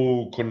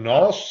 Bill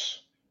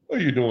Knoss. What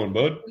are you doing,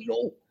 bud?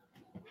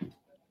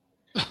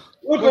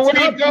 Look, where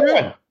are you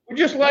going? We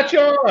just let you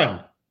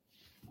on.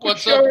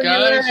 What's up,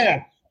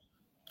 guys?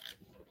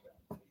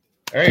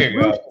 There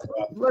you go.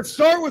 Let's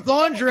start with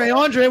Andre.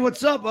 Andre,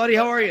 what's up, buddy?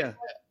 How are you?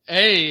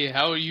 Hey,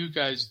 how are you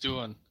guys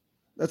doing?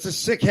 That's a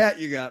sick hat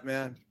you got,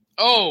 man.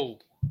 Oh,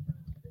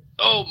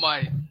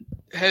 my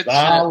headset.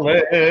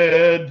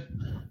 Solid.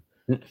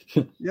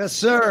 Yes,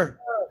 sir.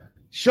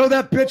 Show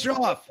that pitch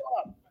off.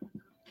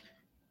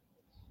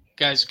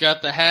 Guys,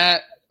 got the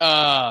hat.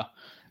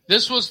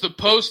 This was the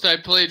post I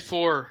played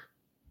for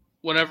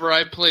whenever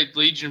I played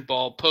Legion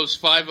Ball, post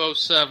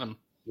 507.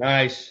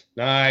 Nice.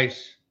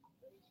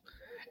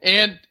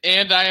 And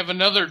I have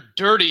another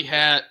dirty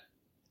hat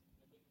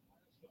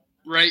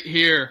right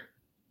here.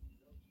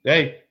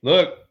 Hey,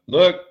 look.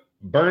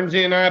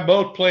 Byrnesy and I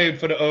both played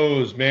for the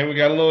O's, man. We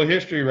got a little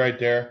history right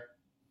there.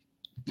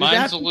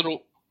 Mine's a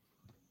little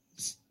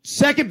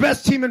Second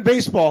best team in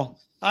baseball.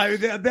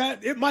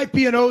 It might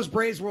be an O's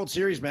Braves World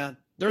Series, man.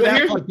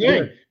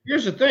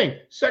 Here's the thing.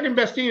 Second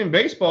best team in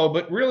baseball,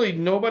 but really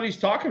nobody's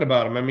talking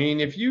about them. I mean,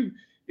 if you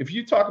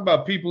talk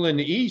about people in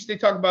the East, they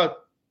talk about,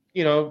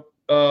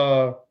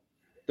 the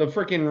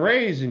freaking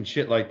Rays and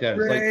shit like that.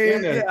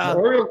 It's the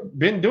Orioles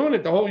been doing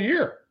it the whole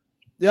year.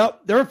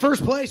 Yep, they're in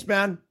first place,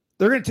 man.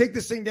 They're going to take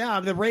this thing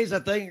down. The Rays, I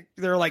think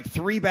they're like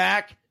 3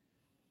 back.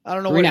 I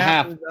don't know what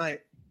happened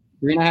tonight.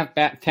 3.5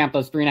 back.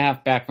 Tampa's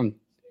 3.5 back from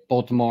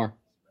Baltimore.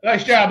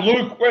 Nice job,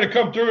 Luke. Way to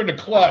come through in the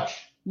clutch.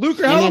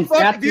 Luke, how the fuck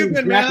have you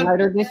been, man?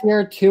 Leiter this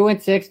year,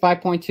 2-6,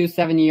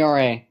 5.27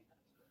 ERA.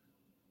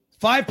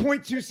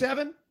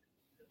 5.27?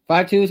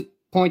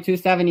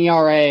 5.27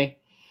 ERA,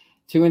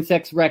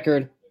 2-6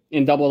 record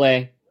in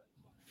AA.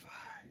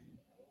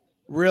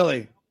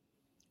 Really?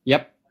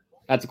 Yep.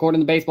 That's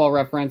according to Baseball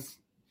Reference.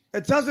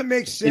 It doesn't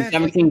make sense. In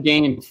 17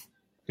 games.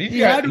 He's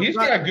got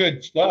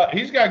good stuff.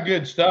 He's got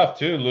good stuff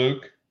too,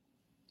 Luke.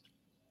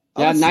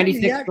 Yeah,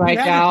 96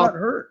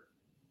 strikeout.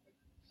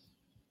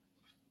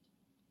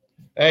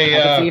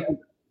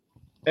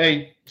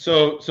 Hey,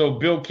 so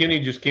Bill Kinney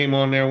just came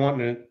on there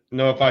wanting to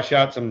know if I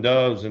shot some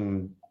doves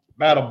and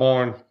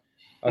Battleborn.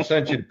 I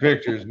sent you the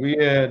pictures. We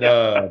had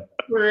a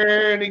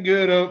pretty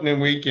good opening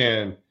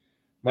weekend.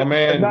 My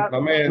man,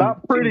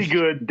 not pretty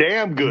good,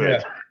 damn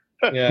good.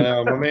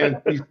 Yeah, my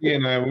man PC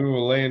and I, we were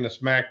laying the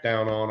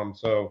smackdown on him.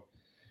 So,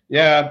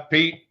 yeah,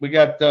 Pete, we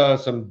got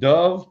some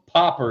dove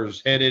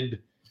poppers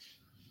headed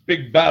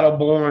Big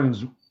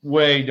Battleborn's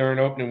way during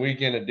opening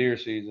weekend of deer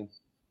season.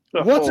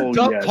 What's a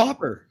dove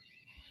popper?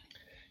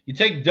 You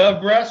take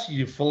dove breasts,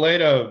 you fillet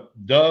the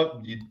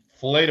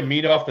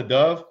meat off the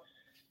dove,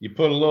 you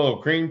put a little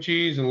cream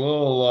cheese and a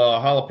little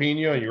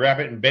jalapeno, and you wrap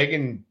it in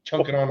bacon and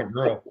chunk it on the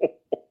grill.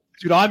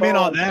 Dude, I'm in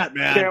on that,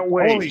 man. Can't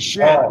wait. Holy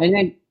shit. And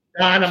then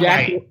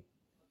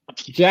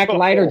Jack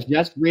Leiter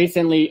just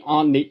recently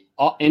on the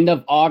end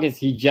of August,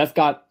 he just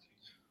got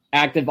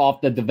active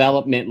off the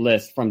development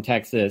list from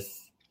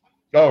Texas.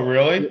 Oh,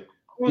 really?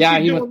 Yeah,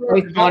 he was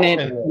placed on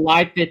it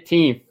July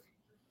 15th.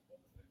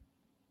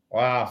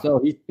 Wow. So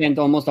he spent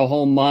almost a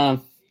whole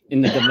month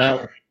in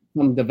the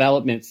some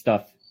development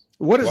stuff.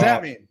 What does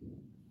that mean?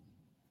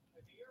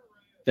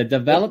 The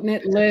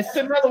development list.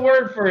 That's another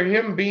word for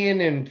him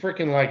being in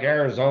freaking like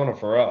Arizona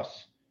for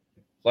us.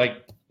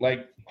 Like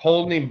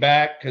holding him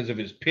back because of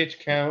his pitch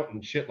count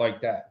and shit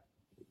like that.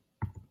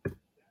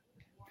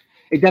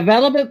 A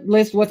development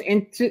list was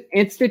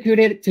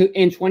instituted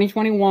in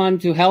 2021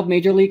 to help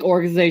major league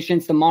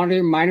organizations to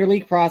monitor minor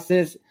league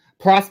prospects'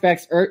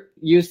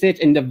 usage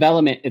and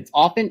development. It's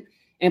often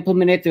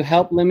implemented to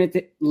help limit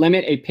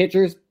a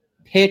pitcher's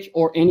pitch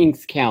or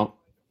innings count.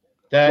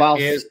 That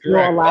is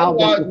correct.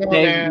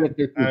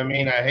 I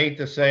mean, I hate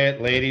to say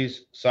it,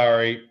 ladies.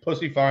 Sorry,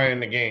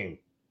 pussyfying the game.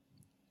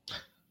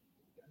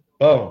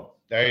 Boom.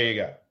 There you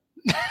go.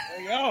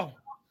 There you go.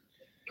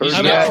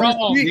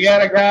 You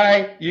got a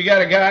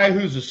guy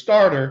who's a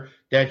starter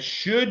that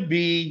should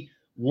be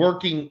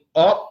working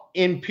up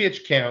in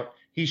pitch count.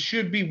 He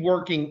should be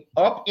working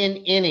up in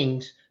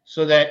innings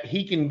so that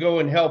he can go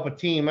and help a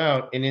team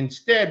out. And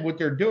instead, what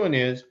they're doing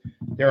is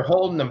they're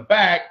holding them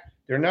back.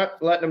 They're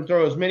not letting them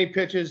throw as many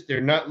pitches.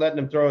 They're not letting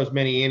them throw as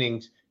many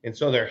innings. And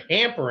so they're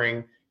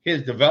hampering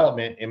his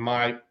development in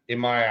my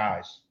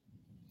eyes.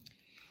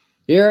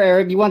 Here,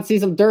 Eric, you want to see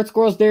some dirt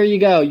squirrels? There you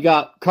go. You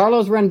got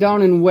Carlos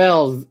Rendon and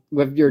Wells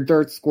with your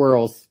dirt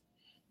squirrels.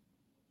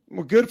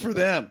 Well, good for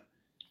them.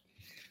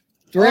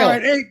 Drill. All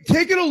right, hey,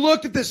 taking a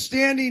look at the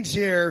standings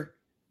here,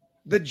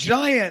 the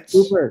Giants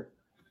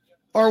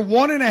are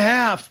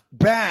 1.5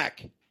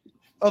 back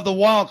of the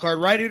wild card,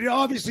 right? It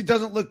obviously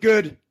doesn't look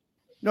good.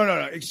 No.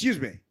 Excuse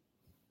me.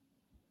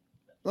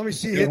 Let me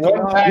see.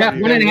 One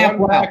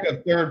back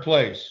of third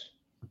place.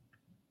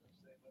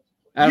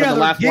 Out of the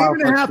last game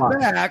and a half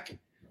back.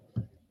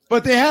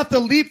 But they have to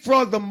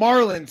leapfrog the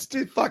Marlins.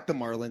 Dude, fuck the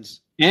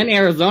Marlins. And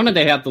Arizona,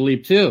 they have to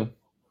leap too.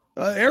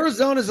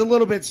 Arizona's a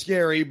little bit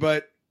scary,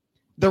 but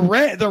the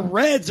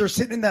Reds are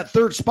sitting in that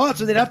third spot,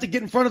 so they'd have to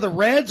get in front of the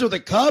Reds or the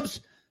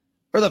Cubs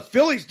or the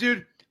Phillies,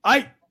 dude.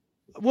 I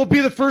will be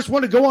the first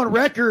one to go on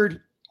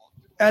record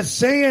as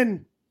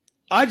saying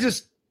I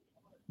just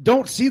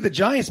don't see the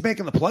Giants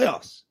making the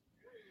playoffs.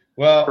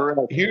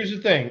 Well, here's the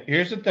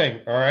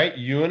thing. All right,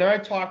 you and I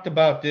talked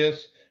about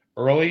this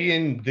early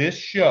in this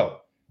show.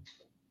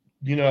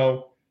 You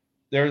know,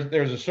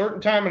 there's a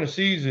certain time in the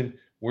season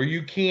where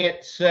you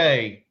can't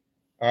say,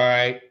 all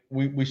right,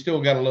 we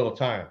still got a little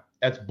time.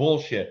 That's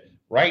bullshit.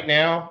 Right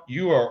now,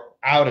 you are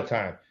out of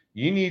time.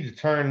 You need to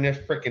turn this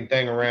freaking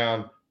thing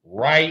around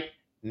right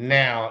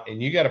now,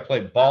 and you got to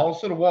play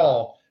balls to the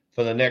wall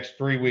for the next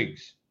 3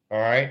 weeks, all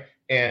right?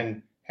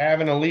 And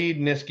having a lead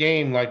in this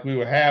game like we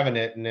were having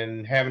it and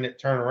then having it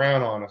turn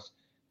around on us,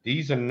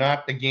 these are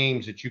not the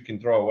games that you can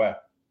throw away.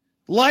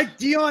 Like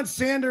Deion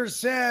Sanders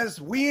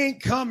says, we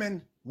ain't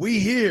coming, we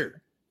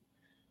here.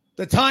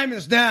 The time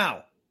is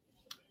now.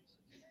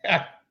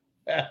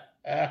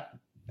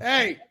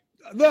 Hey,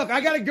 look,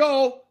 I got to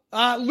go.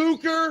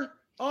 Luker,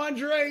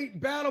 Andre,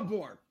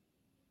 Battleborn.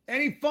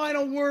 Any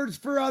final words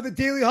for the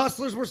Daily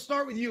Hustlers? We'll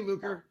start with you,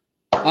 Luker.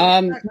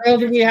 Thrill,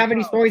 do we have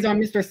any stories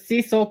on Mr.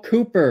 Cecil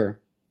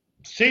Cooper?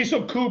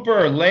 Cecil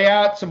Cooper, lay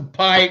out some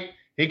pipe.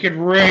 He could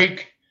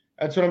rake.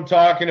 That's what I'm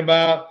talking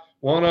about.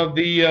 One of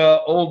the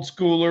old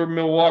schooler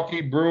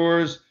Milwaukee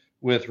Brewers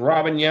with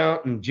Robin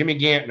Yount and Jimmy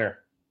Gantner.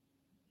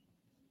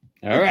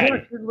 All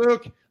right.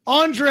 Luke.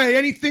 Andre,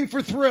 anything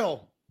for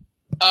Thrill?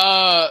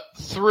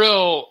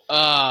 Thrill,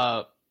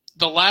 the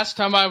last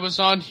time I was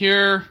on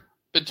here,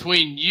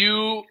 between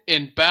you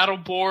and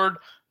Battleboard,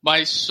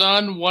 my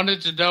son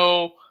wanted to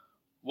know,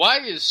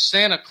 why is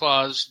Santa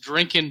Claus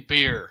drinking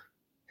beer?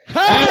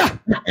 Because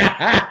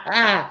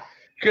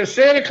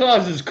Santa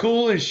Claus is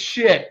cool as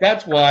shit.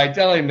 That's why.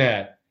 Tell him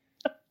that.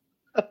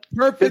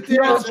 Perfect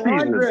answer,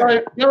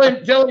 Andre.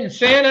 Tell him,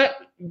 Santa,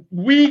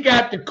 we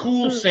got the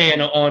cool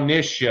Santa on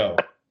this show.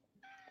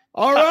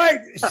 All right,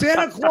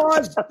 Santa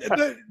Claus,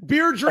 the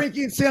beer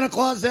drinking Santa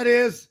Claus, that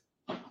is.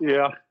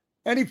 Yeah.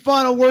 Any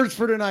final words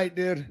for tonight,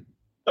 dude?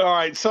 All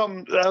right,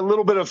 a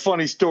little bit of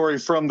funny story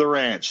from the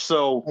ranch.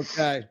 So,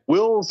 okay,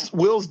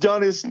 Will's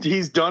done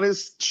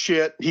his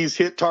shit. He's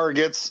hit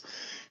targets,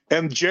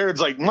 and Jared's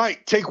like,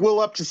 Mike, take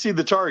Will up to see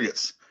the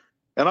targets,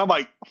 and I'm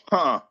like,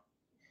 huh?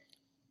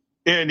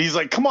 And he's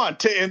like, come on,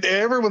 and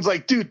everyone's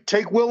like, dude,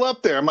 take Will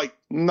up there. I'm like,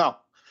 no.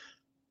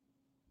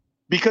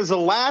 Because the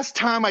last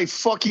time I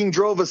fucking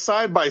drove a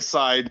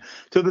side-by-side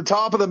to the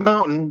top of the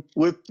mountain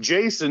with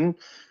Jason,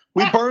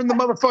 we burned the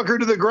motherfucker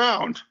to the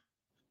ground.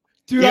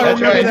 Dude, I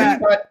remember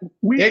that.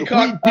 It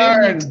caught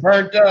fire and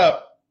burnt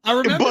up. I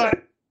remember.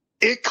 But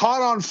it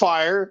caught on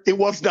fire. It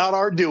was not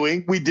our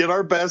doing. We did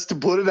our best to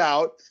put it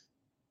out.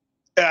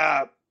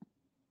 And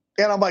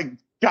I'm like,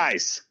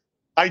 guys,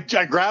 I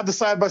grab the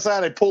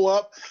side-by-side. I pull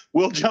up.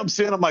 Will jumps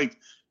in. I'm like,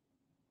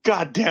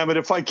 God damn it.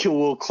 If I kill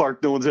Will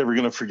Clark, no one's ever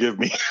going to forgive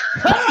me.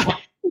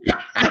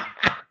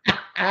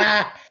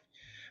 I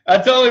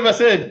told him, I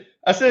said,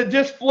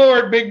 just floor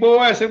it, big boy.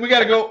 I said, we got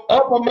to go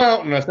up a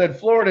mountain. I said,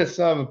 floor this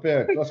son of a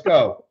bitch. Let's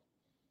go.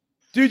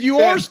 Dude, you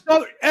are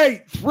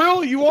hey,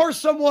 Thrill, you are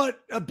somewhat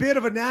a bit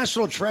of a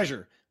national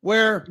treasure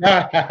where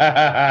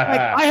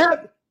I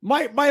have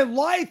my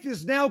life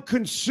is now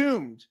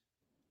consumed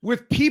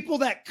with people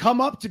that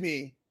come up to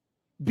me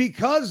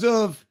because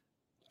of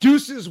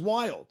Deuces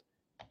Wild.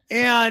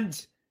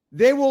 And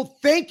they will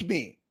thank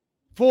me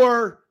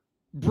for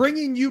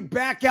bringing you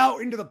back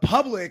out into the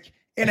public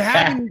and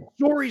having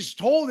stories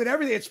told and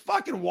everything. It's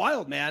fucking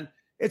wild, man.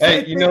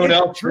 You know what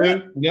else, too?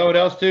 You know what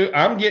else, too?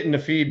 I'm getting the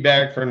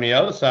feedback from the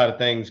other side of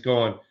things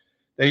going.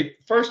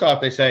 First off,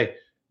 they say,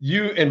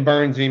 you and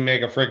Byrnesy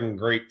make a freaking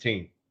great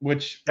team,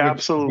 which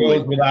absolutely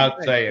goes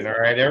without saying, all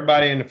right?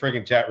 Everybody in the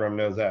freaking chat room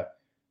knows that.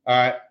 All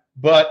right?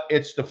 But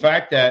it's the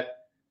fact that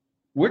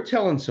we're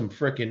telling some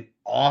freaking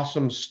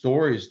awesome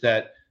stories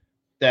that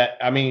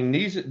I mean,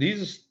 these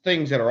are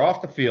things that are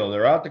off the field.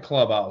 They're out the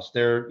clubhouse.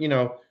 They're,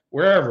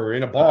 wherever,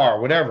 in a bar,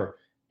 whatever.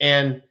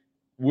 And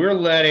we're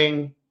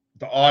letting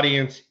the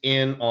audience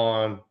in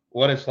on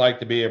what it's like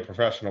to be a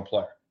professional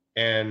player.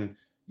 And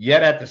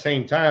yet at the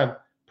same time,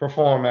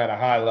 perform at a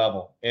high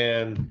level.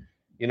 And,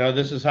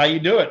 this is how you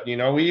do it.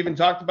 We even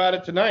talked about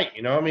it tonight.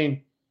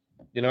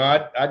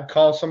 I'd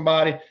call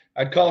somebody,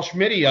 I'd call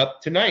Schmitty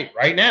up tonight,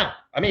 right now.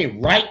 I mean,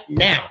 right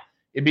now.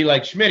 It'd be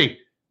like, Schmitty,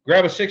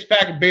 grab a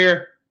 6-pack of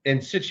beer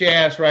and sit your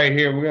ass right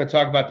here. We're going to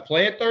talk about the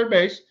play at third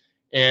base,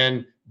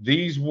 and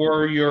these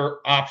were your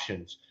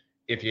options.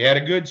 If you had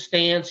a good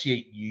stance,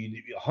 you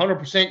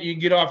 100% you can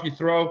get off your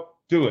throw,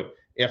 do it.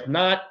 If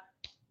not,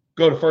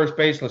 go to first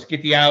base. Let's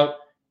get you out,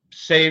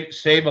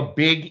 save a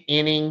big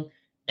inning,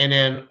 and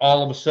then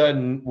all of a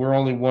sudden we're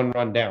only one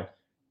run down.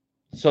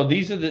 So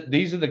these are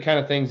the kind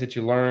of things that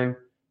you learn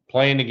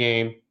playing the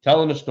game,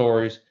 telling the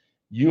stories.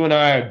 You and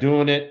I are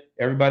doing it.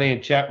 Everybody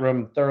in chat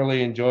room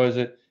thoroughly enjoys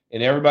it.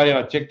 And everybody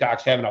on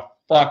TikTok's having a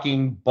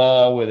fucking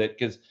ball with it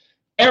because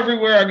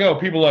everywhere I go,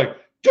 people are like,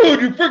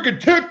 dude, your freaking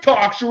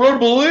TikToks are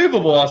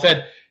unbelievable. I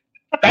said,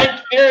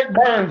 thanks Eric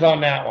Byrnes on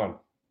that one.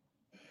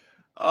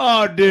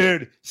 Oh,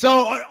 dude. So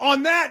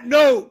on that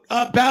note,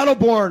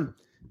 Battleborn,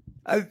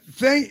 I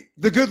thank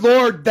the good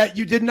Lord that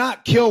you did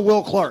not kill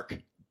Will Clark.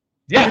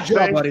 Yes, good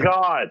job, thank buddy.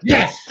 God.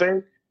 Yes,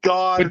 thank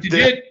God. But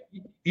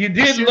you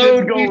did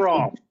load me.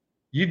 Wrong.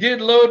 You did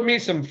load me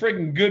some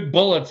freaking good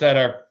bullets that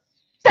are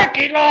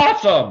freaking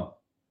awesome.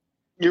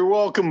 You're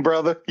welcome,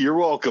 brother. You're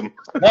welcome.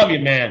 Love you,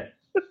 man.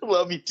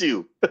 Love you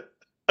too.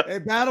 Hey,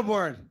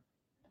 Battleborn,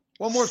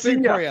 one more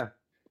thing ya. for you.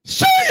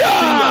 See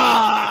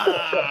ya!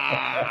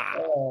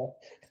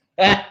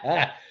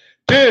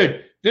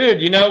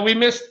 dude, we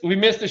missed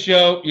the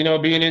show,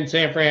 being in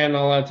San Fran and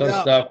all that sort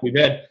of stuff. We've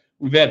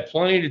had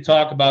plenty to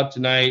talk about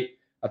tonight.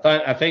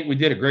 I think we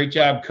did a great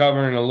job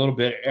covering a little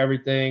bit of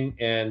everything,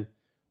 and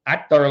I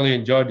thoroughly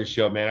enjoyed the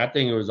show, man. I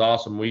think it was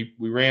awesome. We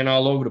ran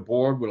all over the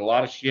board with a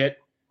lot of shit,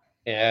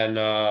 and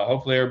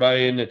hopefully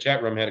everybody in the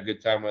chat room had a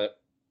good time with it.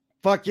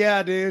 Fuck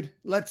yeah, dude.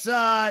 Let's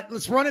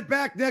run it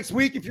back next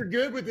week if you're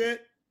good with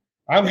it.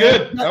 I'm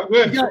good.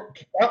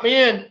 Count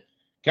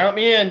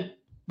me in.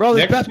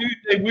 Brother, Next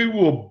Tuesday we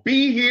will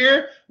be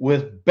here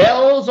with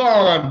bells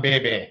on,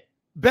 baby.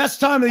 Best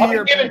time of the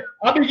year.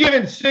 I'll be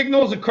giving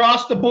signals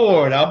across the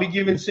board. I'll be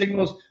giving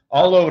signals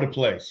all over the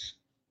place.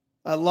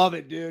 I love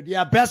it, dude.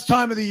 Yeah, best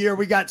time of the year.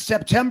 We got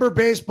September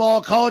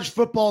baseball, college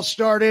football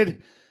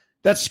started.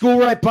 That school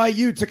right by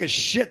you took a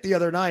shit the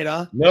other night,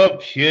 huh? No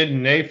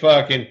kidding.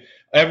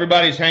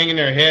 Everybody's hanging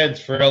their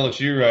heads for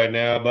LSU right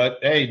now. But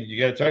hey, you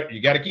got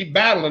to keep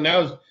battling. That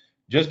was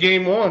just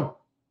game one.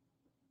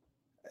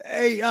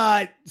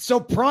 Hey, so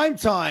prime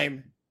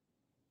time,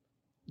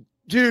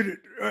 dude.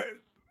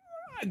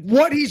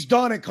 What he's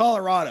done in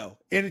Colorado,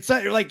 and it's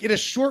like in a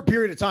short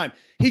period of time,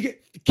 he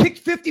kicked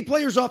 50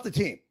 players off the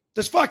team.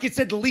 This fucking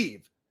said to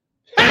leave,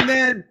 and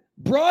then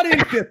brought in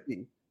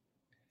 50,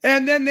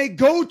 and then they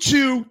go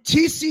to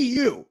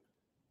TCU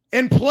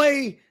and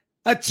play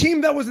a team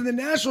that was in the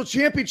national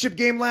championship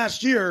game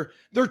last year.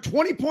 They're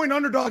 20-point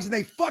underdogs, and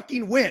they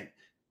fucking win.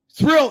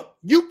 Thrill,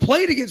 you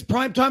played against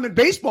primetime in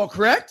baseball,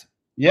 correct?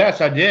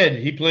 Yes, I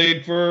did. He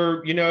played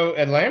for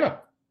Atlanta,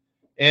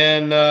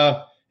 and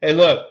hey,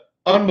 look.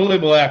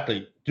 Unbelievable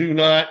athlete. Do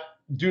not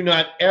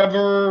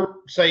ever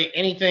say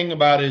anything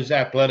about his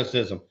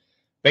athleticism.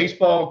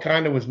 Baseball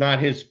kind of was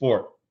not his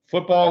sport.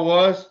 Football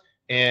was,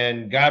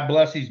 and God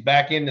bless he's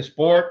back in the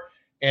sport.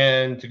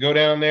 And to go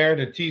down there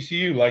to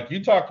TCU, like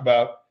you talked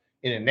about,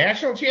 in a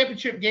national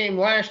championship game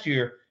last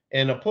year,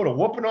 and to put a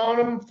whooping on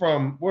him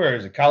from, where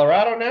is it,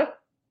 Colorado now?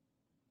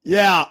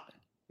 Yeah.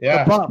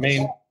 Yeah, I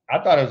mean, I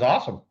thought it was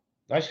awesome.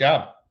 Nice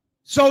job.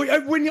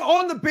 So when you're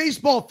on the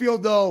baseball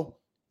field, though,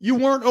 you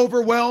weren't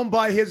overwhelmed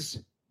by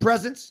his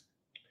presence?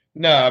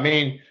 No, I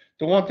mean,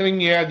 the one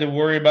thing you had to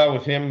worry about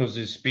with him was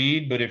his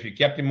speed, but if you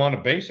kept him on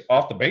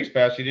off the base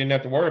pass, you didn't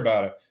have to worry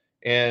about it.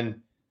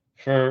 And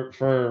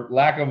for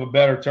lack of a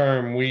better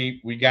term, we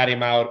got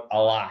him out a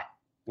lot.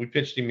 We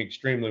pitched him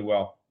extremely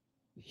well.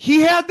 He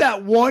had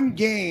that one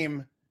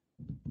game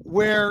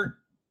where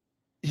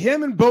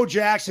him and Bo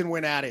Jackson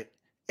went at it.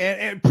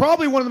 And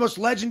probably one of the most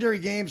legendary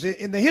games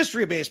in the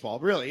history of baseball,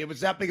 really. It was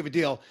that big of a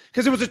deal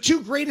because it was the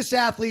two greatest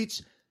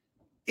athletes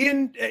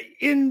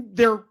in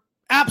their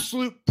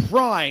absolute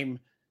prime,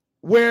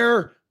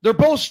 where they're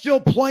both still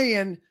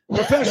playing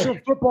professional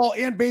football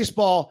and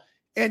baseball,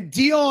 and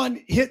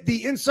Dion hit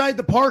the inside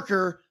the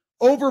Parker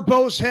over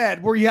Bo's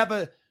head, where you have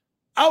a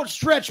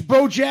outstretched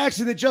Bo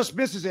Jackson that just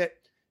misses it,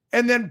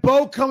 and then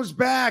Bo comes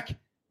back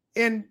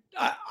and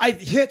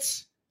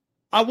hits,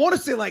 I want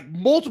to say like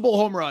multiple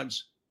home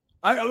runs.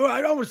 I don't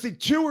want to say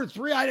 2 or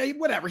 3,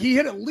 whatever. He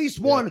hit at least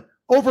one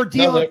over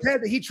Dion's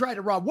head that he tried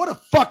to rob. What a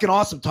fucking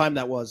awesome time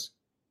that was.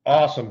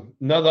 Awesome.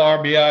 Another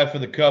RBI for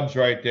the Cubs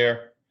right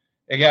there.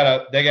 They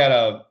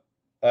got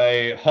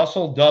a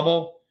hustle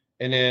double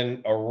and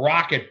then a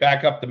rocket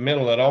back up the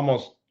middle that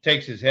almost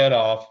takes his head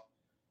off.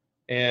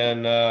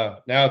 And now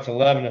it's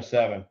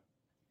 11-7.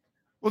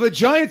 Well, the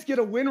Giants get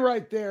a win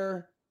right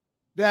there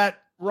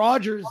that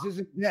Rodgers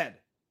isn't dead.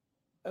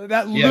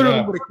 That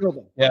literally would have killed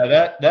him. Yeah,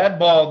 that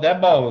ball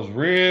was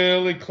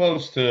really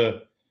close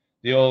to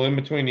the old in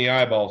between the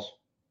eyeballs.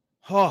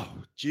 Oh,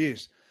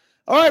 jeez.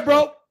 All right,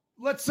 bro.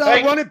 Let's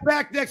run it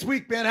back next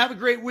week, man. Have a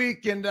great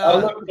week, and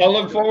I'll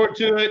look forward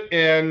to it.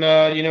 And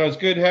it's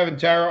good having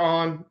Tara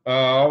on.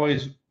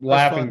 Always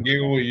laugh and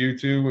giggle with you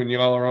two when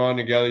y'all are on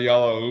together.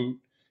 Y'all are hoot.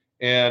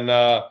 And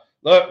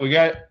look, we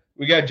got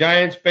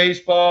Giants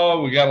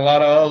baseball. We got a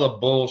lot of other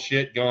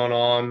bullshit going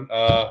on.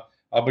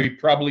 I'll be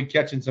probably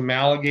catching some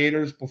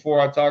alligators before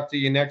I talk to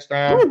you next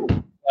time.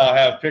 Woo! I'll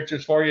have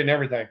pictures for you and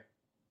everything.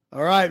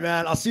 All right,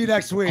 man. I'll see you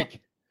next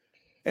week.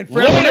 And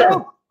for everyone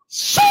else,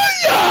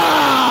 see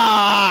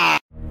ya!